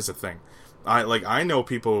 Is a thing. I know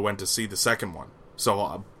people who went to see the second one,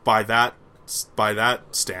 so by that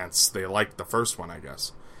stance, they liked the first one, I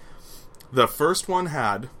guess. The first one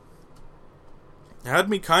had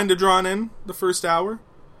me kind of drawn in the first hour,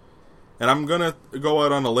 and I'm gonna go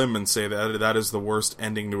out on a limb and say that is the worst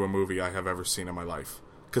ending to a movie I have ever seen in my life.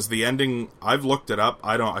 Because the ending, I've looked it up.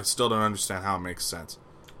 I still don't understand how it makes sense.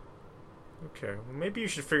 Okay, well, maybe you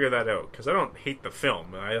should figure that out, because I don't hate the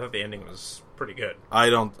film. I thought the ending was pretty good. I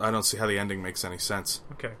don't see how the ending makes any sense.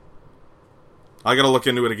 Okay. I gotta look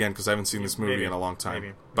into it again, because I haven't seen this movie in a long time.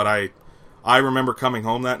 Maybe. But I remember coming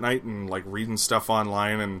home that night and like reading stuff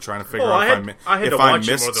online and trying to figure out if I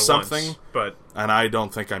missed something. Once, but and I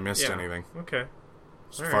don't think I missed anything. Okay.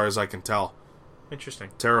 As far as I can tell. Interesting.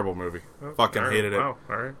 Terrible movie. Fucking hated it. Wow.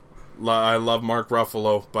 All right. I love Mark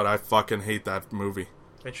Ruffalo, but I fucking hate that movie.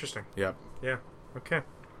 Interesting. Yep. Yeah. Okay.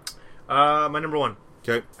 My number one.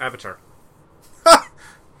 Okay. Avatar.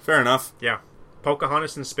 Fair enough. Yeah.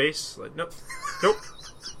 Pocahontas in space. Like, nope.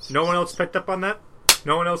 No one else picked up on that.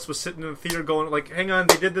 No one else was sitting in the theater going like, "Hang on,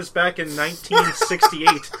 they did this back in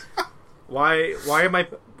 1968. Why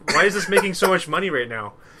is this making so much money right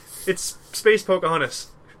now? It's Space Pocahontas."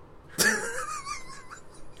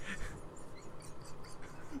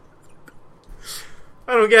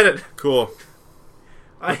 I don't get it. Cool.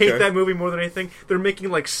 I hate that movie more than anything. They're making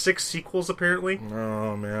like 6 sequels apparently.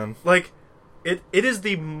 Oh man. Like it is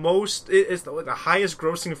the most it's the highest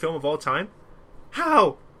grossing film of all time.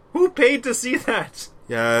 How? Who paid to see that?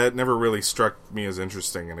 Yeah, it never really struck me as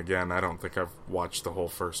interesting, and again, I don't think I've watched the whole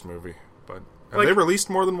first movie. But have they released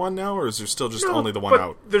more than one now, or is there still just only the one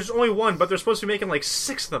out? There's only one, but they're supposed to be making like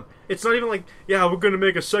 6 of them. It's not even like, yeah, we're going to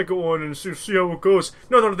make a second one and see how it goes.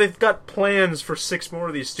 No, they've got plans for 6 more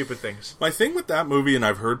of these stupid things. My thing with that movie, and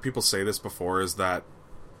I've heard people say this before, is that,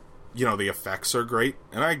 the effects are great,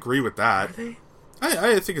 and I agree with that. Are they?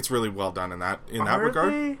 I think it's really well done in that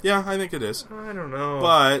regard. They? Yeah, I think it is. I don't know.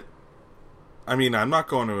 But, I mean, I'm not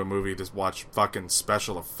going to a movie to watch fucking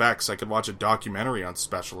special effects. I could watch a documentary on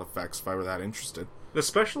special effects if I were that interested. The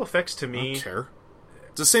special effects to me... I don't care.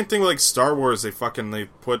 It's the same thing with, like, Star Wars. They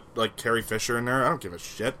put, like, Carrie Fisher in there. I don't give a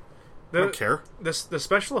shit. I don't care. The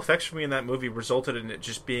special effects for me in that movie resulted in it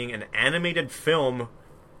just being an animated film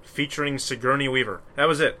featuring Sigourney Weaver. That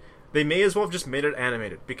was it. They may as well have just made it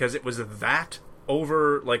animated, because it was that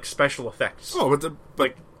over, like, special effects. Oh,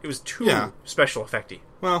 but it was too special effecty.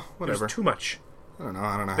 Well, whatever. It was too much. I don't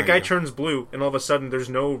know. The guy turns blue, and all of a sudden, there's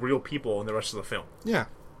no real people in the rest of the film. Yeah.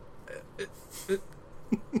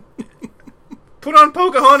 Put on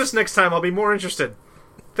Pocahontas next time. I'll be more interested.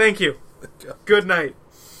 Thank you. Good night.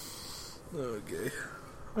 Okay.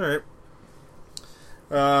 All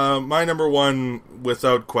right. My number one,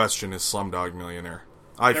 without question, is Slumdog Millionaire.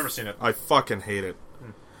 I've never seen it. I fucking hate it.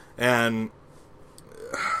 And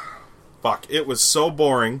fuck, it was so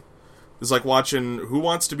boring. It's like watching Who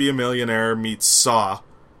Wants to Be a Millionaire meets Saw.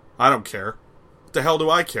 I don't care. What the hell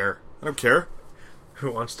do I care? I don't care.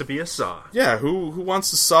 Who wants to be a Saw? Yeah, who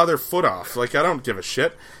wants to saw their foot off? Like, I don't give a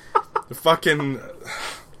shit. The fucking...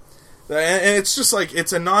 And it's just like,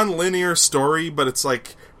 it's a non-linear story, but it's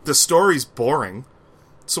like, the story's boring.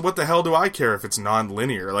 So what the hell do I care if it's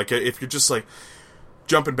non-linear? Like, if you're just like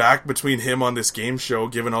jumping back between him on this game show,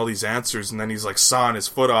 giving all these answers, and then he's like sawing his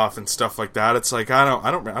foot off and stuff like that. It's like, I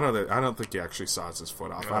don't think he actually saws his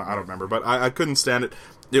foot off. I don't remember, but I couldn't stand it.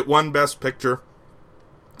 It won Best Picture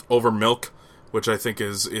over Milk, which I think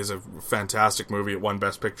is a fantastic movie. It won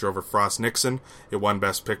Best Picture over Frost Nixon. It won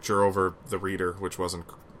Best Picture over The Reader, which wasn't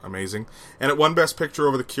amazing. And it won Best Picture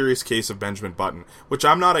over The Curious Case of Benjamin Button, which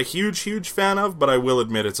I'm not a huge fan of, but I will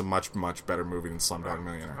admit it's a much better movie than Slumdog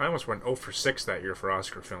Millionaire. I almost went 0 for 6 that year for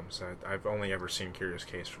Oscar films. I've only ever seen Curious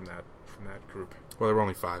Case from that group. Well, there were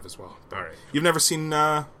only 5 as well. All right. You've never seen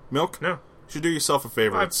Milk? No. You should do yourself a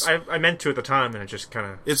favor. I meant to at the time, and it just kind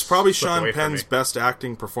of... It's probably Sean Penn's best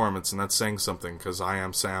acting performance, and that's saying something, because I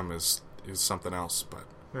Am Sam is something else,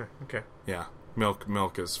 but... okay. Yeah.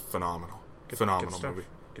 Milk is phenomenal. Phenomenal movie.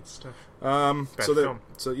 Good stuff. Bad film.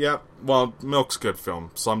 So yeah, well, Milk's good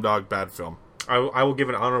film. Slumdog, bad film. I will give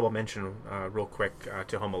an honorable mention real quick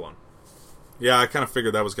to Home Alone. Yeah, I kind of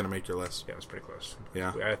figured that was going to make your list. Yeah, it was pretty close.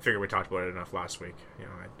 Yeah. I figured we talked about it enough last week. You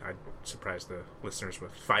know, I'd surprise the listeners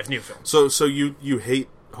with 5 new films. So you hate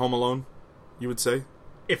Home Alone, you would say?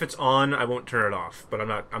 If it's on, I won't turn it off, but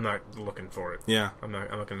I'm not looking for it. Yeah. I'm not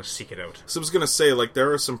going to seek it out. So I was going to say, like,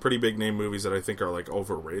 there are some pretty big name movies that I think are, like,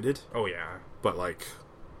 overrated. Oh, yeah. But, like,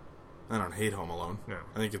 I don't hate Home Alone. No.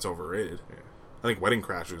 I think it's overrated. Yeah. I think Wedding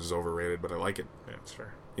Crashers is overrated, but I like it. Yeah, that's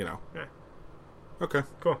fair. You know? Yeah. Okay.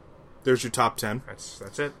 Cool. There's your top 10.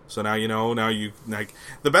 That's it. So now you know, like,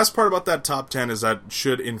 the best part about that top 10 is that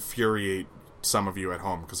should infuriate some of you at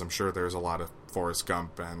home, because I'm sure there's a lot of Forrest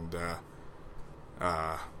Gump and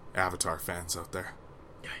Avatar fans out there.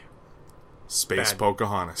 Yeah. Space Bad.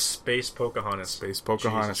 Pocahontas. Space Pocahontas. Space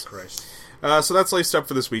Pocahontas. Jesus Christ. So that's laced up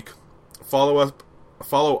for this week. Follow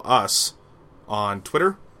us on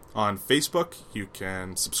Twitter, on Facebook. You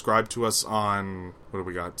can subscribe to us on, what do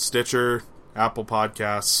we got? Stitcher, Apple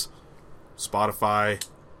Podcasts, Spotify,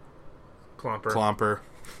 Clomper.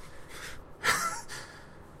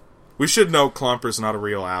 We should note Clomper's not a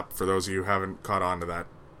real app for those of you who haven't caught on to that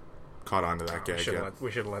gag yet. We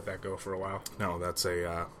should let that go for a while. No, that's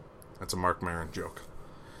a Mark Maron joke.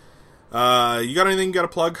 You got anything you got to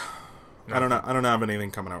plug? No. I don't have anything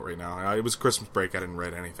coming out right now. It was Christmas break. I didn't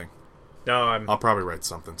write anything. No, I'll probably write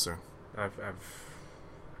something soon. I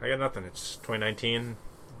got nothing. It's 2019.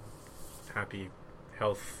 Happy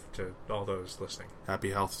health to all those listening. Happy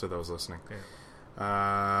health to those listening.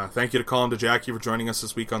 Yeah. Thank you to Colin to Jackie for joining us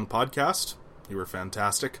this week on the podcast. You were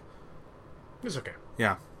fantastic. It's okay.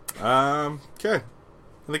 Yeah. Okay.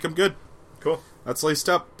 I think I'm good. Cool. That's laced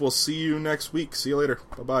up. We'll see you next week. See you later.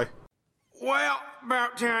 Bye-bye. Well,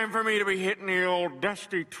 about time for me to be hitting the old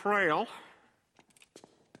dusty trail.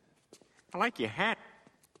 I like your hat,